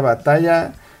media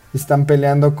batalla, están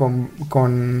peleando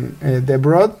con The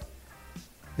Brood,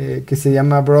 que se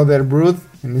llama Brother Brood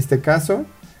en este caso.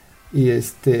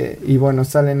 Y bueno,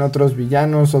 salen otros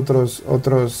villanos,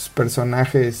 otros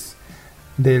personajes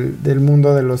del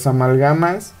mundo de los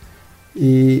amalgamas.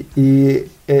 Y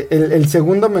el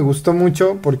segundo me gustó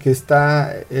mucho porque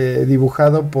está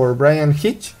dibujado por Brian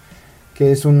Hitch,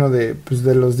 que es uno de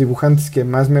los dibujantes que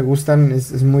más me gustan.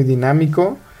 Es muy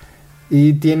dinámico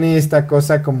y tiene esta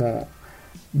cosa como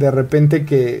de repente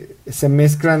que se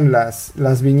mezclan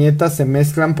las viñetas, se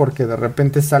mezclan porque de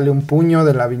repente sale un puño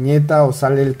de la viñeta o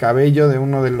sale el cabello de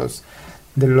uno de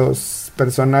los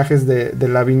personajes de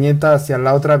la viñeta hacia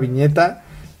la otra viñeta,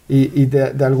 y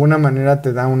de alguna manera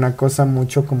te da una cosa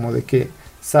mucho como de que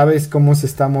sabes cómo se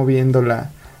está moviendo la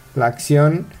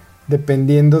acción,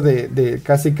 dependiendo de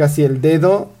casi el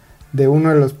dedo de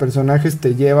uno de los personajes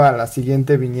te lleva a la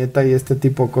siguiente viñeta, y este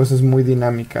tipo de cosas muy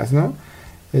dinámicas, ¿no?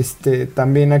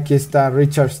 También aquí está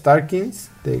Richard Starkins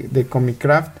de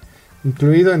Comicraft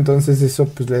incluido, entonces eso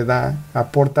pues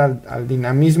aporta al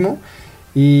dinamismo,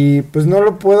 y pues no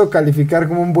lo puedo calificar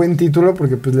como un buen título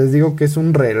porque pues les digo que es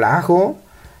un relajo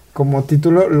como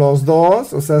título. Los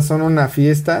dos, o sea, son una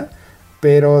fiesta,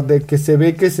 pero de que se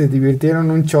ve que se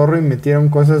divirtieron un chorro y metieron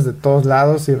cosas de todos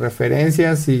lados y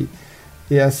referencias y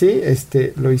así,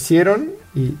 lo hicieron,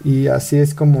 y así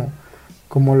es como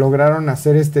lograron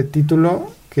hacer este título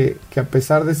que a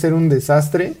pesar de ser un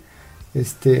desastre,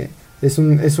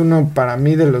 es uno para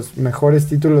mí de los mejores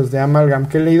títulos de Amalgam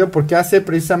que he leído, porque hace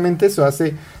precisamente eso,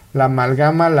 hace la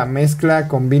amalgama, la mezcla,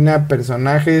 combina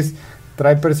personajes,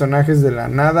 trae personajes de la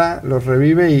nada, los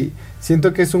revive, y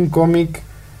siento que es un cómic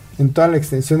en toda la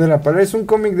extensión de la palabra. Es un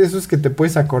cómic de esos que te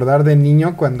puedes acordar de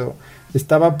niño cuando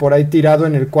estaba por ahí tirado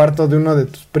en el cuarto de uno de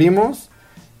tus primos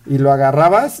y lo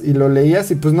agarrabas y lo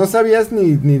leías y pues no sabías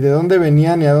ni de dónde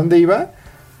venía ni a dónde iba,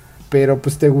 pero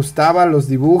pues te gustaban los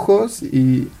dibujos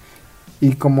y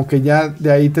como que ya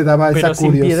de ahí te daba esa curiosidad.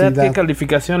 Pero sin piedad, ¿qué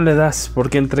calificación le das?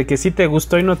 Porque entre que sí te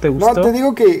gustó y no te gustó. No, te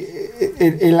digo que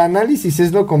el análisis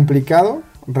es lo complicado,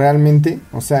 realmente.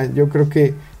 O sea, yo creo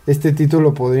que este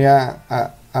título podría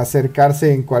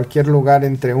acercarse en cualquier lugar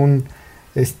entre un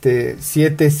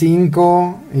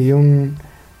 7.5 y un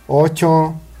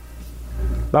 8.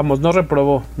 Vamos, no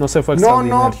reprobó, no se fue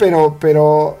extraordinario. No,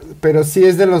 pero sí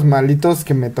es de los malitos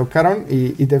que me tocaron,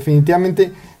 y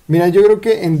definitivamente... Mira, yo creo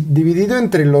que dividido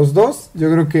entre los dos, yo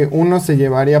creo que uno se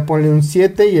llevaría, ponle un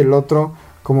 7, y el otro,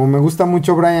 como me gusta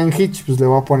mucho Brian Hitch, pues le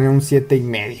voy a poner un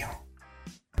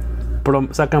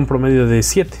 7.5. Sacan promedio de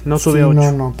 7, no sube a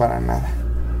 8. No, para nada.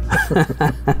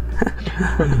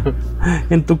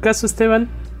 En tu caso, Esteban.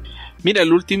 Mira,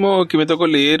 el último que me tocó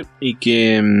leer y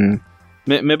que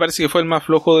me parece que fue el más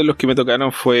flojo de los que me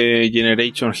tocaron fue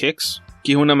Generation Hex,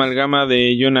 que es una amalgama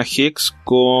de Jonah Hex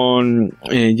con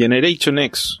Generation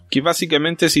X, que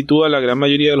básicamente sitúa a la gran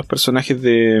mayoría de los personajes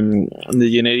de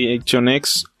Generation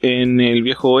X en el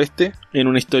viejo oeste, en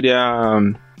una historia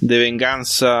de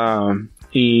venganza,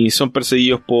 y son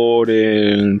perseguidos por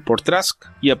Trask,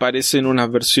 y aparecen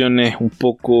unas versiones un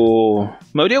poco...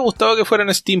 Me habría gustado que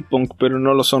fueran steampunk, pero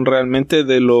no lo son realmente,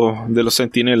 de los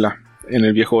Centinelas en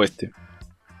el viejo oeste.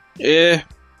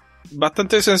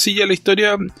 Bastante sencilla la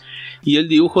historia, y el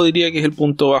dibujo diría que es el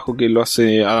punto bajo, que lo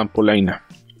hace Adam Polaina.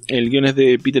 El guion es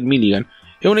de Peter Milligan.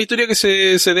 Es una historia que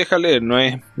se deja leer, no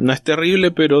es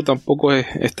terrible, pero tampoco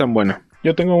es tan buena.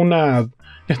 Yo tengo una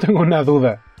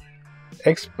duda.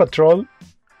 X-Patrol,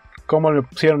 ¿cómo le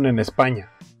pusieron en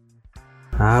España?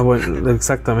 Ah, bueno,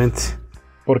 exactamente.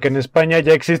 Porque en España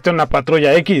ya existe una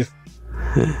Patrulla X.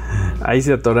 Ahí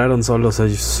se atoraron solos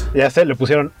ellos. Ya sé, le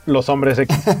pusieron los Hombres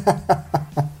X.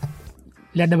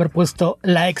 Le han de haber puesto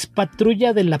la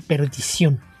Ex-Patrulla de la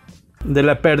Perdición. De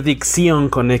la Perdicción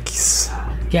con X.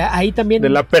 Que ahí también... De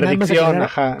la Perdicción,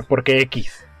 ajá, porque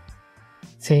X.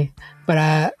 Sí,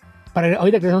 para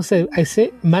ahorita que estamos a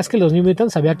ese, más que los New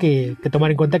Mutants, había que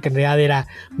tomar en cuenta que en realidad era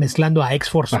mezclando a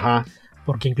X-Force. Ajá.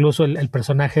 Porque incluso el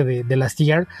personaje de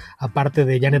Lastillard, aparte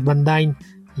de Janet Van Dyne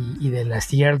y de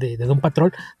Lastillard de Doom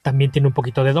Patrol, también tiene un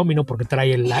poquito de Domino porque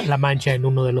trae la mancha en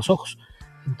uno de los ojos.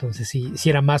 Entonces sí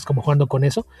era más como jugando con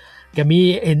eso. Que a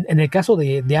mí, en el caso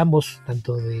de ambos,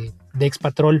 tanto de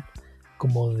X-Patrol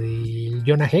como de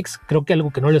Jonah Hex, creo que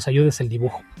algo que no les ayuda es el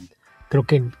dibujo. Creo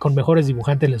que con mejores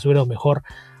dibujantes les hubiera mejor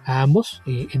a ambos.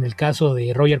 En el caso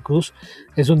de Roger Cruz,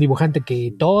 es un dibujante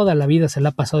que toda la vida se la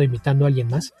ha pasado imitando a alguien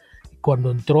más.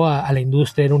 Cuando entró a la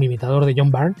industria era un imitador de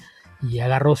John Byrne y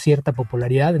agarró cierta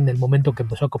popularidad en el momento que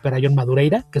empezó a copiar a John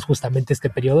Madureira, que es justamente este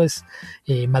periodo, es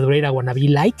Madureira Wannabe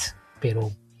Light,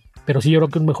 pero sí, yo creo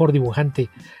que un mejor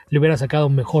dibujante le hubiera sacado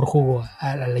un mejor jugo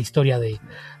a la historia de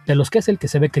los que es el que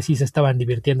se ve que sí se estaban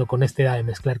divirtiendo con esta idea de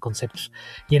mezclar conceptos.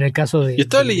 Y en el caso de... Yo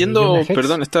estaba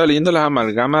leyendo las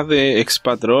amalgamas de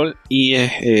X-Patrol y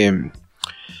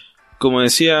como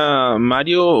decía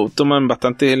Mario, toman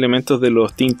bastantes elementos de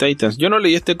los Teen Titans. Yo no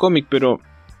leí este cómic, pero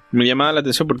me llamaba la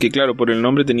atención porque, claro, por el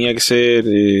nombre tenía que ser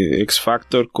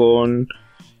X-Factor con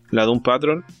la Doom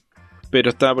Patrol.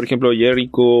 Pero está, por ejemplo,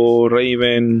 Jericho,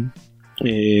 Raven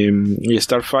y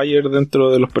Starfire dentro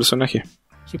de los personajes.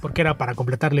 Sí, porque era para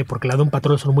completarle, porque la Doom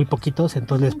Patrol son muy poquitos,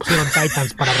 entonces les pusieron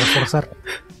Titans para reforzar.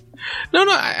 No,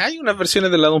 hay unas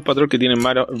versiones de la Doom Patrol que tienen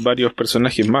varios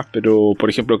personajes más, pero por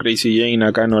ejemplo Crazy Jane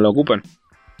acá no la ocupan.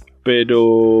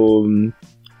 pero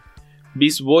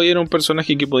Beast Boy era un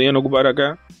personaje que podían ocupar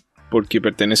acá, porque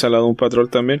pertenece a la Doom Patrol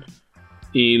también,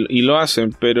 y lo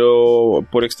hacen, pero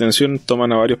por extensión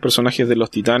toman a varios personajes de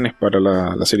los Titanes para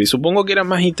la serie. Supongo que era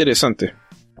más interesante.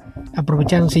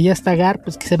 Aprovecharon, si ya está Gar,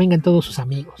 pues que se vengan todos sus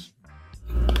amigos.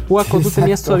 Waco, ¿tú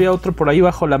tenías todavía otro por ahí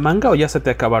bajo la manga o ya se te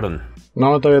acabaron?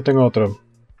 No, todavía tengo otro.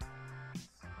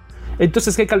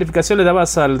 Entonces, ¿qué calificación le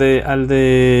dabas al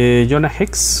de Jonah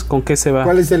Hex? ¿Con qué se va?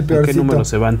 ¿Cuál es el peorcito? ¿Con qué número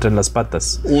se va entre las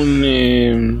patas?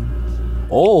 Un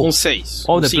 6.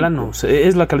 Oh, de 5. Plano.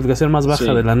 Es la calificación más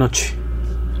baja de la noche.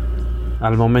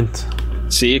 Al momento.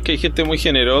 Sí, es que hay gente muy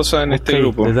generosa en este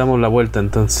grupo. Le damos la vuelta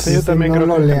entonces. Sí, yo también creo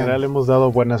que en general hemos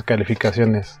dado buenas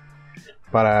calificaciones.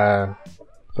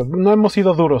 No hemos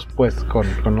sido duros, pues, con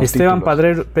los Esteban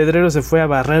Pedrero se fue a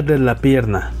barrerle la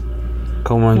pierna.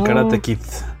 Como en Karate Kid.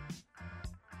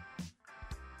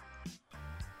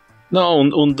 No,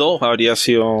 un 2 habría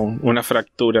sido una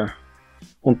fractura.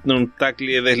 Un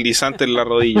tackle deslizante en la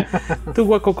rodilla. Tú,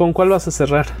 Waco, ¿con cuál vas a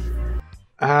cerrar?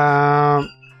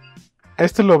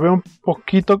 Este lo veo un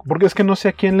poquito, porque es que no sé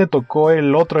a quién le tocó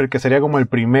el otro, el que sería como el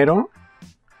primero.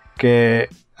 Porque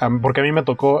a mí me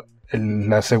tocó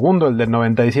el segundo, el del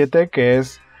 97, que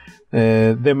es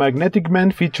The Magnetic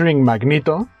Man featuring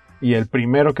Magneto. Y el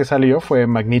primero que salió fue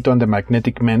Magneto and the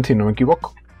Magnetic Man, si no me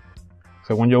equivoco.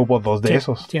 Según yo hubo 2 de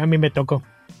esos. Sí, a mí me tocó.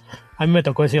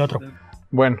 Ese otro.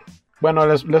 Bueno,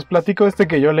 les platico este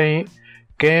que yo leí,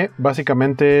 que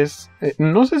básicamente es...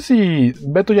 no sé si...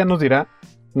 Beto ya nos dirá.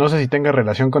 No sé si tenga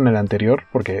relación con el anterior,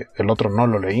 porque el otro no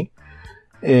lo leí.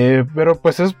 Pero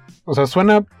pues es... O sea,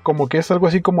 suena como que es algo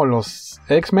así como los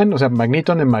X-Men. O sea,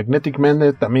 Magneto and the Magnetic Man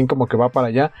también como que va para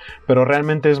allá. Pero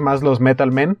realmente es más los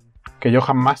Metal Men, que yo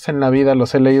jamás en la vida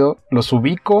los he leído. Los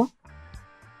ubico.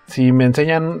 Si me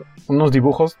enseñan unos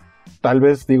dibujos, tal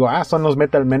vez digo, son los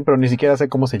Metal Men, pero ni siquiera sé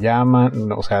cómo se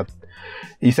llaman. O sea,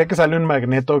 y sé que sale un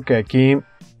Magneto que aquí,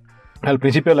 al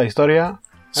principio de la historia...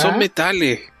 Son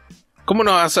metales. ¿Cómo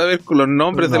no vas a saber los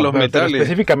nombres de los metales? Pero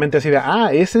específicamente así de,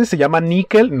 ese se llama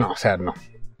níquel. No, o sea, no.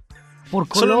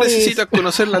 Solo necesitas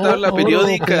conocer la tabla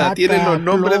periódica. Plata, tienen los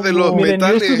nombres de los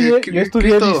metales. Yo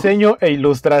estudié diseño e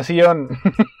ilustración.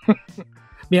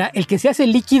 Mira, el que se hace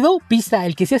líquido, pista,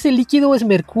 el que se hace líquido es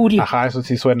mercurio. Ajá, eso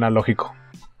sí suena lógico.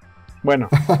 Bueno.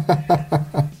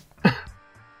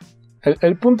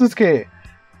 el punto es que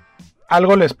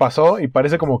algo les pasó y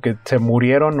parece como que se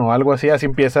murieron o algo así. Así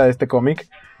empieza este cómic.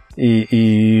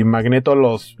 Y Magneto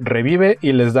los revive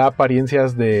y les da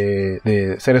apariencias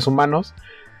de seres humanos.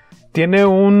 Tiene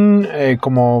un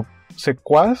como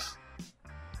secuaz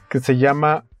que se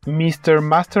llama Mr.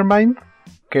 Mastermind,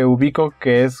 que ubico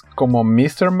que es como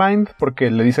Mr. Mind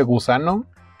porque le dice gusano,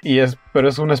 pero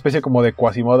es una especie como de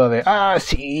Quasimodo de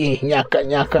sí, ñaca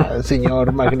ñaca,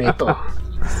 señor Magneto.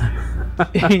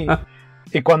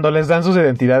 y cuando les dan sus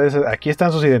identidades, aquí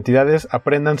están sus identidades,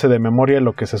 apréndanse de memoria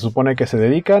lo que se supone que se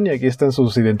dedican, y aquí están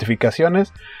sus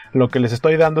identificaciones. Lo que les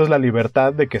estoy dando es la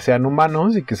libertad de que sean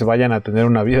humanos y que se vayan a tener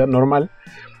una vida normal.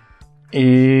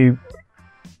 Y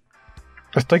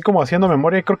estoy como haciendo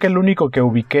memoria y creo que el único que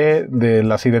ubiqué de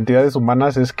las identidades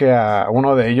humanas es que a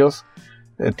uno de ellos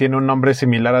tiene un nombre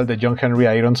similar al de John Henry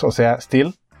Irons, o sea,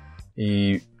 Steel.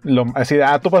 Y así de,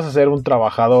 tú vas a ser un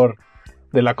trabajador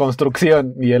de la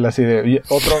construcción, y él así de,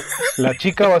 otro, la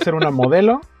chica va a ser una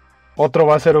modelo, otro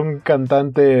va a ser un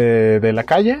cantante de la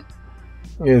calle,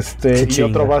 y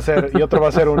otro va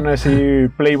a ser un así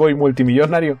playboy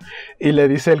multimillonario. Y le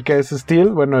dice el que es Steel,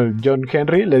 bueno, el John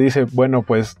Henry, le dice, bueno,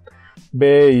 pues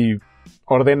ve y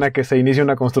ordena que se inicie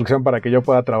una construcción para que yo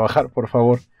pueda trabajar, por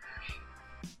favor.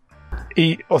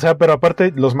 Y, o sea, pero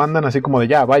aparte los mandan así como de,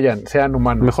 ya, vayan, sean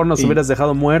humanos. Mejor nos hubieras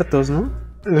dejado muertos,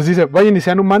 ¿no? Les dice, vayan y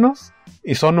sean humanos,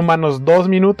 y son humanos 2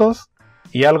 minutos,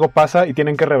 y algo pasa y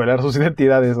tienen que revelar sus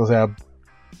identidades. O sea,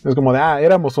 es como de,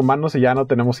 éramos humanos y ya no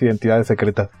tenemos identidades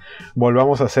secretas,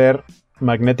 volvamos a ser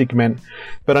Magnetic Men.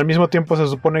 Pero al mismo tiempo se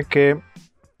supone que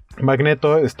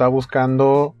Magneto está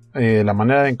buscando la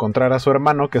manera de encontrar a su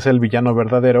hermano, que es el villano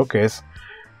verdadero, que es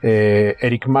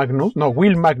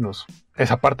Will Magnus.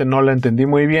 Esa parte no la entendí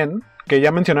muy bien, que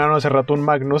ya mencionaron hace rato un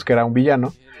Magnus, que era un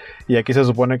villano, y aquí se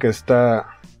supone que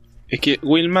está... Es que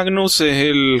Will Magnus es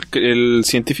el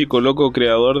científico loco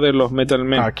creador de los Metal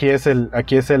Men. Aquí es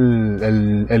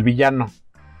el villano,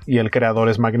 y el creador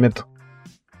es Magneto.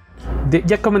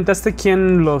 ¿Ya comentaste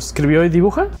quién lo escribió y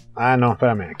dibuja? No,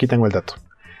 espérame, aquí tengo el dato.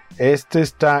 Este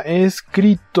está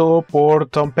escrito por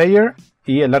Tom Payer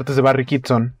y el arte es de Barry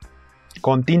Kitson,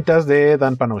 con tintas de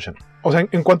Dan Panosian. O sea,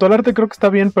 en cuanto al arte creo que está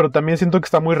bien, pero también siento que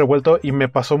está muy revuelto y me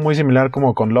pasó muy similar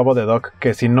como con Lobo de Doc,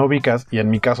 que si no ubicas, y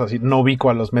en mi caso así, no ubico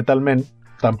a los Metal Men,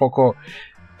 tampoco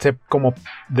sé como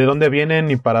de dónde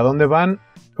vienen y para dónde van.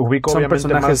 Ubico son obviamente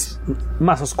personajes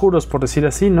más oscuros, por decir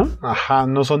así, ¿no? Ajá,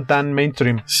 no son tan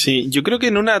mainstream. Sí, yo creo que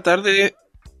en una tarde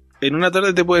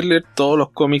te puedes leer todos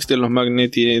los cómics de los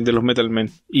Magneti, de los Metal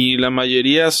Men. Y la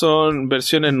mayoría son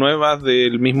versiones nuevas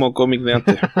del mismo cómic de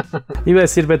antes. Iba a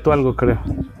decir Beto algo, creo.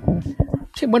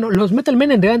 Sí, bueno, los Metal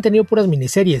Men en realidad han tenido puras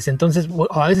miniseries, entonces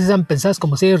a veces han pensadas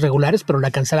como series regulares, pero la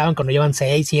cancelaban cuando llevan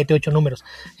 6, 7, 8 números.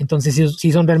 Entonces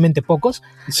sí son realmente pocos.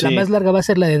 Sí. La más larga va a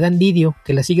ser la de Dan Didio,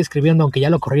 que la sigue escribiendo, aunque ya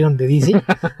lo corrieron de DC.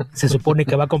 Se supone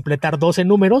que va a completar 12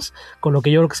 números, con lo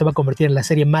que yo creo que se va a convertir en la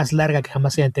serie más larga que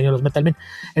jamás hayan tenido los Metal Men.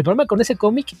 El problema con ese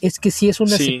cómic es que sí es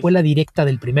una secuela directa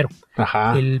del primero.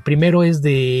 Ajá. El primero es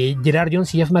de Gerard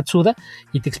Jones y Jeff Matsuda,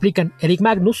 y te explican, Eric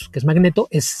Magnus, que es Magneto,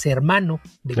 es hermano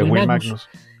de Will Magnus.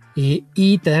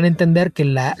 Y te dan a entender que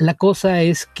la cosa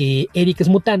es que Eric es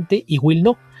mutante y Will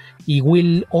no. Y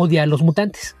Will odia a los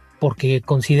mutantes porque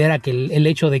considera que el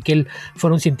hecho de que él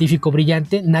fuera un científico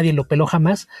brillante, nadie lo peló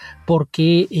jamás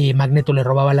porque Magneto le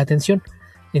robaba la atención.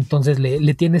 Entonces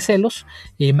le tiene celos.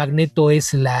 Magneto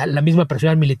es la misma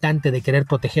persona militante de querer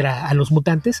proteger a los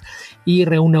mutantes y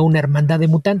reúne una hermandad de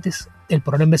mutantes. El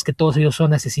problema es que todos ellos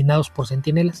son asesinados por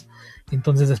centinelas.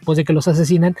 Entonces, después de que los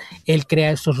asesinan, él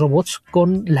crea estos robots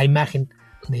con la imagen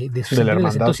de sus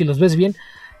sentinelas. Entonces, si los ves bien,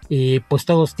 pues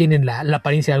todos tienen la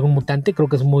apariencia de algún mutante. Creo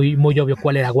que es muy, muy obvio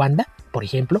cuál era Wanda, por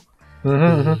ejemplo.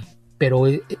 Pero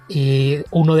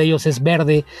uno de ellos es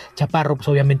verde, chaparro, pues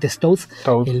obviamente es Toad,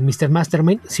 el Mr.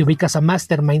 Mastermind. Si ubicas a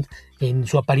Mastermind en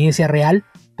su apariencia real,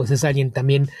 pues es alguien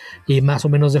también más o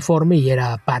menos deforme y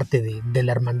era parte de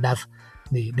la hermandad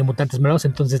de mutantes malvados.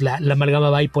 Entonces la amalgama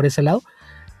va ahí por ese lado,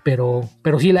 pero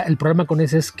sí, el problema con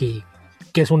ese es que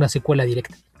es una secuela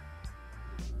directa.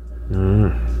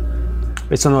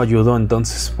 Eso no ayudó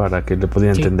entonces para que le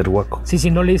pudiera entender Waco. Sí,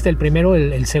 si no leíste el primero,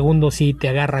 el segundo sí te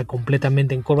agarra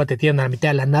completamente en curva, te tiran a la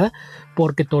mitad de la nada,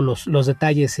 porque todos los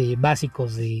detalles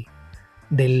básicos de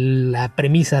la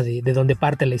premisa de donde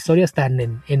parte la historia están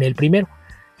en el primero.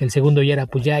 El segundo ya era,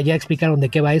 pues ya explicaron de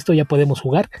qué va esto, ya podemos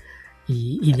jugar,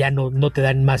 y ya no te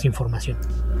dan más información.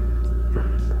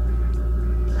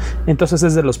 Entonces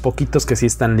es de los poquitos que sí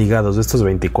están ligados, de estos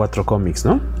 24 cómics,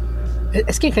 ¿no?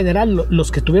 Es que en general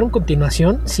los que tuvieron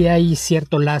continuación sí hay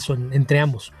cierto lazo entre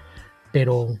ambos,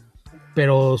 pero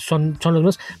son los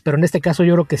mismos. Pero en este caso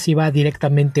yo creo que sí va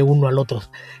directamente uno al otro.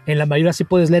 En la mayoría sí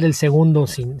puedes leer el segundo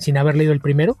sin haber leído el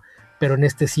primero, pero en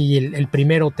este sí el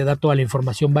primero te da toda la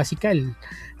información básica,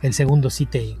 el segundo sí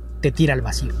te tira al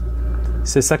vacío.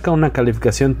 ¿Se saca una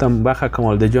calificación tan baja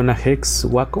como el de Jonah Hex,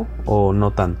 Waco, o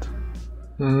no tanto?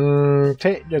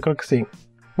 Sí, yo creo que sí.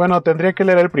 Bueno, tendría que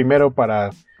leer el primero para...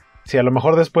 Si a lo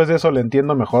mejor después de eso le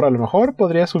entiendo mejor, a lo mejor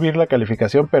podría subir la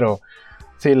calificación, pero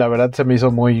sí, la verdad se me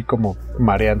hizo muy como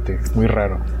mareante, muy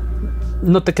raro.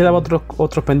 ¿No te quedaba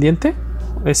otro pendiente?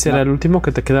 ¿Ese era el último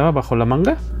que te quedaba bajo la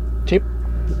manga? Sí.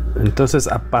 Entonces,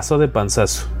 a paso de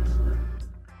panzazo.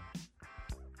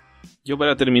 Yo,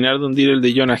 para terminar de hundir el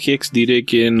de Jonah Hex, diré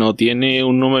que no tiene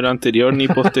un número anterior ni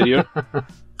posterior.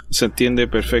 Se entiende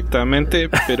perfectamente,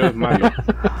 pero es malo.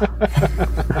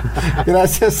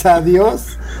 Gracias a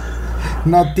Dios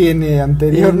no tiene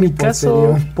anterior ni posterior.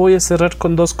 En mi caso voy a cerrar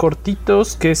con dos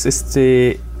cortitos, que es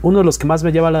uno de los que más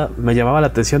me llamaba la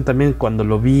atención también cuando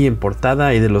lo vi en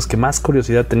portada, y de los que más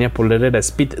curiosidad tenía por leer, era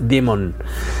Speed Demon,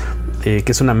 que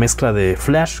es una mezcla de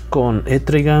Flash con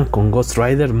Etrigan, con Ghost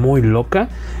Rider, muy loca.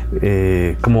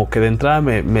 Como que de entrada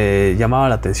me llamaba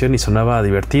la atención y sonaba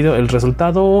divertido. El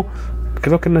resultado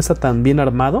creo que no está tan bien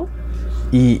armado,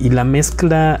 y la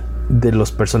mezcla de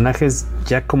los personajes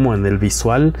ya como en el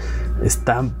visual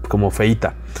está como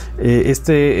feíta.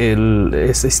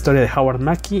 Es historia de Howard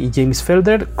Mackie y James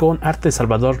Felder, con arte de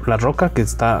Salvador La Roca, que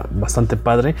está bastante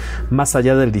padre, más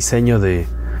allá del diseño de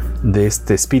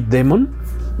este Speed Demon,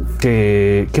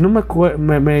 que no me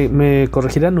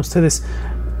corregirán ustedes.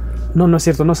 No es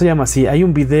cierto, no se llama así. Hay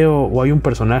un video, o hay un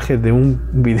personaje de un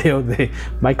video de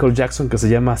Michael Jackson que se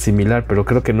llama similar, pero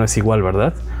creo que no es igual,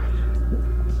 ¿verdad?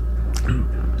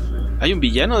 Hay un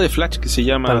villano de Flash que se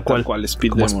llama tal cual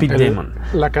Speed Demon.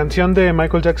 La canción de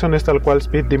Michael Jackson es tal cual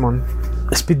Speed Demon.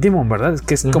 Speed Demon, ¿verdad? Es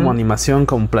que es como animación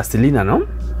con plastilina, ¿no?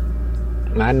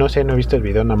 No sé, no he visto el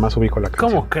video, nada más ubico la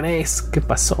canción. ¿Cómo crees? ¿Qué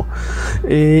pasó?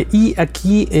 Y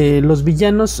aquí los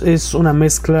villanos es una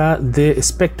mezcla de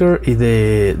Spectre y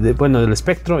del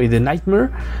Espectro y de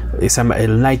Nightmare. Se llama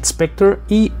el Night Spectre.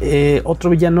 Y otro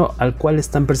villano al cual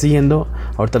están persiguiendo,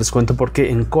 ahorita les cuento por qué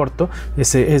en corto,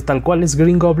 es tal cual es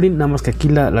Green Goblin, nada más que aquí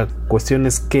la cuestión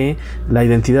es que la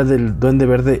identidad del Duende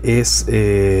Verde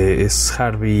es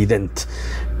Harvey Dent.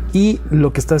 y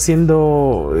lo que está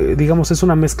haciendo, digamos, es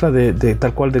una mezcla de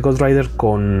tal cual de Ghost Rider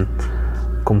con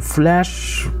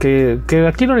Flash, que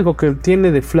aquí lo único que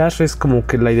tiene de Flash es como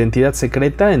que la identidad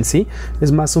secreta en sí,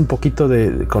 es más un poquito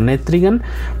con Etrigan.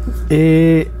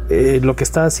 Lo que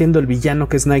está haciendo el villano,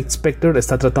 que es Night Spectre,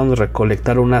 está tratando de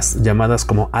recolectar unas llamadas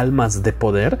como almas de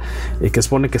poder, que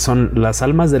supone que son las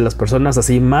almas de las personas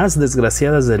así más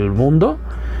desgraciadas del mundo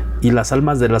y las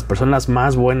almas de las personas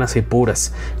más buenas y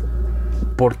puras.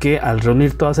 Porque al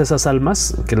reunir todas esas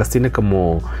almas, que las tiene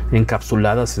como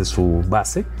encapsuladas en su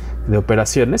base de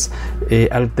operaciones,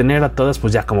 al tener a todas,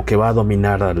 pues ya como que va a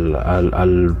dominar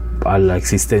a la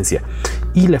existencia.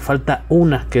 Y le falta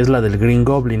una, que es la del Green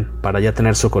Goblin, para ya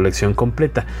tener su colección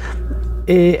completa.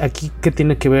 Aquí, ¿qué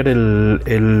tiene que ver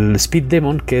el Speed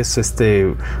Demon? Que es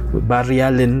Barry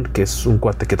Allen, que es un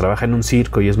cuate que trabaja en un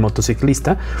circo y es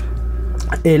motociclista.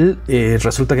 Él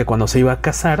resulta que cuando se iba a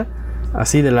casar,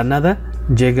 así de la nada,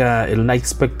 llega el Night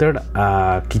Spectre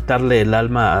a quitarle el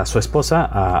alma a su esposa,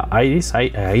 a Iris,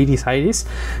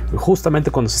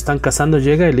 justamente cuando se están casando.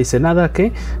 Llega y le dice, nada,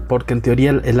 ¿qué? Porque en teoría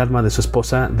el alma de su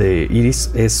esposa, de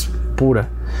Iris, es pura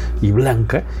y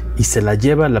blanca, y se la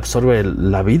lleva, le absorbe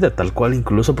la vida tal cual,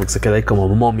 incluso porque se queda ahí como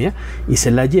momia, y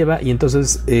se la lleva. Y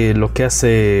entonces lo que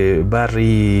hace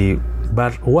Barry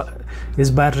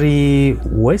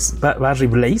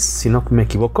Blaze, si no me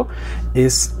equivoco,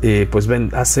 es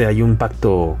hace ahí un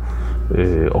pacto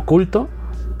oculto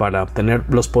para obtener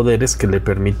los poderes que le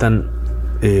permitan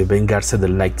vengarse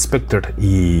del Night Spectre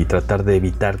y tratar de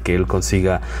evitar que él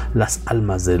consiga las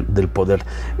almas del poder.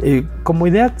 Como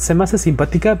idea se me hace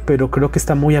simpática, pero creo que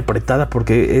está muy apretada,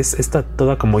 porque es esta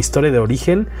toda como historia de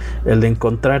origen, el de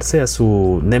encontrarse a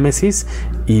su némesis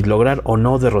y lograr o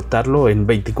no derrotarlo en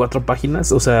 24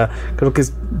 páginas. O sea, creo que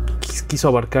quiso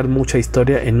abarcar mucha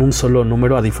historia en un solo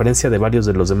número, a diferencia de varios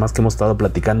de los demás que hemos estado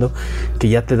platicando, que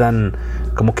ya te dan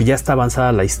como que ya está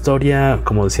avanzada la historia.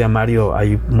 Como decía Mario,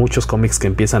 hay muchos cómics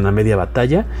que empiezan a media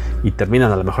batalla y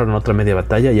terminan a lo mejor en otra media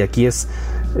batalla, y aquí es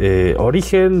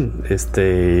origen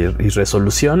y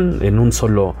resolución en un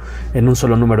solo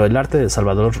número. El arte de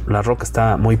Salvador Larroca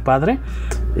está muy padre,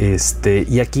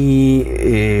 y aquí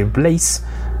Blaze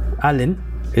Allen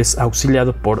es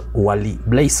auxiliado por Wally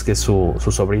Blaze, que es su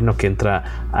sobrino, que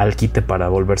entra al quite para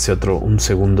volverse un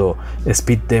segundo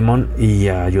Speed Demon y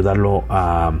ayudarlo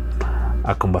a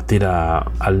combatir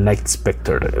al Night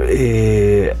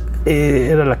Spectre.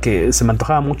 Era la que se me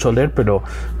antojaba mucho leer, pero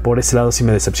por ese lado sí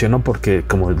me decepcionó, porque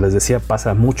como les decía,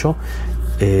 pasa mucho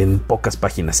en pocas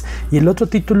páginas. Y el otro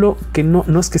título, que no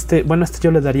es que esté, bueno, yo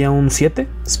le daría un 7,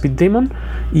 Speed Demon.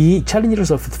 Y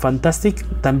Challengers of Fantastic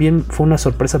también fue una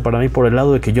sorpresa para mí, por el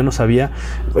lado de que yo no sabía.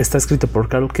 Está escrito por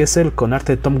Carol Kessel con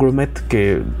arte de Tom Grumet,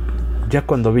 que ya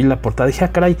cuando vi la portada dije,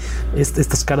 caray,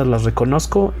 estas caras las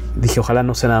reconozco. Dije, ojalá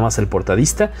no sea nada más el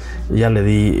portadista. Ya le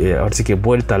di ahora sí que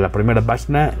vuelta a la primera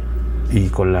página, y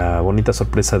con la bonita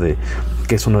sorpresa de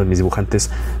que es uno de mis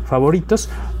dibujantes favoritos.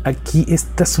 Aquí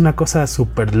esta es una cosa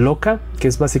súper loca, que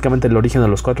es básicamente el origen de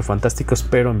los Cuatro Fantásticos,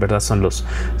 pero en verdad son los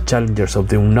Challengers of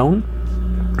the Unknown,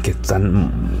 que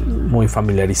están muy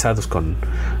familiarizados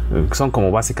son como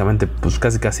básicamente pues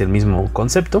casi el mismo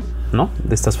concepto, ¿no?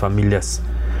 De estas familias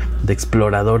de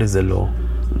exploradores de lo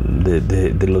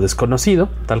desconocido,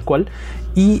 tal cual.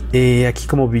 Y aquí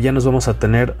como villanos vamos a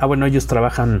tener, ellos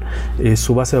trabajan,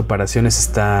 su base de operaciones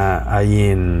está ahí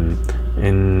en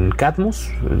Cadmus,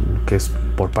 que es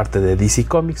por parte de DC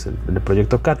Comics, el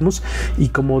proyecto Cadmus. Y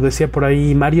como decía por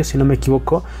ahí Mario, si no me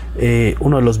equivoco,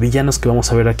 uno de los villanos que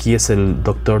vamos a ver aquí es el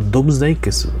Dr. Doomsday, que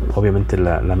es obviamente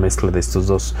la mezcla de estos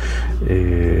dos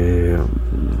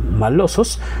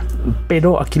malosos.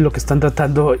 Pero aquí lo que están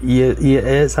tratando, y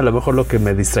es a lo mejor lo que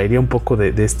me distraería un poco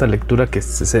de esta lectura, que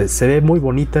se ve muy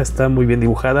bonita, está muy bien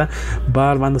dibujada, va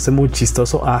armándose muy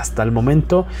chistoso hasta el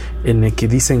momento en el que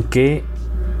dicen que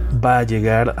va a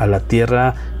llegar a la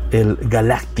Tierra el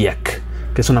Galactiac,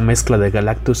 que es una mezcla de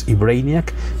Galactus y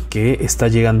Brainiac, que está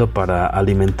llegando para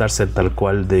alimentarse tal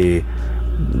cual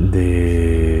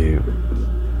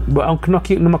aunque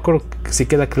no me acuerdo si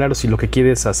queda claro si lo que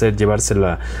quiere es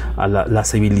llevársela a la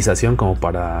civilización, como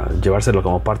para llevárselo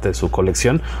como parte de su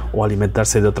colección, o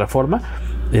alimentarse de otra forma.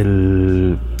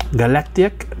 El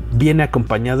Galactiac viene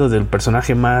acompañado del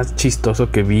personaje más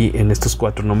chistoso que vi en estos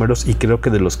 4 números, y creo que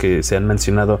de los que se han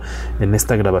mencionado en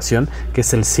esta grabación, que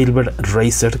es el Silver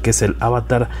Racer, que es el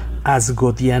avatar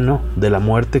asgodiano de la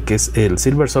muerte, que es el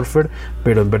Silver Surfer,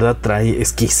 pero en verdad trae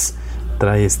esquís.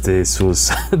 Trae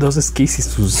sus 2 esquís y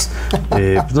sus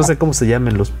no sé cómo se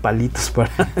llaman, los palitos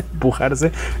para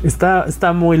empujarse.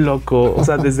 Está muy loco. O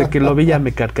sea, desde que lo vi ya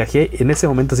me carcajé. En ese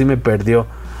momento sí me perdió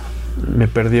me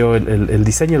perdió el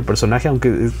diseño del personaje,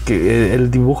 aunque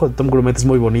el dibujo de Tom Grumet es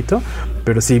muy bonito,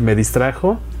 pero sí me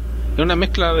distrajo. Es una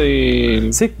mezcla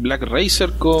de Black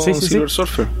Racer con Silver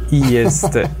Surfer. Y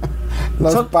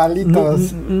los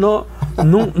palitos.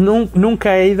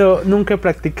 Nunca he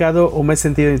practicado o me he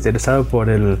sentido interesado por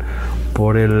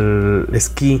el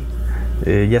esquí,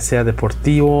 ya sea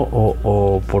deportivo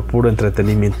o por puro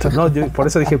entretenimiento. No, yo por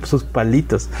eso dije pues, sus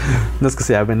palitos, no es que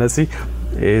se llamen así.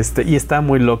 Y está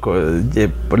muy loco.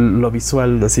 Lo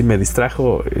visual así me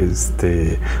distrajo.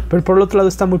 Pero por el otro lado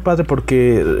está muy padre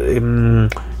porque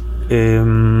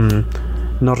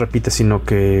no repite, sino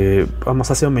que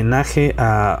hace homenaje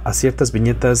a ciertas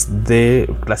viñetas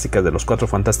clásicas de los Cuatro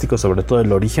Fantásticos, sobre todo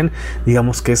el origen,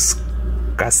 digamos que es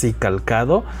casi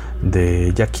calcado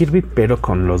de Jack Kirby, pero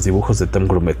con los dibujos de Tom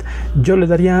Grumet. Yo le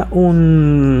daría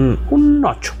un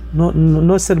 8.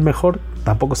 No es el mejor,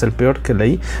 tampoco es el peor que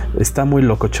leí. Está muy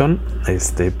locochón,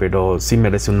 pero sí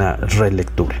merece una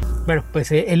relectura. Bueno,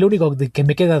 pues el único que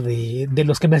me queda de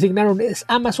los que me asignaron es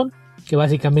Amazon, que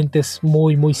básicamente es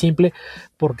muy muy simple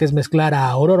porque es mezclar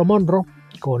a Ororo Monroe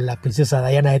con la princesa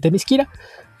Diana de Themyscira.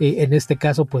 En este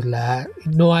caso pues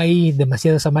no hay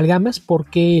demasiadas amalgamas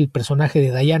porque el personaje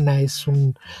de Diana es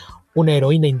una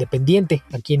heroína independiente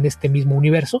aquí en este mismo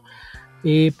universo,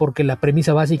 porque la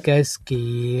premisa básica es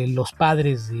que los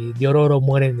padres de Ororo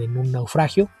mueren en un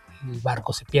naufragio, el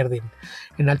barco se pierde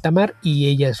en alta mar y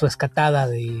ella es rescatada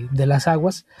de las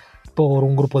aguas por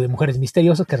un grupo de mujeres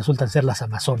misteriosas que resultan ser las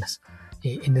Amazonas.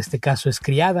 En este caso es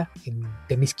criada en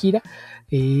Themyscira,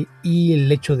 y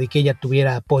el hecho de que ella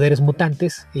tuviera poderes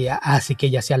mutantes hace que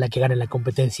ella sea la que gane la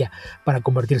competencia para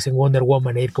convertirse en Wonder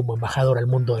Woman e ir como embajadora al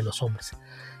mundo de los hombres.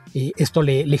 Esto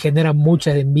le genera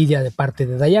mucha envidia de parte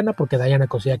de Diana, porque Diana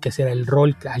considera que ese era el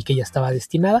rol al que ella estaba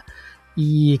destinada,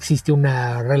 y existe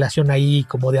una relación ahí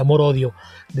como de amor-odio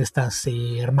de estas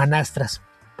hermanastras,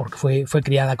 porque fue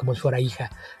criada como si fuera hija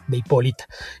de Hipólita.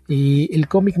 El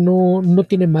cómic no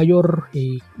tiene mayor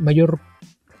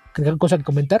cosa que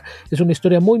comentar. Es una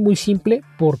historia muy muy simple,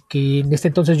 porque en este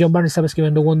entonces John Byrne estaba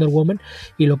escribiendo Wonder Woman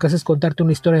y lo que hace es contarte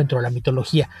una historia dentro de la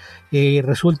mitología.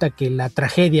 Resulta que la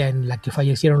tragedia en la que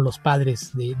fallecieron los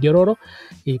padres de Ororo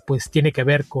pues tiene que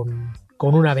ver con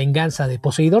una venganza de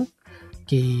Poseidón,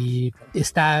 que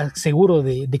está seguro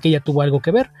de que ella tuvo algo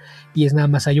que ver, y es nada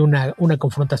más hay una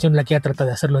confrontación en la que ella trata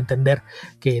de hacerlo entender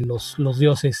que los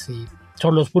dioses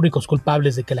son los únicos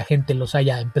culpables de que la gente los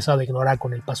haya empezado a ignorar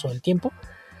con el paso del tiempo.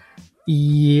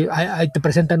 Y ahí te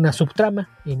presentan una subtrama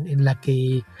en la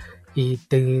que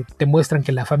te muestran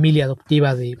que la familia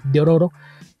adoptiva de Ororo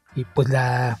pues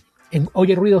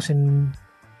oye ruidos en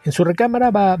su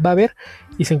recámara, va a ver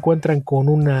y se encuentran con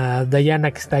una Diana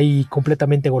que está ahí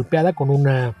completamente golpeada, con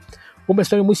un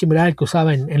vestuario muy similar al que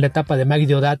usaba en la etapa de Maggie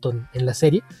Deodato en la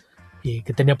serie,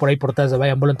 que tenía por ahí portadas de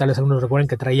Valiant Ball. Tal vez algunos recuerden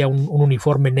que traía un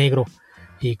uniforme negro,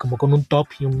 como con un top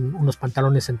y unos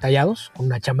pantalones entallados, con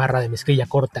una chamarra de mezclilla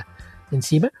corta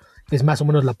encima. Es más o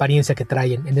menos la apariencia que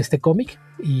trae en este cómic,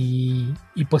 y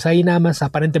pues ahí nada más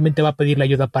aparentemente va a pedirle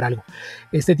ayuda para algo.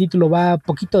 Este título va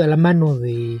poquito de la mano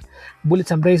de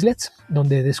Bullets and Bracelets,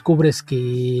 donde descubres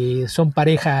que son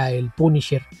pareja el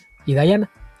Punisher y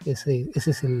Diana. Ese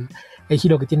es el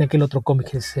giro que tiene aquel otro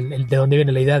cómic, es el de donde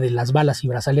viene la idea de las balas y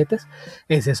brazaletes.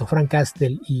 Es eso, Frank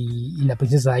Castle y la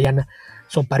princesa Diana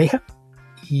son pareja,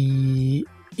 y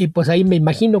pues ahí me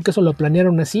imagino que eso lo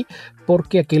planearon así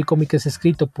porque aquel cómic es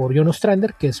escrito por John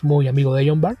Ostrander, que es muy amigo de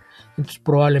John Byrne, entonces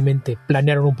probablemente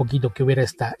planearon un poquito que hubiera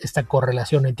esta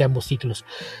correlación entre ambos títulos.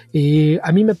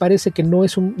 A mí me parece que no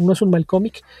es un mal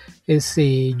cómic. Es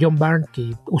John Byrne,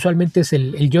 que usualmente es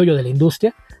el yo-yo de la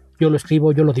industria. Yo lo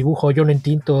escribo, yo lo dibujo, yo lo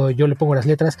entinto, yo le pongo las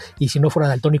letras, y si no fuera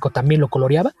daltónico también lo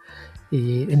coloreaba.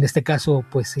 En este caso,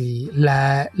 pues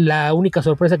la única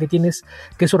sorpresa que tiene es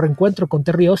que su reencuentro con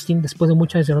Terry Austin después de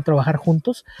muchos años de no trabajar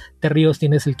juntos. Terry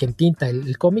Austin es el que entinta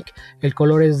el cómic. El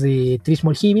color es de Trish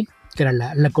Mulhevill, que era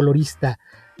la colorista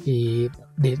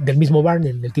del mismo Byrne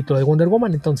en el título de Wonder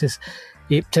Woman. Entonces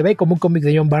se ve como un cómic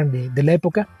de John Byrne de la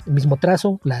época, el mismo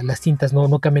trazo, las tintas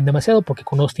no cambian demasiado porque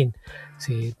con Austin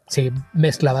se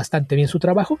mezcla bastante bien su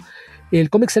trabajo. El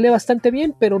cómic se lee bastante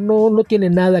bien, pero no tiene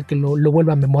nada que lo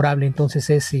vuelva memorable, entonces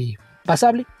es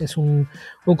pasable. Es un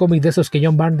cómic de esos que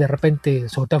John Byrne de repente,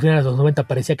 sobre todo a finales de los 90,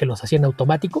 parecía que los hacía en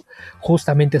automático.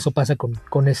 Justamente eso pasa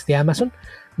con este Amazon.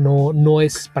 No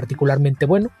es particularmente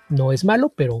bueno, no es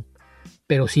malo, pero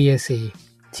sí es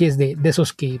de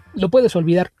esos que lo puedes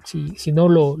olvidar. Si no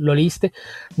lo leíste,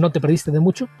 no te perdiste de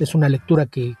mucho. Es una lectura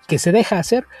que se deja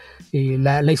hacer.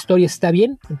 La historia está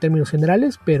bien en términos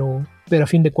generales, pero a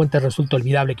fin de cuentas resulta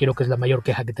olvidable. Creo que es la mayor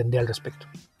queja que tendría al respecto.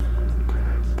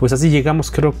 pues así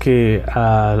llegamos, creo que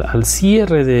al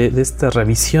cierre de esta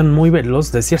revisión muy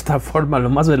veloz, de cierta forma lo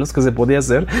más veloz que se podía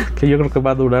hacer, que yo creo que va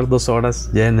a durar 2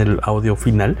 horas ya en el audio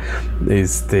final.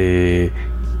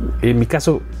 En mi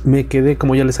caso me quedé,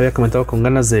 como ya les había comentado, con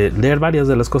ganas de leer varias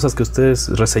de las cosas que ustedes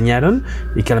reseñaron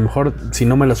y que a lo mejor si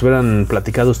no me las hubieran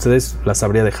platicado ustedes las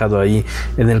habría dejado ahí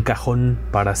en el cajón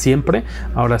para siempre.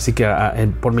 Ahora sí que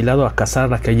por mi lado a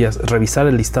cazar aquellas, revisar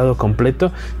el listado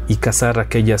completo y cazar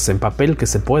aquellas en papel que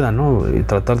se puedan, ¿no? Y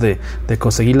tratar de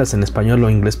conseguirlas en español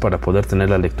o inglés para poder tener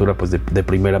la lectura pues de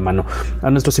primera mano. A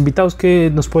nuestros invitados,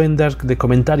 ¿qué nos pueden dar de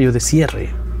comentario de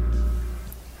cierre?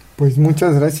 Pues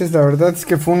muchas gracias, la verdad es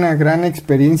que fue una gran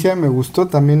experiencia, me gustó,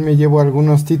 también me llevo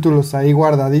algunos títulos ahí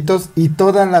guardaditos y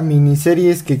todas las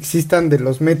miniseries que existan de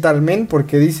los Metal Men,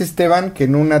 porque dice Esteban que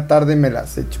en una tarde me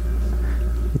las echo.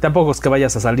 Y tampoco es que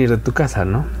vayas a salir de tu casa,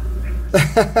 ¿no?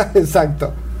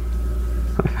 Exacto.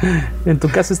 ¿En tu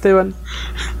casa, Esteban?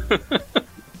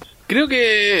 Creo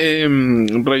que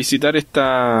revisitar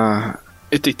esta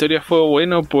historia fue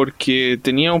bueno porque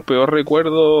tenía un peor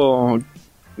recuerdo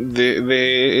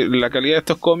de la calidad de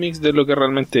estos cómics de lo que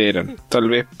realmente eran. Tal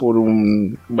vez por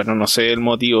no sé el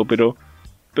motivo, pero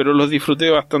los disfruté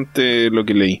bastante lo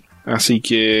que leí. Así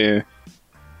que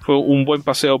fue un buen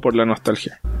paseo por la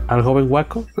nostalgia. ¿Al joven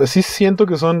Waco? Sí siento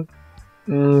que son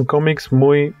cómics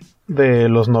muy de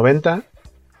los 90,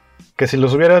 que si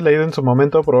los hubieras leído en su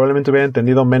momento probablemente hubiera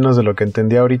entendido menos de lo que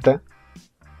entendí ahorita.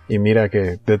 Y mira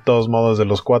que de todos modos de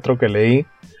los 4 que leí,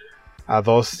 a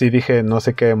 2 sí dije, no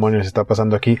sé qué demonios está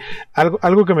pasando aquí.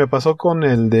 Algo que me pasó con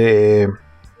el de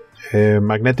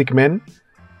Magnetic Men,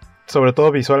 sobre todo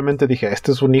visualmente dije,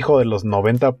 este es un hijo de los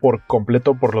 90 por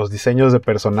completo por los diseños de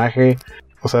personaje.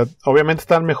 O sea, obviamente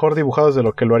están mejor dibujados de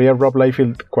lo que lo haría Rob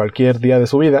Liefeld cualquier día de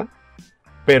su vida,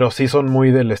 pero sí son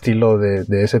muy del estilo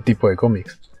de ese tipo de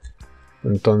cómics.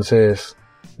 Entonces,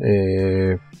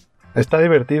 está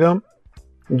divertido.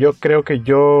 Yo creo que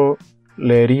yo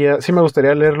leería, sí me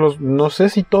gustaría leerlos, no sé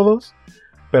si todos,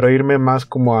 pero irme más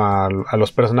como a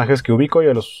los personajes que ubico y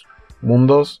a los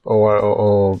mundos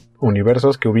o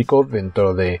universos que ubico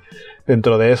dentro de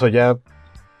eso. Ya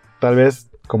tal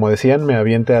vez, como decían, me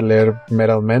aviente a leer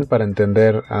Metal Men para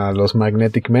entender a los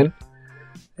Magnetic Men.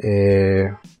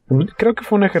 Creo que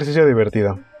fue un ejercicio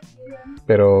divertido,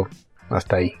 pero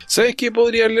hasta ahí. ¿Sabes qué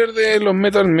podría leer de los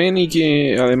Metal Men y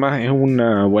que además es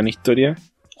una buena historia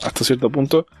hasta cierto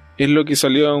punto? Es lo que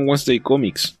salió en Wednesday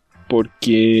Comics,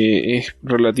 porque es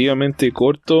relativamente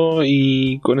corto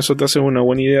y con eso te haces una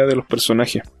buena idea de los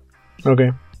personajes. Ok.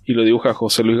 Y lo dibuja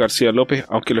José Luis García López,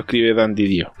 aunque lo escribe Dan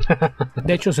Didio.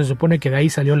 De hecho, se supone que de ahí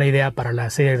salió la idea para la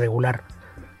serie regular,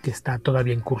 que está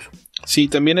todavía en curso. Sí,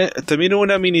 también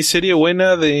una miniserie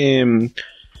buena de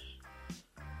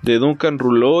Duncan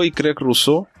Rouleau y Craig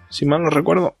Rousseau, si mal no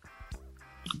recuerdo,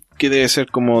 que debe ser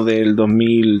como del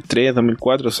 2003,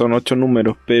 2004, son 8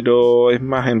 números, pero es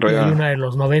más enredada. Hay una de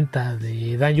los 90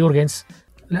 de Dan Jurgens.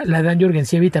 La Dan Jurgens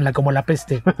sí, evítanla como la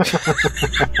peste.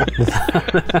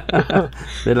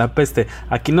 De la peste.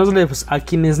 A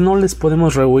quienes no les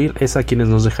podemos rehuir es a quienes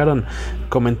nos dejaron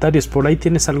comentarios. ¿Por ahí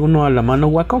tienes alguno a la mano,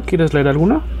 Waco? ¿Quieres leer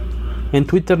alguno? En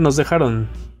Twitter nos dejaron.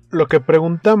 Lo que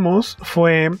preguntamos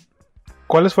fue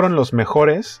 ¿cuáles fueron los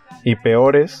mejores y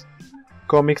peores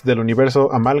cómics del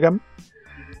universo Amalgam?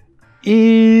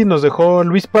 Y nos dejó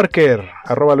Luis Parker,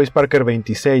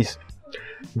 @LuisParker26,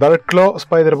 Darkclaw,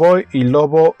 Spider-Boy y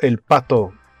Lobo el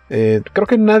Pato. Creo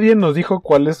que nadie nos dijo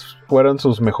cuáles fueron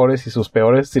sus mejores y sus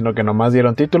peores, sino que nomás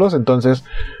dieron títulos, entonces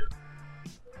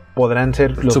podrán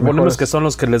ser los Suponemos mejores. Que son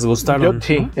los que les gustaron.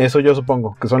 Sí, eso yo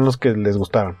supongo, que son los que les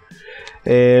gustaron.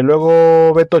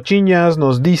 Luego Beto Chiñas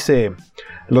nos dice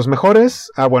los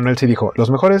mejores, él sí dijo los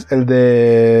mejores, el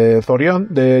de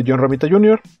Thorion de John Romita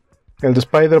Jr., el de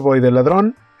Spider-Boy de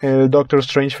Ladrón, el Doctor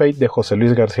Strange Fate de José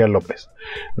Luis García López.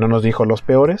 No nos dijo los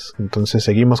peores, entonces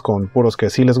seguimos con puros que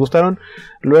sí les gustaron.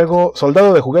 Luego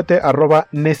Soldado de Juguete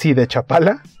 @Nessie de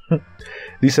Chapala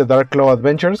dice Darkclaw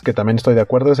Adventures, que también estoy de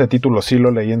acuerdo, ese título sí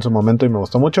lo leí en su momento y me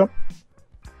gustó mucho.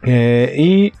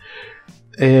 Y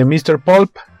Mr.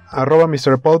 Pulp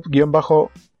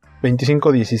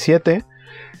 @MrPulp_2517.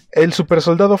 El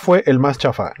supersoldado fue el más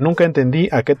chafa. Nunca entendí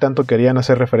a qué tanto querían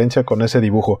hacer referencia con ese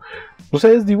dibujo. Pues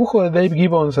es dibujo de Dave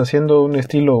Gibbons haciendo un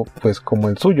estilo pues como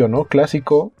el suyo, ¿no?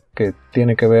 Clásico, que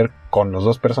tiene que ver con los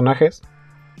dos personajes.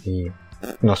 Y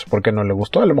no sé por qué no le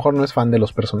gustó. A lo mejor no es fan de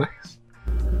los personajes.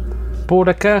 Por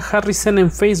acá Harry Sen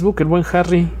en Facebook, el buen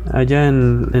Harry, allá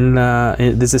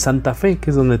desde Santa Fe, que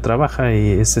es donde trabaja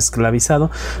y es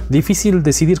esclavizado. Difícil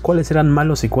decidir cuáles eran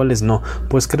malos y cuáles no,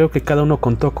 pues creo que cada uno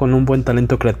contó con un buen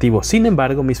talento creativo. Sin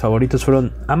embargo, mis favoritos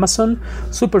fueron Amazon,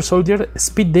 Super Soldier,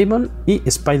 Speed Demon y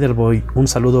Spider-Boy. Un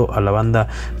saludo a la banda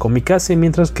Comikaze,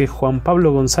 mientras que Juan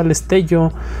Pablo González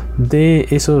Tello, de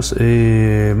esos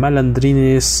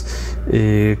malandrines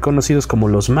conocidos como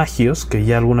los Magios, que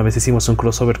ya alguna vez hicimos un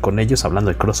crossover con ellos,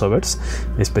 hablando de crossovers,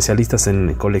 especialistas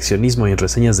en coleccionismo y en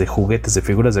reseñas de juguetes de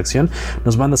figuras de acción,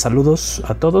 nos manda saludos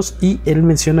a todos y él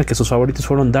menciona que sus favoritos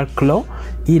fueron Dark Claw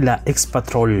y la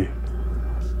X-Patrol,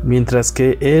 mientras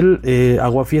que él,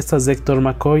 Aguafiestas de Héctor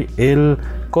McCoy, él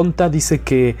Conta dice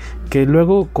que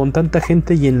luego con tanta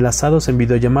gente y enlazados en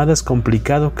videollamadas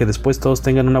complicado que después todos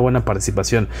tengan una buena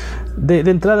participación. De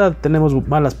entrada tenemos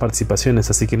malas participaciones,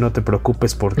 así que no te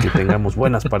preocupes porque tengamos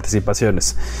buenas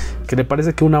participaciones. Que le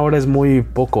parece que 1 hora es muy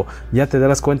poco. Ya te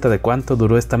darás cuenta de cuánto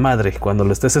duró esta madre cuando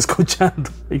lo estés escuchando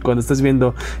y cuando estés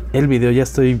viendo el video. Ya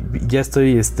estoy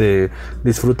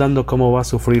disfrutando cómo va a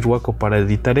sufrir Waco para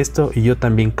editar esto, y yo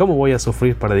también cómo voy a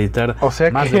sufrir para editar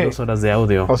más de 2 horas de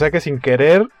audio. O sea que sin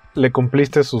querer le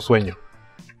cumpliste su sueño.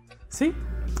 Sí,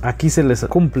 aquí se les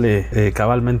cumple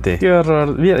cabalmente. Qué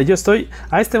horror. Mira,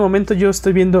 a este momento yo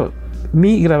estoy viendo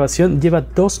mi grabación, lleva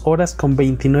 2 horas con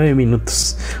 29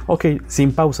 minutos. Ok,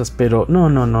 sin pausas, pero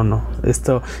no.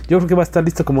 Esto yo creo que va a estar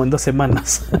listo como en 2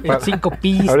 semanas. 5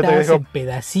 pistas, en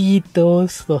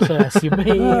pedacitos, 2 horas y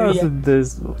media.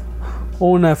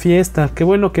 Una fiesta. Qué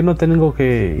bueno que no tengo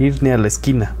que ir ni a la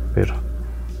esquina, pero...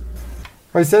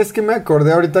 Pues, ¿sabes qué me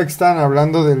acordé ahorita que estaban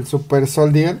hablando del Super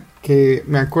Soldier? Que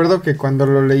me acuerdo que cuando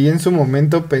lo leí en su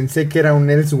momento pensé que era un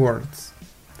Elseworlds.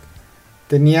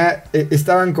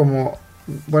 Estaban como...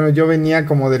 Bueno, yo venía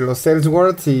como de los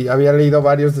Elseworlds y había leído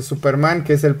varios de Superman,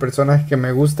 que es el personaje que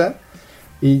me gusta.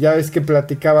 Y ya ves que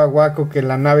platicaba Waco que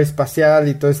la nave espacial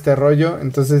y todo este rollo.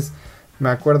 Entonces me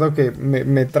acuerdo que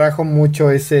me trajo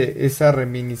mucho esa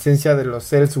reminiscencia de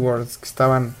los Elseworlds que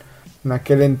estaban... en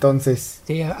aquel entonces.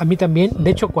 Sí, a mí también.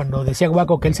 De hecho, cuando decía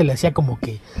Waco que él se le hacía como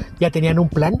que ya tenían un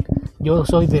plan, yo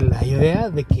soy de la idea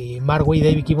de que Marvel y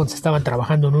David Gibbons estaban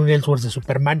trabajando en un Elseworlds de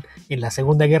Superman en la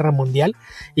Segunda Guerra Mundial,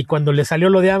 y cuando le salió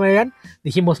lo de American,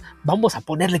 dijimos, vamos a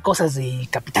ponerle cosas de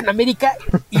Capitán América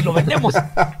y lo vendemos.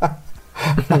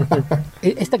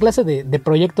 Esta clase de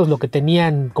proyectos lo que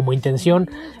tenían como intención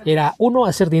era, 1,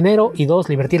 hacer dinero, y 2,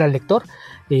 divertir al lector.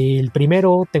 El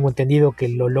primero tengo entendido que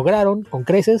lo lograron con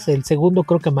creces. El segundo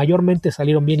creo que mayormente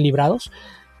salieron bien librados.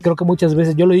 Creo que muchas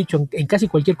veces, yo lo he dicho, en casi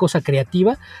cualquier cosa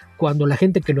creativa, cuando la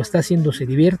gente que lo está haciendo se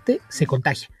divierte, se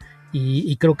contagia.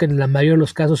 Y creo que en la mayoría de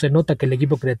los casos se nota que el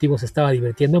equipo creativo se estaba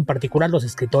divirtiendo, en particular los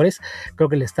escritores. Creo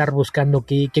que el estar buscando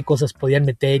qué cosas podían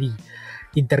meter y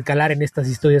intercalar en estas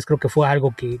historias, creo que fue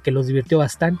algo que los divirtió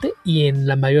bastante, y en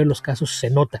la mayoría de los casos se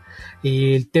nota.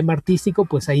 El tema artístico,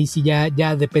 pues ahí sí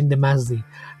ya depende más de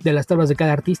las tablas de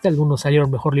cada artista. Algunos salieron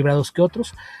mejor librados que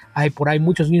otros. Hay por ahí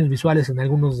muchos guiños visuales en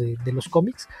algunos de los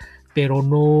cómics, pero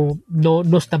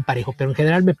no es tan parejo. Pero en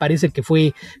general me parece que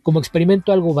fue como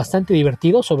experimento algo bastante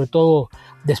divertido, sobre todo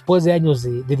después de años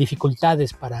de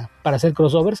dificultades para hacer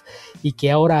crossovers, y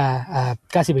que ahora, a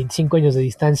casi 25 años de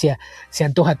distancia, se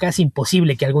antoja casi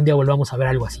imposible que algún día volvamos a ver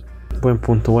algo así. Buen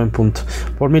punto.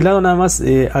 Por mi lado, nada más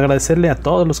agradecerle a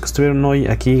todos los que estuvieron hoy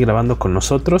aquí grabando con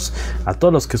nosotros, a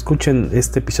todos los que escuchen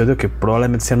este episodio, que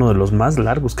probablemente sea uno de los más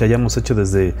largos que hayamos hecho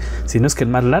desde, si no es que el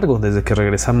más largo, desde que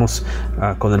regresamos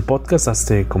con el podcast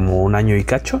hace como 1 año y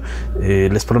cacho.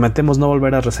 Les prometemos no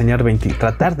volver a reseñar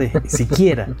tratar de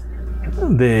siquiera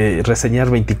de reseñar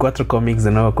 24 cómics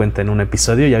de nueva cuenta en un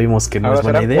episodio. Ya vimos que no ahora es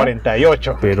buena idea,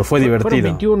 48. pero fue divertido. Fueron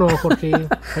 21, porque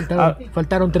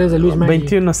faltaron 3 de Luis May.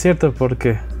 21 es cierto,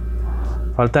 porque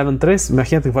faltaron 3.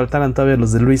 Imagínate que faltaran todavía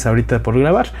los de Luis ahorita por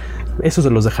grabar. Esos se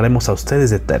los dejaremos a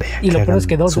ustedes de tarea. Y lo peor es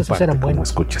que 2 de esos eran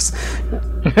buenos. Como escuchas.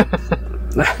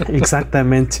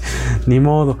 Exactamente, ni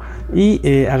modo.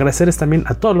 Y agradecerles también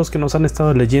a todos los que nos han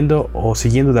estado leyendo o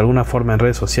siguiendo de alguna forma en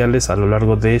redes sociales a lo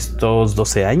largo de estos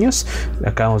 12 años.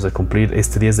 Acabamos de cumplir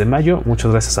este 10 de mayo.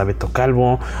 Muchas gracias a Beto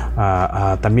Calvo,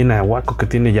 también a Waco, que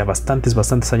tiene ya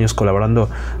bastantes años colaborando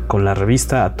con la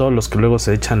revista, a todos los que luego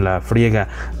se echan la friega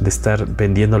de estar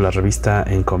vendiendo la revista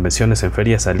en convenciones, en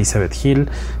ferias, a Elizabeth Hill,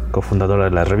 cofundadora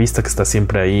de la revista, que está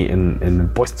siempre ahí en el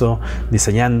puesto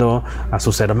diseñando, a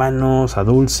sus hermanos, a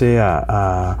Dulce,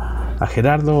 a a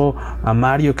Gerardo, a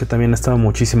Mario, que también ha estado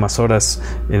muchísimas horas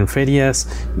en ferias,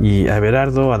 y a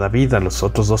Everardo, a David, a los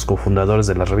otros 2 cofundadores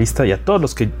de la revista, y a todos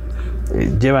los que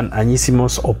llevan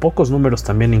añísimos o pocos números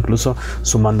también, incluso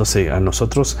sumándose a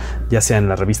nosotros, ya sea en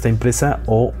la revista impresa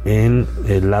o en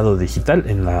el lado digital,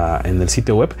 en el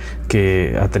sitio web,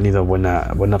 que ha tenido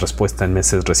buena respuesta en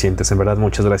meses recientes. En verdad,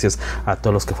 muchas gracias a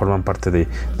todos los que forman parte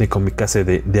de Comicase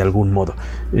de algún modo.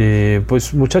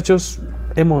 Pues muchachos,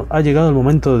 ha llegado el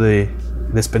momento de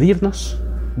despedirnos.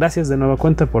 Gracias de nueva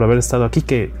cuenta por haber estado aquí,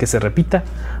 que se repita,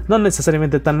 no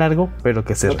necesariamente tan largo, pero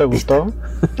que se repita. ¿No te gustó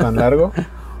tan largo?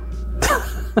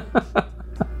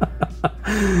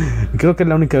 Creo que es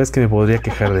la única vez que me podría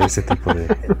quejar de ese tipo de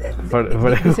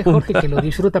dice Jorge que lo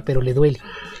disfruta, pero le duele.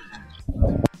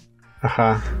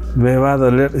 Ajá. Me va a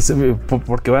doler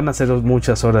porque van a ser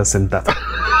muchas horas sentado.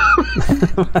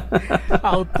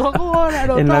 Autogol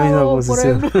anotado en la misma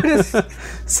posición.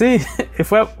 Sí,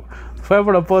 fue a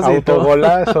propósito.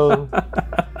 Autogolazo.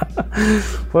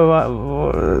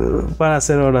 Van a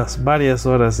ser varias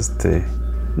horas,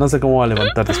 no sé cómo va a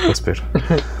levantar después, pero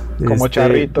como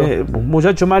charrito.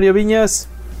 Muchacho Mario Viñas,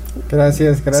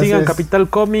 gracias. Sigan Capital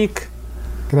Comic.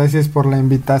 Gracias por la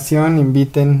invitación.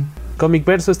 Inviten. Comic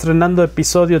Verso estrenando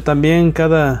episodio también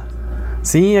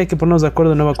sí, hay que ponernos de acuerdo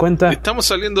de nueva cuenta. Estamos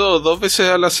saliendo 2 veces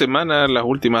a la semana, las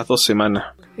últimas 2 semanas.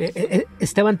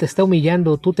 Esteban te está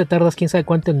humillando. Tú te tardas quién sabe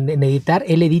cuánto en editar.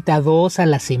 Él edita 2 a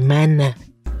la semana.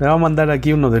 Me va a mandar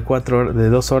aquí uno de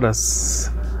 2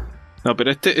 horas. No,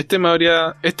 pero este me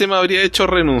habría hecho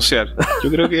renunciar. Yo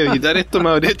creo que editar esto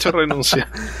me habría hecho renunciar.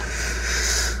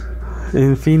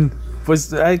 En fin,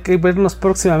 pues hay que vernos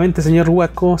próximamente, señor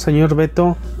Huaco, señor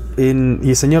Beto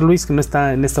y señor Luis, que no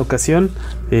está en esta ocasión.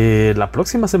 La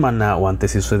próxima semana o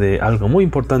antes, si sucede algo muy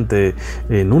importante,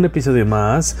 en un episodio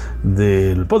más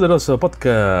del poderoso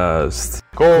podcast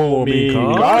Comicase.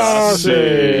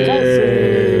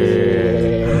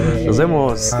 Nos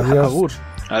vemos. Adiós.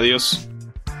 Adiós.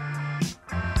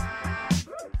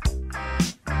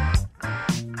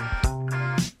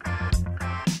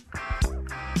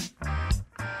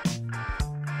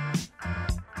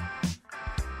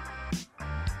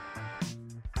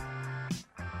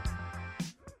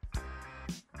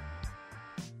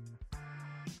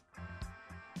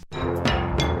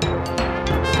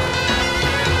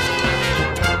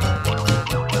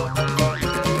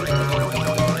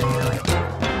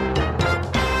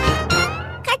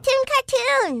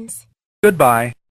 Goodbye.